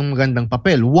characteristics ng magandang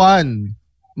papel? 1,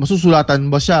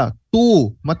 masusulatan ba siya?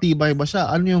 2, matibay ba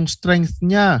siya? Ano yung strength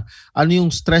niya? Ano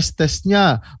yung stress test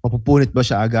niya? Mapupunit ba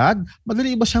siya agad?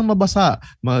 Madali ba siyang mabasa?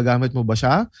 Magagamit mo ba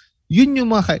siya? Yun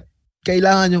yung mga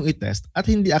kailangan yung i-test at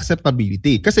hindi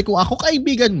acceptability. Kasi kung ako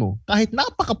kaibigan mo, kahit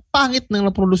napakapangit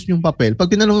ng na-produce yung papel, pag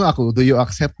tinanong ako, do you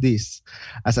accept this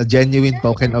as a genuine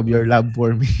token of your love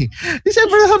for me? Di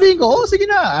siyempre sabihin ko, sige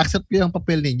na, accept ko yung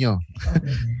papel ninyo.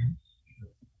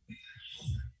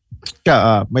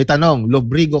 May tanong,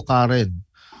 Lobrigo Karen.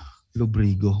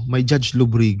 Lobrigo. May Judge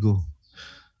Lobrigo.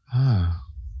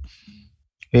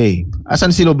 Hey,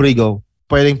 asan si Lobrigo?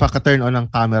 Pwedeng pa-turn on ang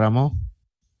camera mo?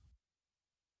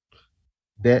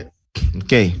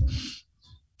 Okay.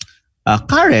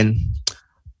 Karen,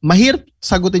 mahirap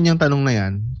sagutin yung tanong na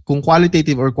yan kung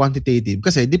qualitative or quantitative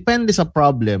kasi depende sa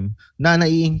problem na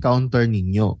nai-encounter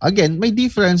ninyo. Again, may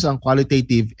difference ang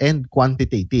qualitative and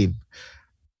quantitative.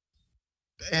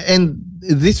 And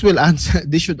this should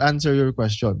answer your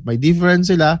question. May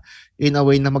difference sila in a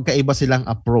way na magkaiba silang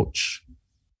approach.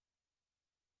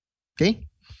 Okay?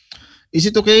 Is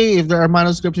it okay if there are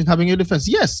manuscripts in having your defense?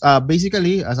 Yes.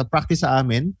 Basically, as a practice sa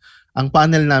amin, ang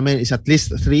panel namin is at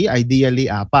least 3, ideally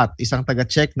 4. Isang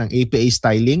taga-check ng APA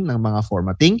styling ng mga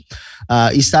formatting,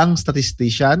 isang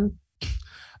statistician,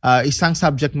 isang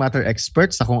subject matter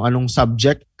expert sa kung anong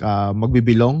subject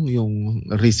magbibilong yung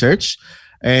research,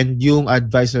 and yung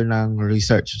advisor ng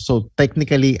research. So,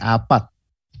 technically, 4.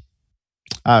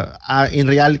 In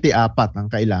reality, 4 ang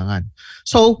kailangan.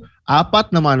 So, 4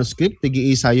 na manuscript,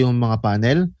 tig-iisa yung mga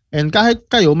panel. And kahit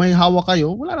kayo, may hawak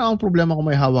kayo, wala namang problema kung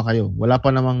may hawak kayo. Wala pa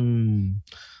man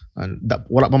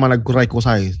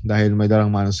nag-kuray-kusay dahil may dalang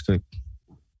manuscript.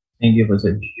 Thank you po,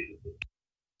 sir.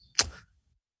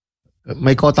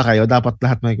 May quota kayo, dapat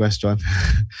lahat may question.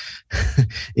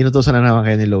 Inutusan na naman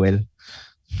kayo ni Lowell.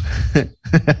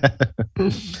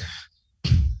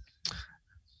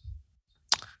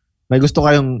 May gusto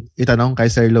kayong itanong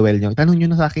kay Sir Lowell nyo? Tanong nyo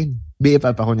na sa akin.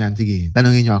 BFF ako niyan. Sige,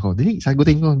 tanongin nyo ako. Dali,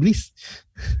 sagutin ko. Please.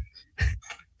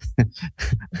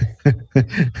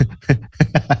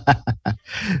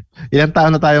 Ilang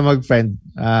taon na tayo mag-friend?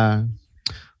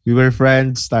 We were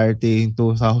friends starting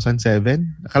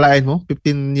 2007. Akalain mo,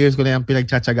 15 years ko na yung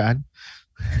pinagtsatsagaan.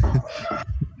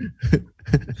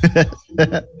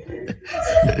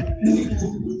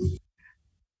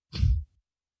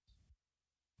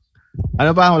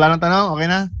 Ano pa? Wala nang tanong? Okay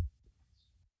na?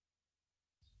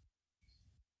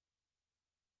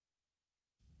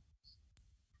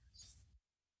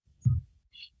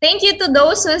 Thank you to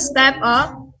those who step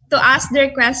up to ask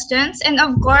their questions, and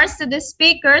of course to the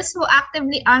speakers who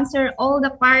actively answer all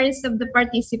the queries of the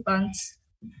participants.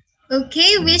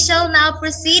 Okay, we shall now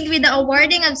proceed with the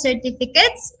awarding of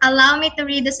certificates. Allow me to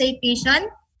read the citation.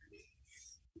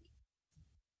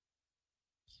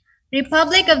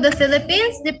 Republic of the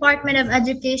Philippines, Department of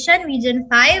Education, Region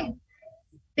 5,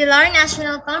 Pilar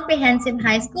National Comprehensive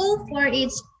High School,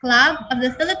 4-H Club of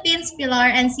the Philippines,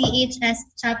 Pilar and CHS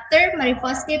Chapter,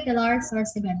 Marifosque, Pilar,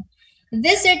 Sorsogon.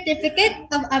 This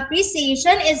certificate of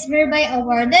appreciation is hereby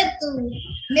awarded to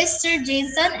Mr.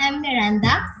 Jason M.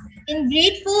 Miranda in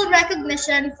grateful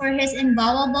recognition for his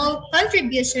invaluable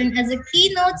contribution as a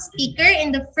keynote speaker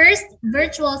in the first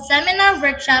virtual seminar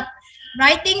workshop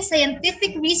writing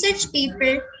scientific research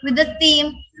paper with the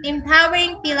theme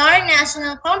Empowering Pilar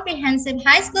National Comprehensive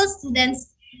High School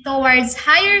Students Towards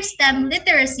Higher STEM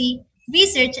Literacy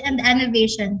Research and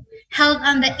Innovation, held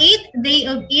on the 8th day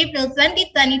of April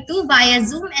 2022 via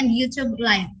Zoom and YouTube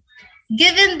Live.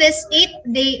 Given this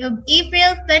 8th day of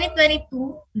April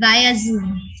 2022 via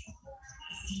Zoom.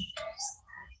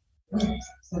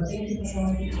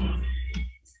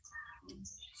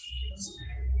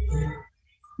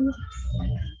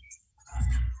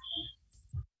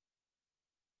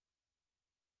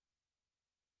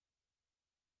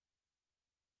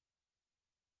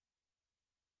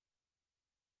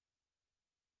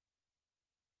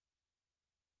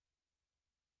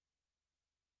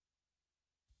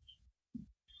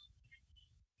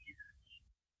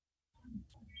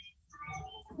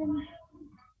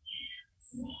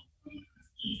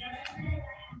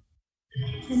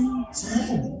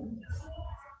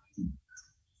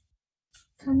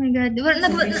 Oh my God.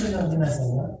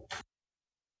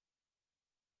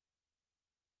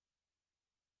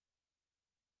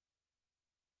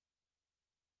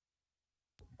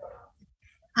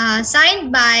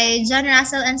 Signed by John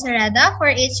Russell and Sereda for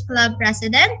each club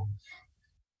president,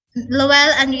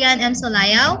 Lowell Andrian M.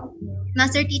 Solayao,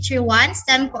 Master Teacher 1,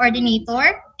 STEM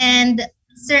Coordinator, and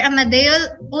Sir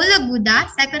Amadeo Olaguda,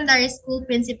 Secondary School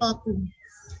Principal 2.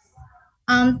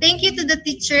 Thank you to the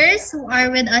teachers who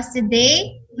are with us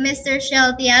today, Mr.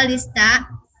 Sheltia Lista,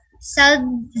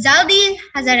 Zaldi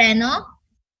Hazareno,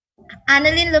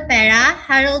 Annalyn Lopera,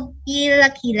 Harold P.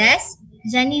 Laquiles,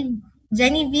 Jenny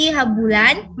V.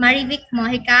 Habulan, Marivic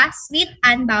Mojica, Sweet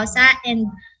Ann Bausa, and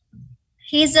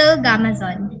Hazel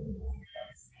Gamazon.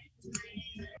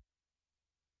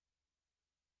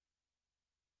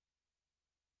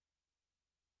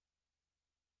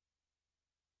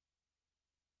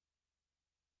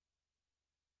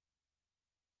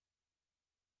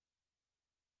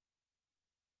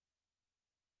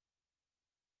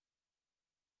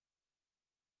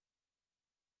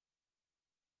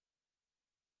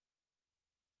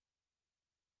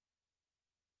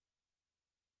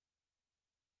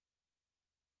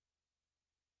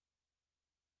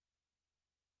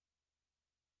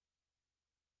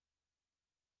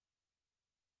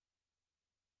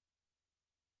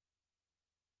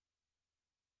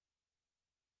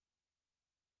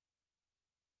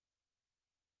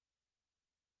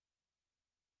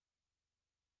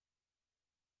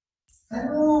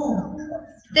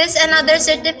 This another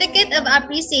certificate of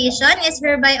appreciation is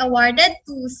hereby awarded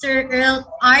to Sir Earl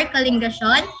R.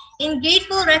 Kalingasyon in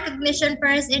grateful recognition for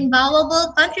his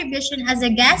invaluable contribution as a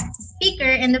guest speaker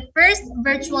in the first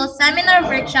virtual seminar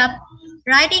workshop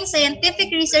writing scientific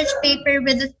research paper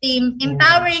with the theme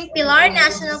Empowering Pilar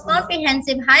National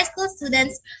Comprehensive High School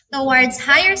Students Towards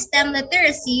Higher STEM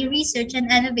Literacy, Research, and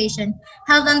Innovation,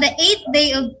 held on the 8th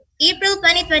day of April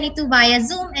 2022 via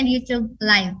Zoom and YouTube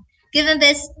Live. Given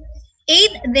this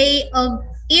 8th day of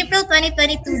April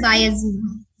 2022 via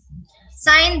Zoom.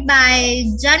 Signed by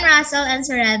John Russell and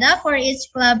Sereda for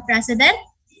each club president,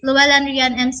 Llewellyn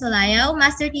Rian M. Solayao,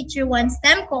 Master Teacher 1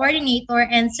 STEM Coordinator,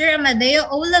 and Sir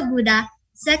Amadeo O. Laguda,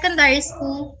 Secondary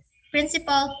School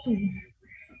Principal 2.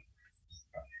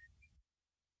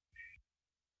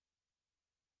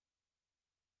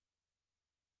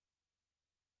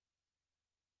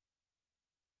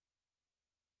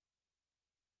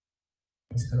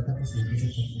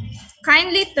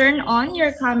 Kindly turn on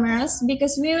your cameras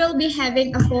because we will be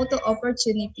having a photo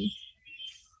opportunity.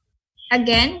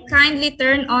 Again, kindly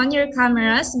turn on your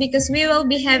cameras because we will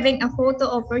be having a photo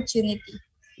opportunity.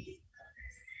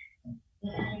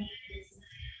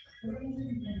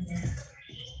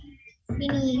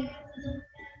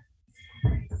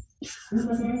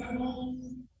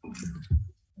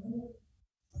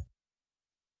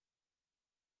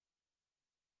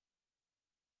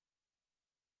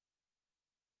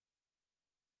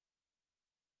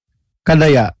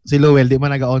 Kadaya, si Lowell, di man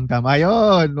nag-on cam.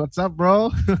 Ayun, what's up, bro?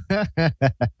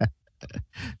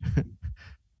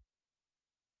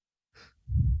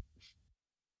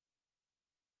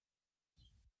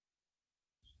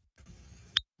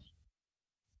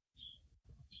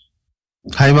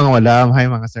 Hi mga madam, hi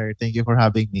mga sir. Thank you for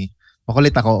having me.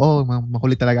 Makulit ako. Oh,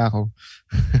 makulit talaga ako.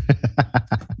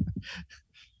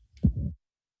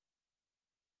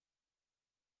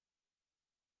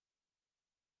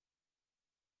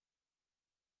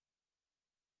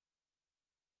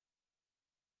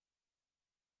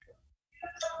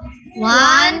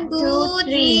 One, two,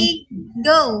 three,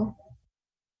 go.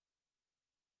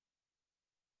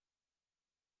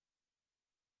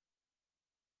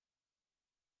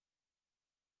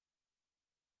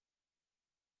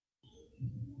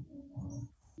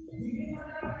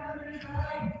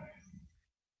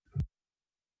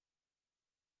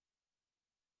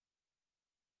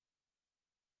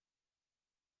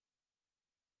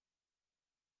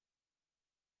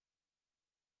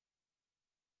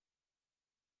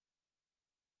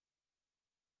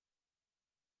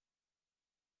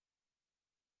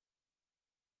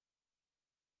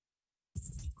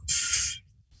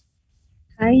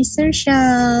 Hi, Sir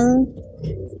Shal.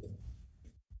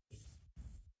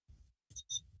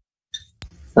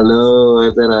 Hello,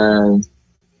 veteran.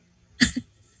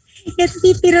 Ito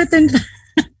pipirutan pa.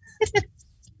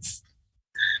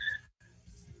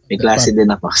 May klase din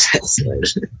ako sa SL.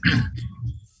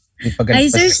 Hi,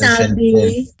 Sir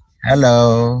Salvi.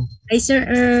 Hello. Hi, Sir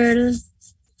Earl.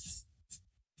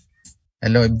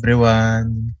 Hello,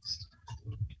 everyone.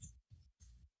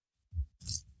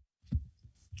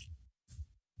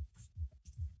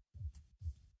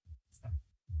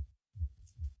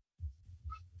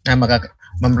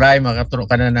 Ma'am Rai, makaturo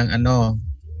ka na ng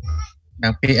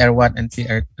ng PR1 and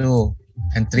PR2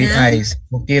 and 3 eyes,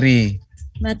 Mukiri.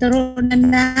 Maturo na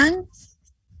ng?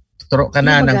 Turo ka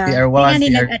na ng PR1,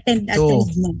 PR2.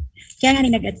 Kaya nga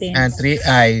nag-attend. And 3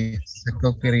 eyes, sa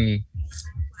Mukiri.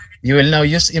 You will now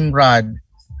use Imrad.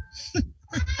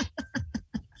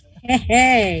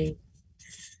 Hey.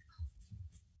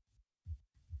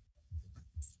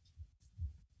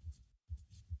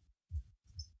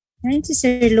 Ayun si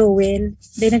Sir Lowell.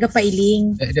 Di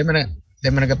nagapailing. Di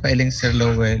mo nagapailing, Sir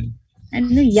Lowell.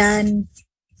 Ano yan?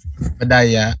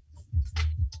 Padaya.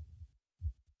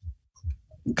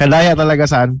 Kadaya talaga,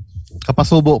 San.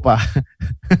 Kapasubo pa.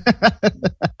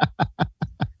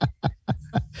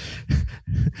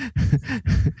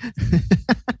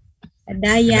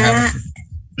 Kadaya.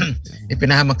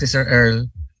 Ipinahamak si Sir Earl.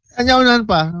 Anyaunan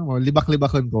pa.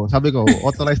 Libak-libakon ko. Sabi ko,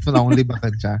 authorized mo na akong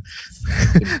libakan siya.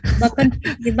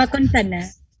 Libakon ka na.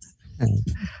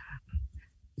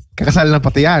 Kakasal na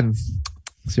pati yan.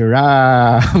 Si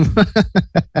Ram.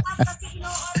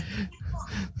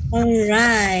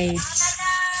 Alright.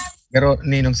 Pero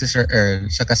ninong si Sir Earl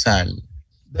sa kasal.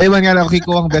 Dahil man nga lang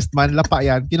ako ang best man, lapa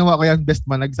yan. Kinuha ko yan best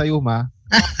man, nagsayuma.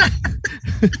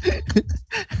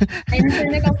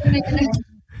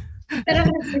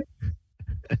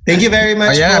 Thank you very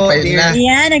much po, dear,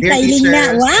 nagpailing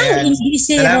na. Wow, English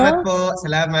zero. Salamat po,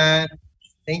 salamat.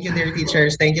 Thank you, dear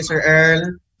teachers. Thank you, Sir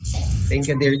Earl.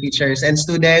 Thank you, dear teachers. And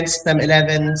students, STEM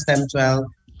 11, STEM 12.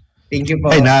 Thank you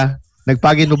po. Ay na,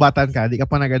 nagpaginubatan ka, di ka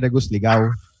pa nagadagus ligaw.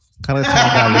 Karat sa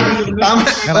ugali.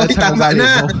 Tama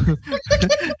na.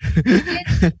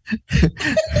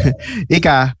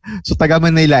 Ika, so taga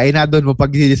Manila, na doon mo pag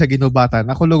sa ginubatan.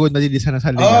 Ako lugod na sa nasa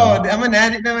ligaw. Oh, di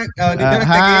na.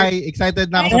 Hi,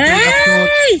 excited na ako sa pick-up shoot.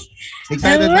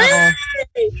 Excited na ako.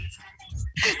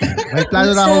 May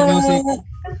plano na ako music.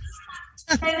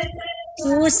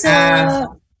 Puso.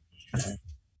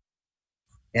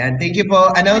 Yan, thank you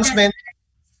po.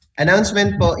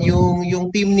 Announcement po,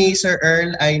 yung team ni Sir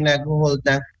Earl ay nag-hold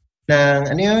ng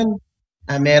ano yun?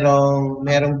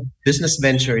 Merong business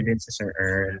venture din sa Sir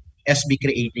Earl. SB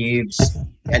Creatives.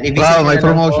 Yan, wow, may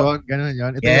promotion. Ganun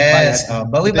yun. Ito yes.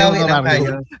 Bawi-bawi lang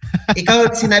tayo.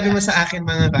 Ikaw, sinabi mo sa akin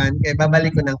mga kan, kaya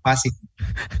babalik ko ng positive.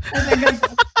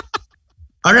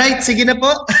 Alright, sige na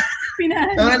po.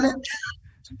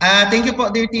 Thank you po,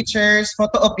 dear teachers.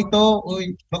 Photo op ito.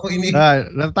 Uy, bako imig.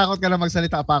 Natakot ka na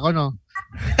magsalita pa ako, no?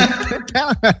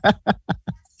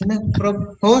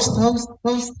 Host.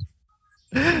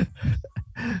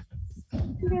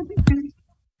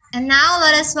 And now,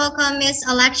 let us welcome Ms.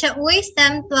 Alexia Uy,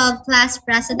 STEM 12 class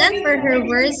president, for her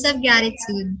words of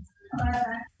gratitude.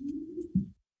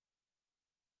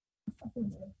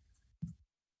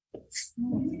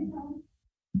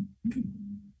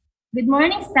 Good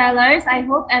morning, Stellars. I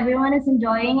hope everyone is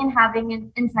enjoying and having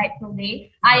an insightful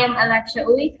day. I am Alexia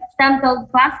Uy, STEM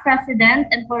 12 class president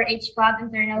and 4-H club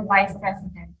internal vice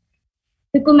president.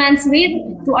 To commence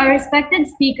with, to our respected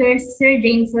speakers, Sir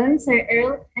Jameson, Sir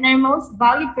Earl, and our most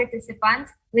valued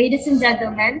participants, ladies and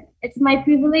gentlemen, it's my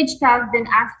privilege to have been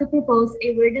asked to propose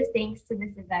a word of thanks to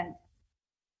this event.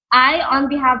 I, on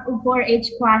behalf of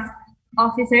 4-H class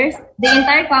officers, the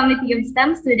entire committee of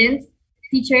STEM students,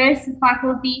 teachers,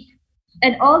 faculty,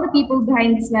 and all the people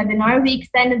behind this webinar, we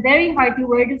extend a very hearty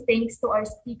word of thanks to our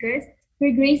speakers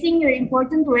for gracing your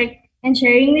important work and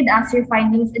sharing with us your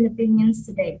findings and opinions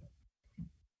today.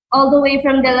 All the way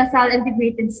from De La Salle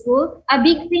Integrated School, a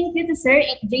big thank you to Sir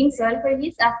Jameson for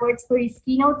his efforts for his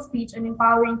keynote speech on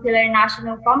empowering Pilar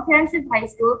National Comprehensive High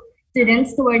School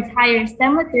students towards higher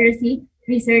STEM literacy,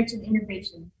 research, and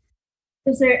innovation.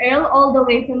 To Sir Earl, all the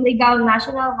way from Legal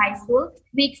National High School,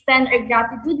 we extend our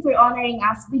gratitude for honoring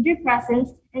us with your presence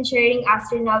and sharing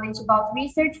us your knowledge about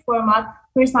research format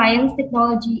for science,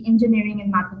 technology, engineering,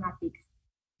 and mathematics.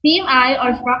 Team I,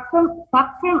 or fact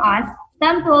from us,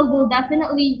 STEM 12 will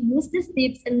definitely use these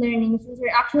tips and learnings since we're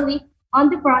actually on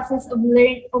the process of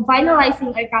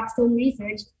finalizing our capstone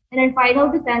research, and our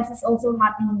final defense is also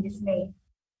happening this May.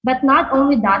 But not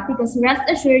only that, because rest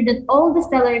assured that all the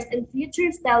stellars and future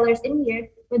stellars in here,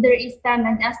 whether it's STEM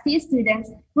and STE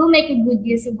students, will make a good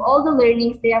use of all the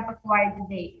learnings they have acquired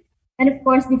today. And of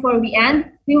course, before we end,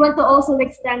 we want to also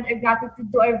extend our gratitude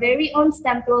to our very own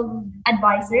STEM 12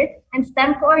 advisor and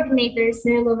STEM coordinator,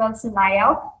 Sir Lowell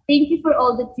Sulayaw. Thank you for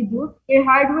all that you do. Your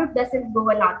hard work doesn't go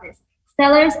unnoticed.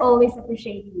 Stellars always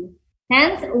appreciate you.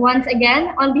 Hence, once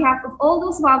again, on behalf of all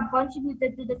those who have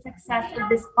contributed to the success of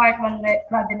this Part 1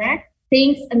 webinar,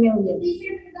 thanks a million.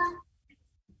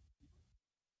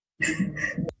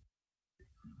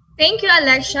 Thank you,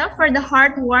 Alexia, for the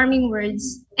heartwarming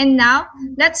words. And now,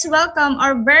 let's welcome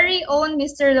our very own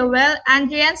Mr. Lowell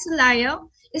Andrian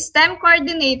Sulayo, STEM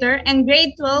coordinator and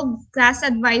grade 12 class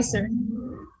advisor.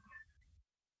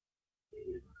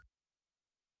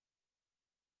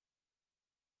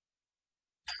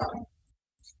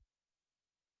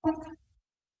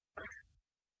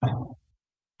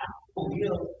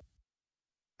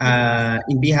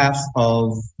 In behalf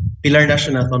of Pilar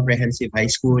National Comprehensive High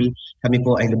School, kami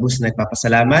po ay lubos na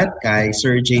nagpapasalamat kay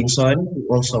Sir Jameson,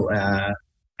 also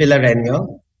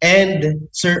Pilareño, and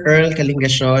Sir Earl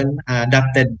Kalingasyon,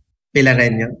 adopted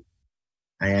Pilareño.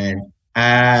 Ayan.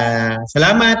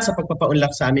 Salamat sa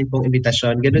pagpapaunlak sa amin pong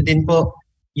imbitasyon. Ganoon din po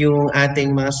yung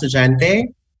ating mga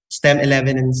estudyante, STEM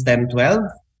 11 and STEM 12.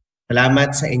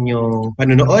 Salamat sa inyong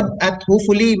panunood at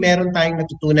hopefully meron tayong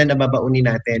natutunan na babaunin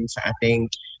natin sa ating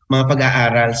mga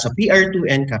pag-aaral sa PR2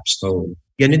 and Capstone.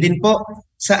 Ganoon din po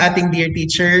sa ating dear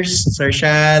teachers, Sir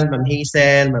Shal, Ma'am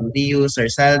Hazel, Ma'am Rio, Sir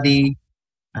Saldi,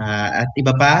 at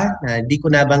iba pa na hindi ko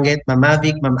nabanggit, Ma'am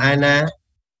Mavic, Ma'am Ana,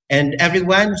 and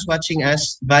everyone who's watching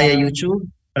us via YouTube.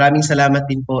 Maraming salamat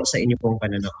din po sa inyo pong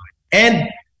panonood. And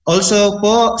also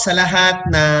po sa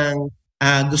lahat ng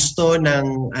gusto ng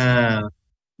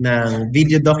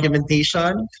video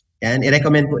documentation, yan,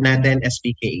 i-recommend po natin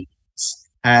SPK.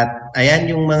 At ayan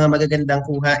yung mga magagandang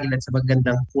kuha, ilan sa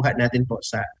magagandang kuha natin po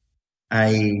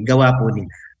ay gawa po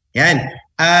nila. Yan.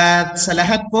 At sa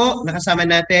lahat po, nakasama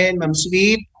natin, Ma'am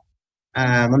Sweet,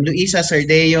 Ma'am Luisa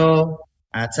Sardeo,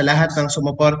 at sa lahat ng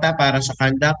sumuporta para sa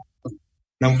conduct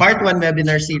ng Part 1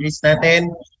 webinar series natin,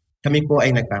 kami po ay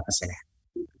nagpapasaya.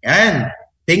 Yan.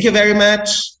 Thank you very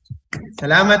much.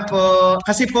 Salamat po.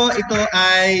 Kasi po ito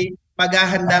ay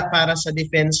paghahanda para sa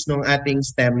defense ng ating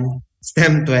STEM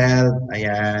 12.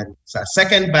 Ayan. Sa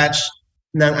second batch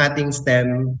ng ating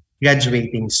STEM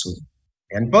graduating soon.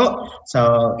 Ayan po.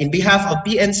 So, in behalf of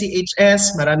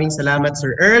PNCHS, maraming salamat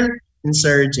Sir Earl and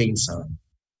Sir Jameson.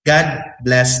 God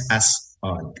bless us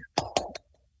all.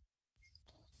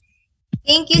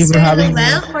 Thank you, Sir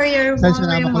Lowell, for your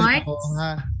warm remarks.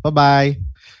 Bye-bye.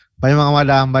 Bye mga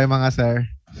madam, bye mga sir.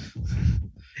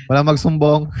 Walang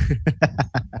magsumbong.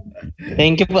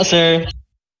 Thank you po, sir.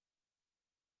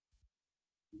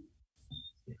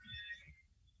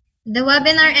 The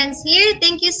webinar ends here.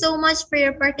 Thank you so much for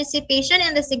your participation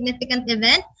in the significant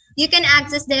event. You can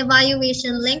access the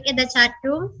evaluation link in the chat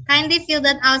room. Kindly fill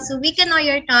that out so we can know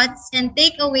your thoughts and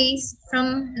takeaways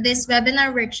from this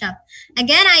webinar workshop.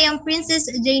 Again, I am Princess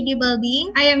JD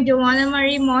Balding. I am Joanna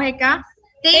Marie Mojica.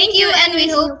 Thank you, and we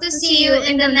hope to see you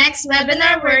in the next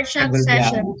webinar workshop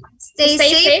session. Stay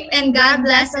safe and God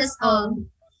bless us all.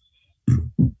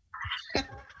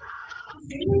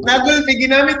 Nagulpi,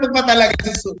 ginamit mo pa talaga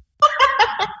sa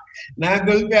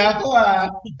Nagulpi ako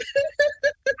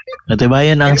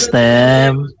Natibayan ang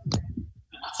STEM.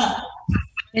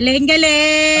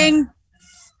 Galing!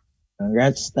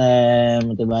 Congrats,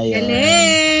 STEM. Natibayan.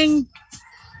 Galing!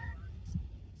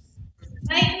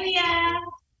 Bye, Kuya!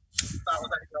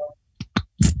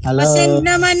 Hello. Pasend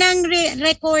naman ang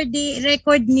record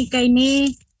ni Kaini.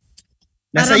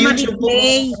 Nasa YouTube po.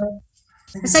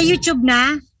 Sa YouTube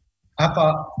na? Apo.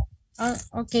 Oh,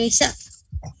 okay. Sir,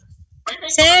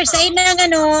 sa inang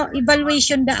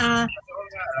evaluation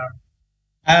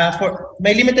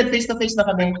May limited face-to-face na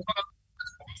kami.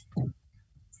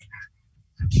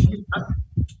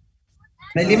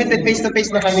 May limited face-to-face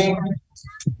na kami.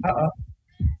 Oo.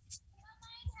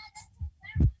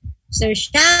 Sir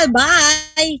Shal,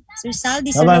 bye! Sir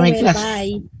Saldi, Sir Bye-bye, Noel,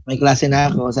 bye! May klase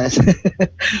na ako.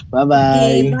 Bye-bye!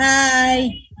 Okay, bye!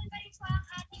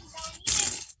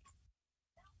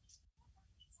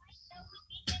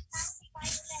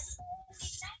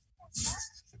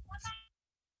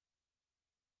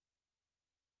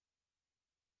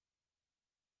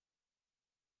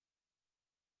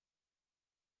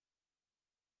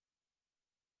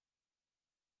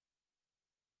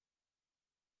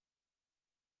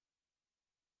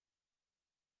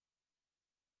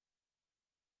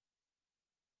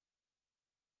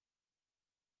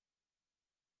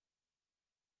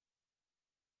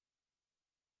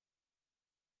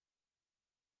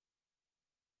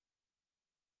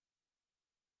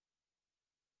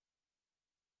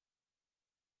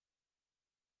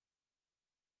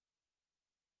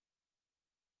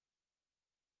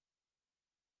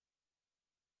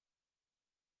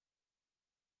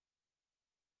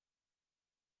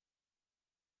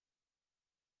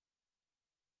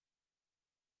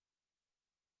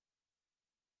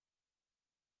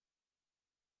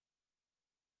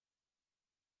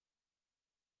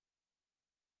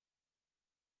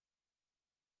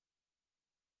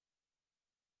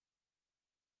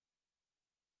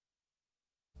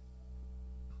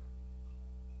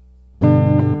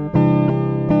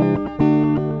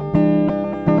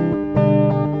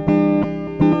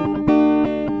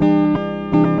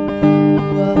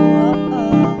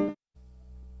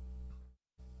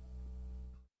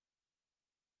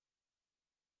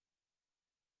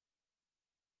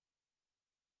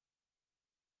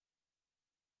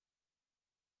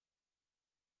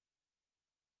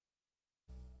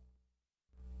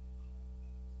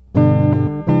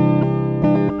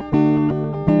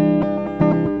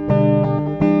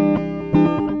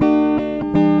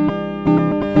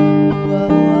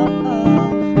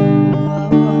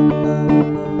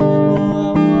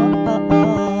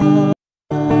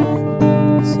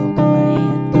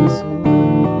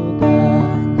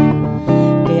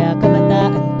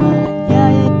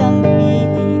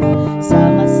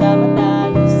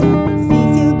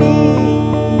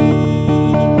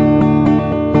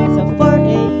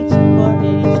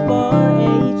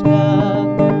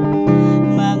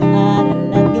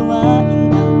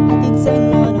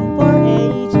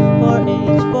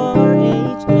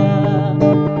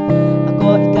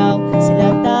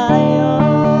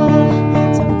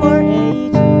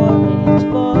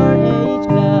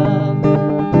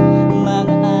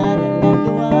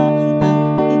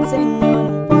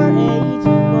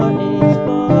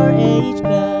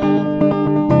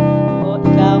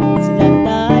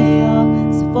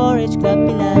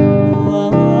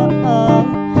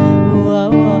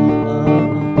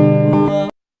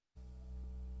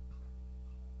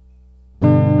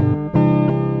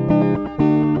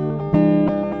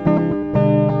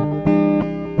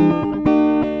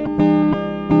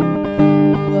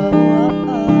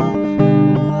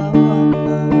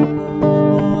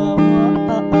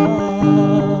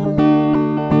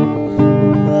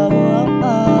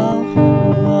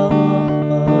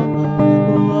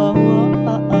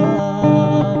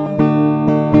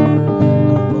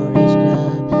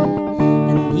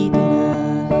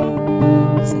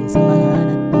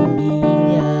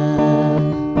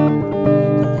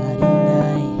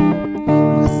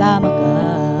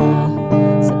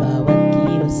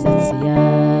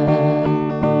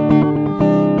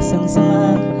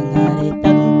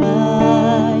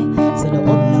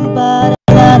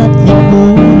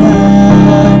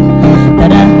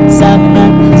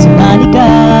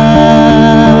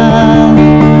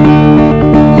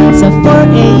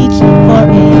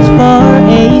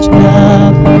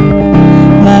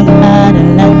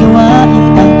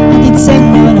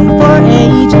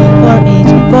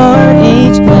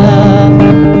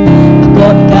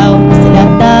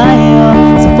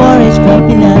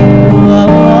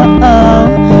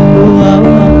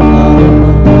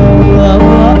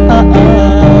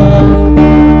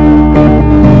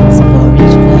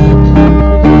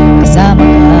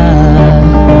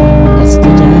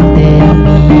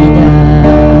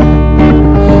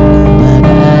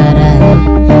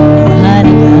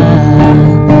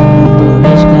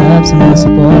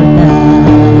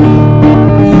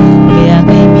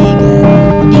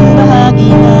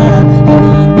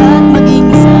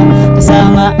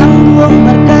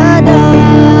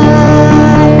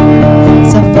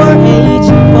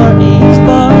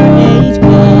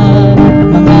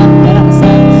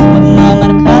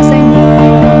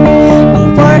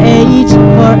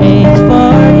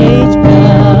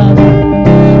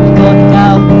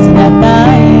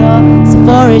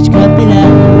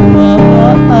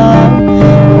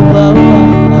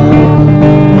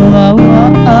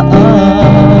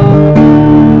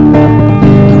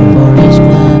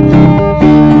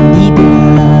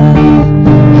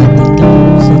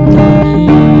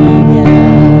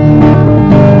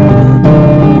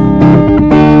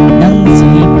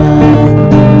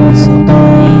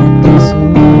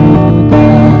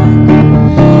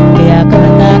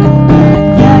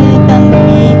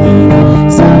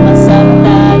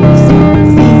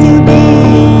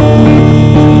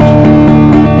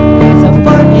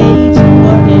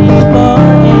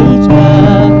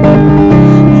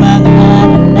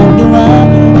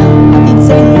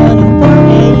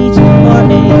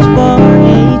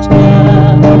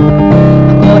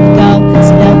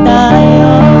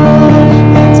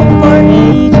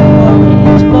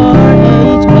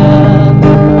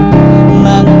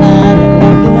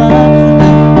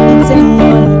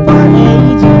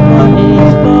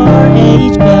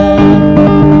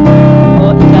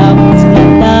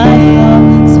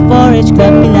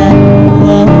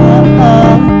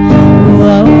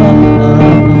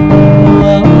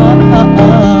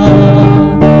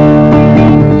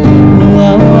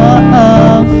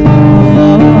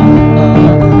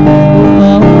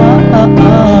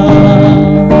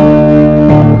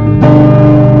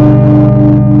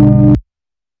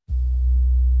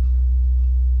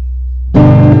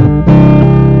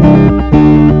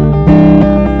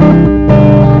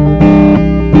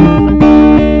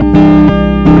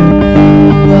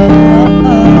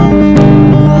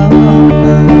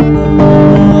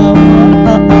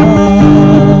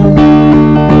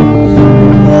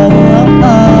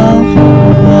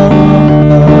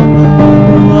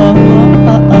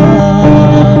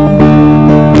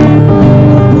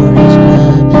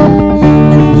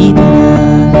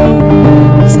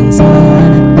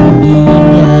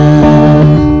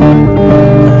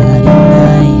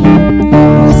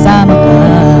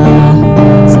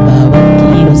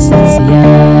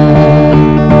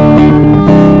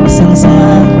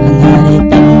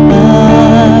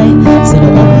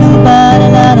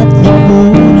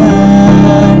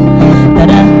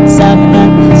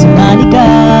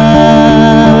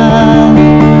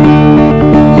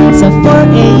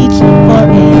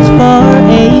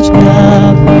 4-H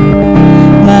Club.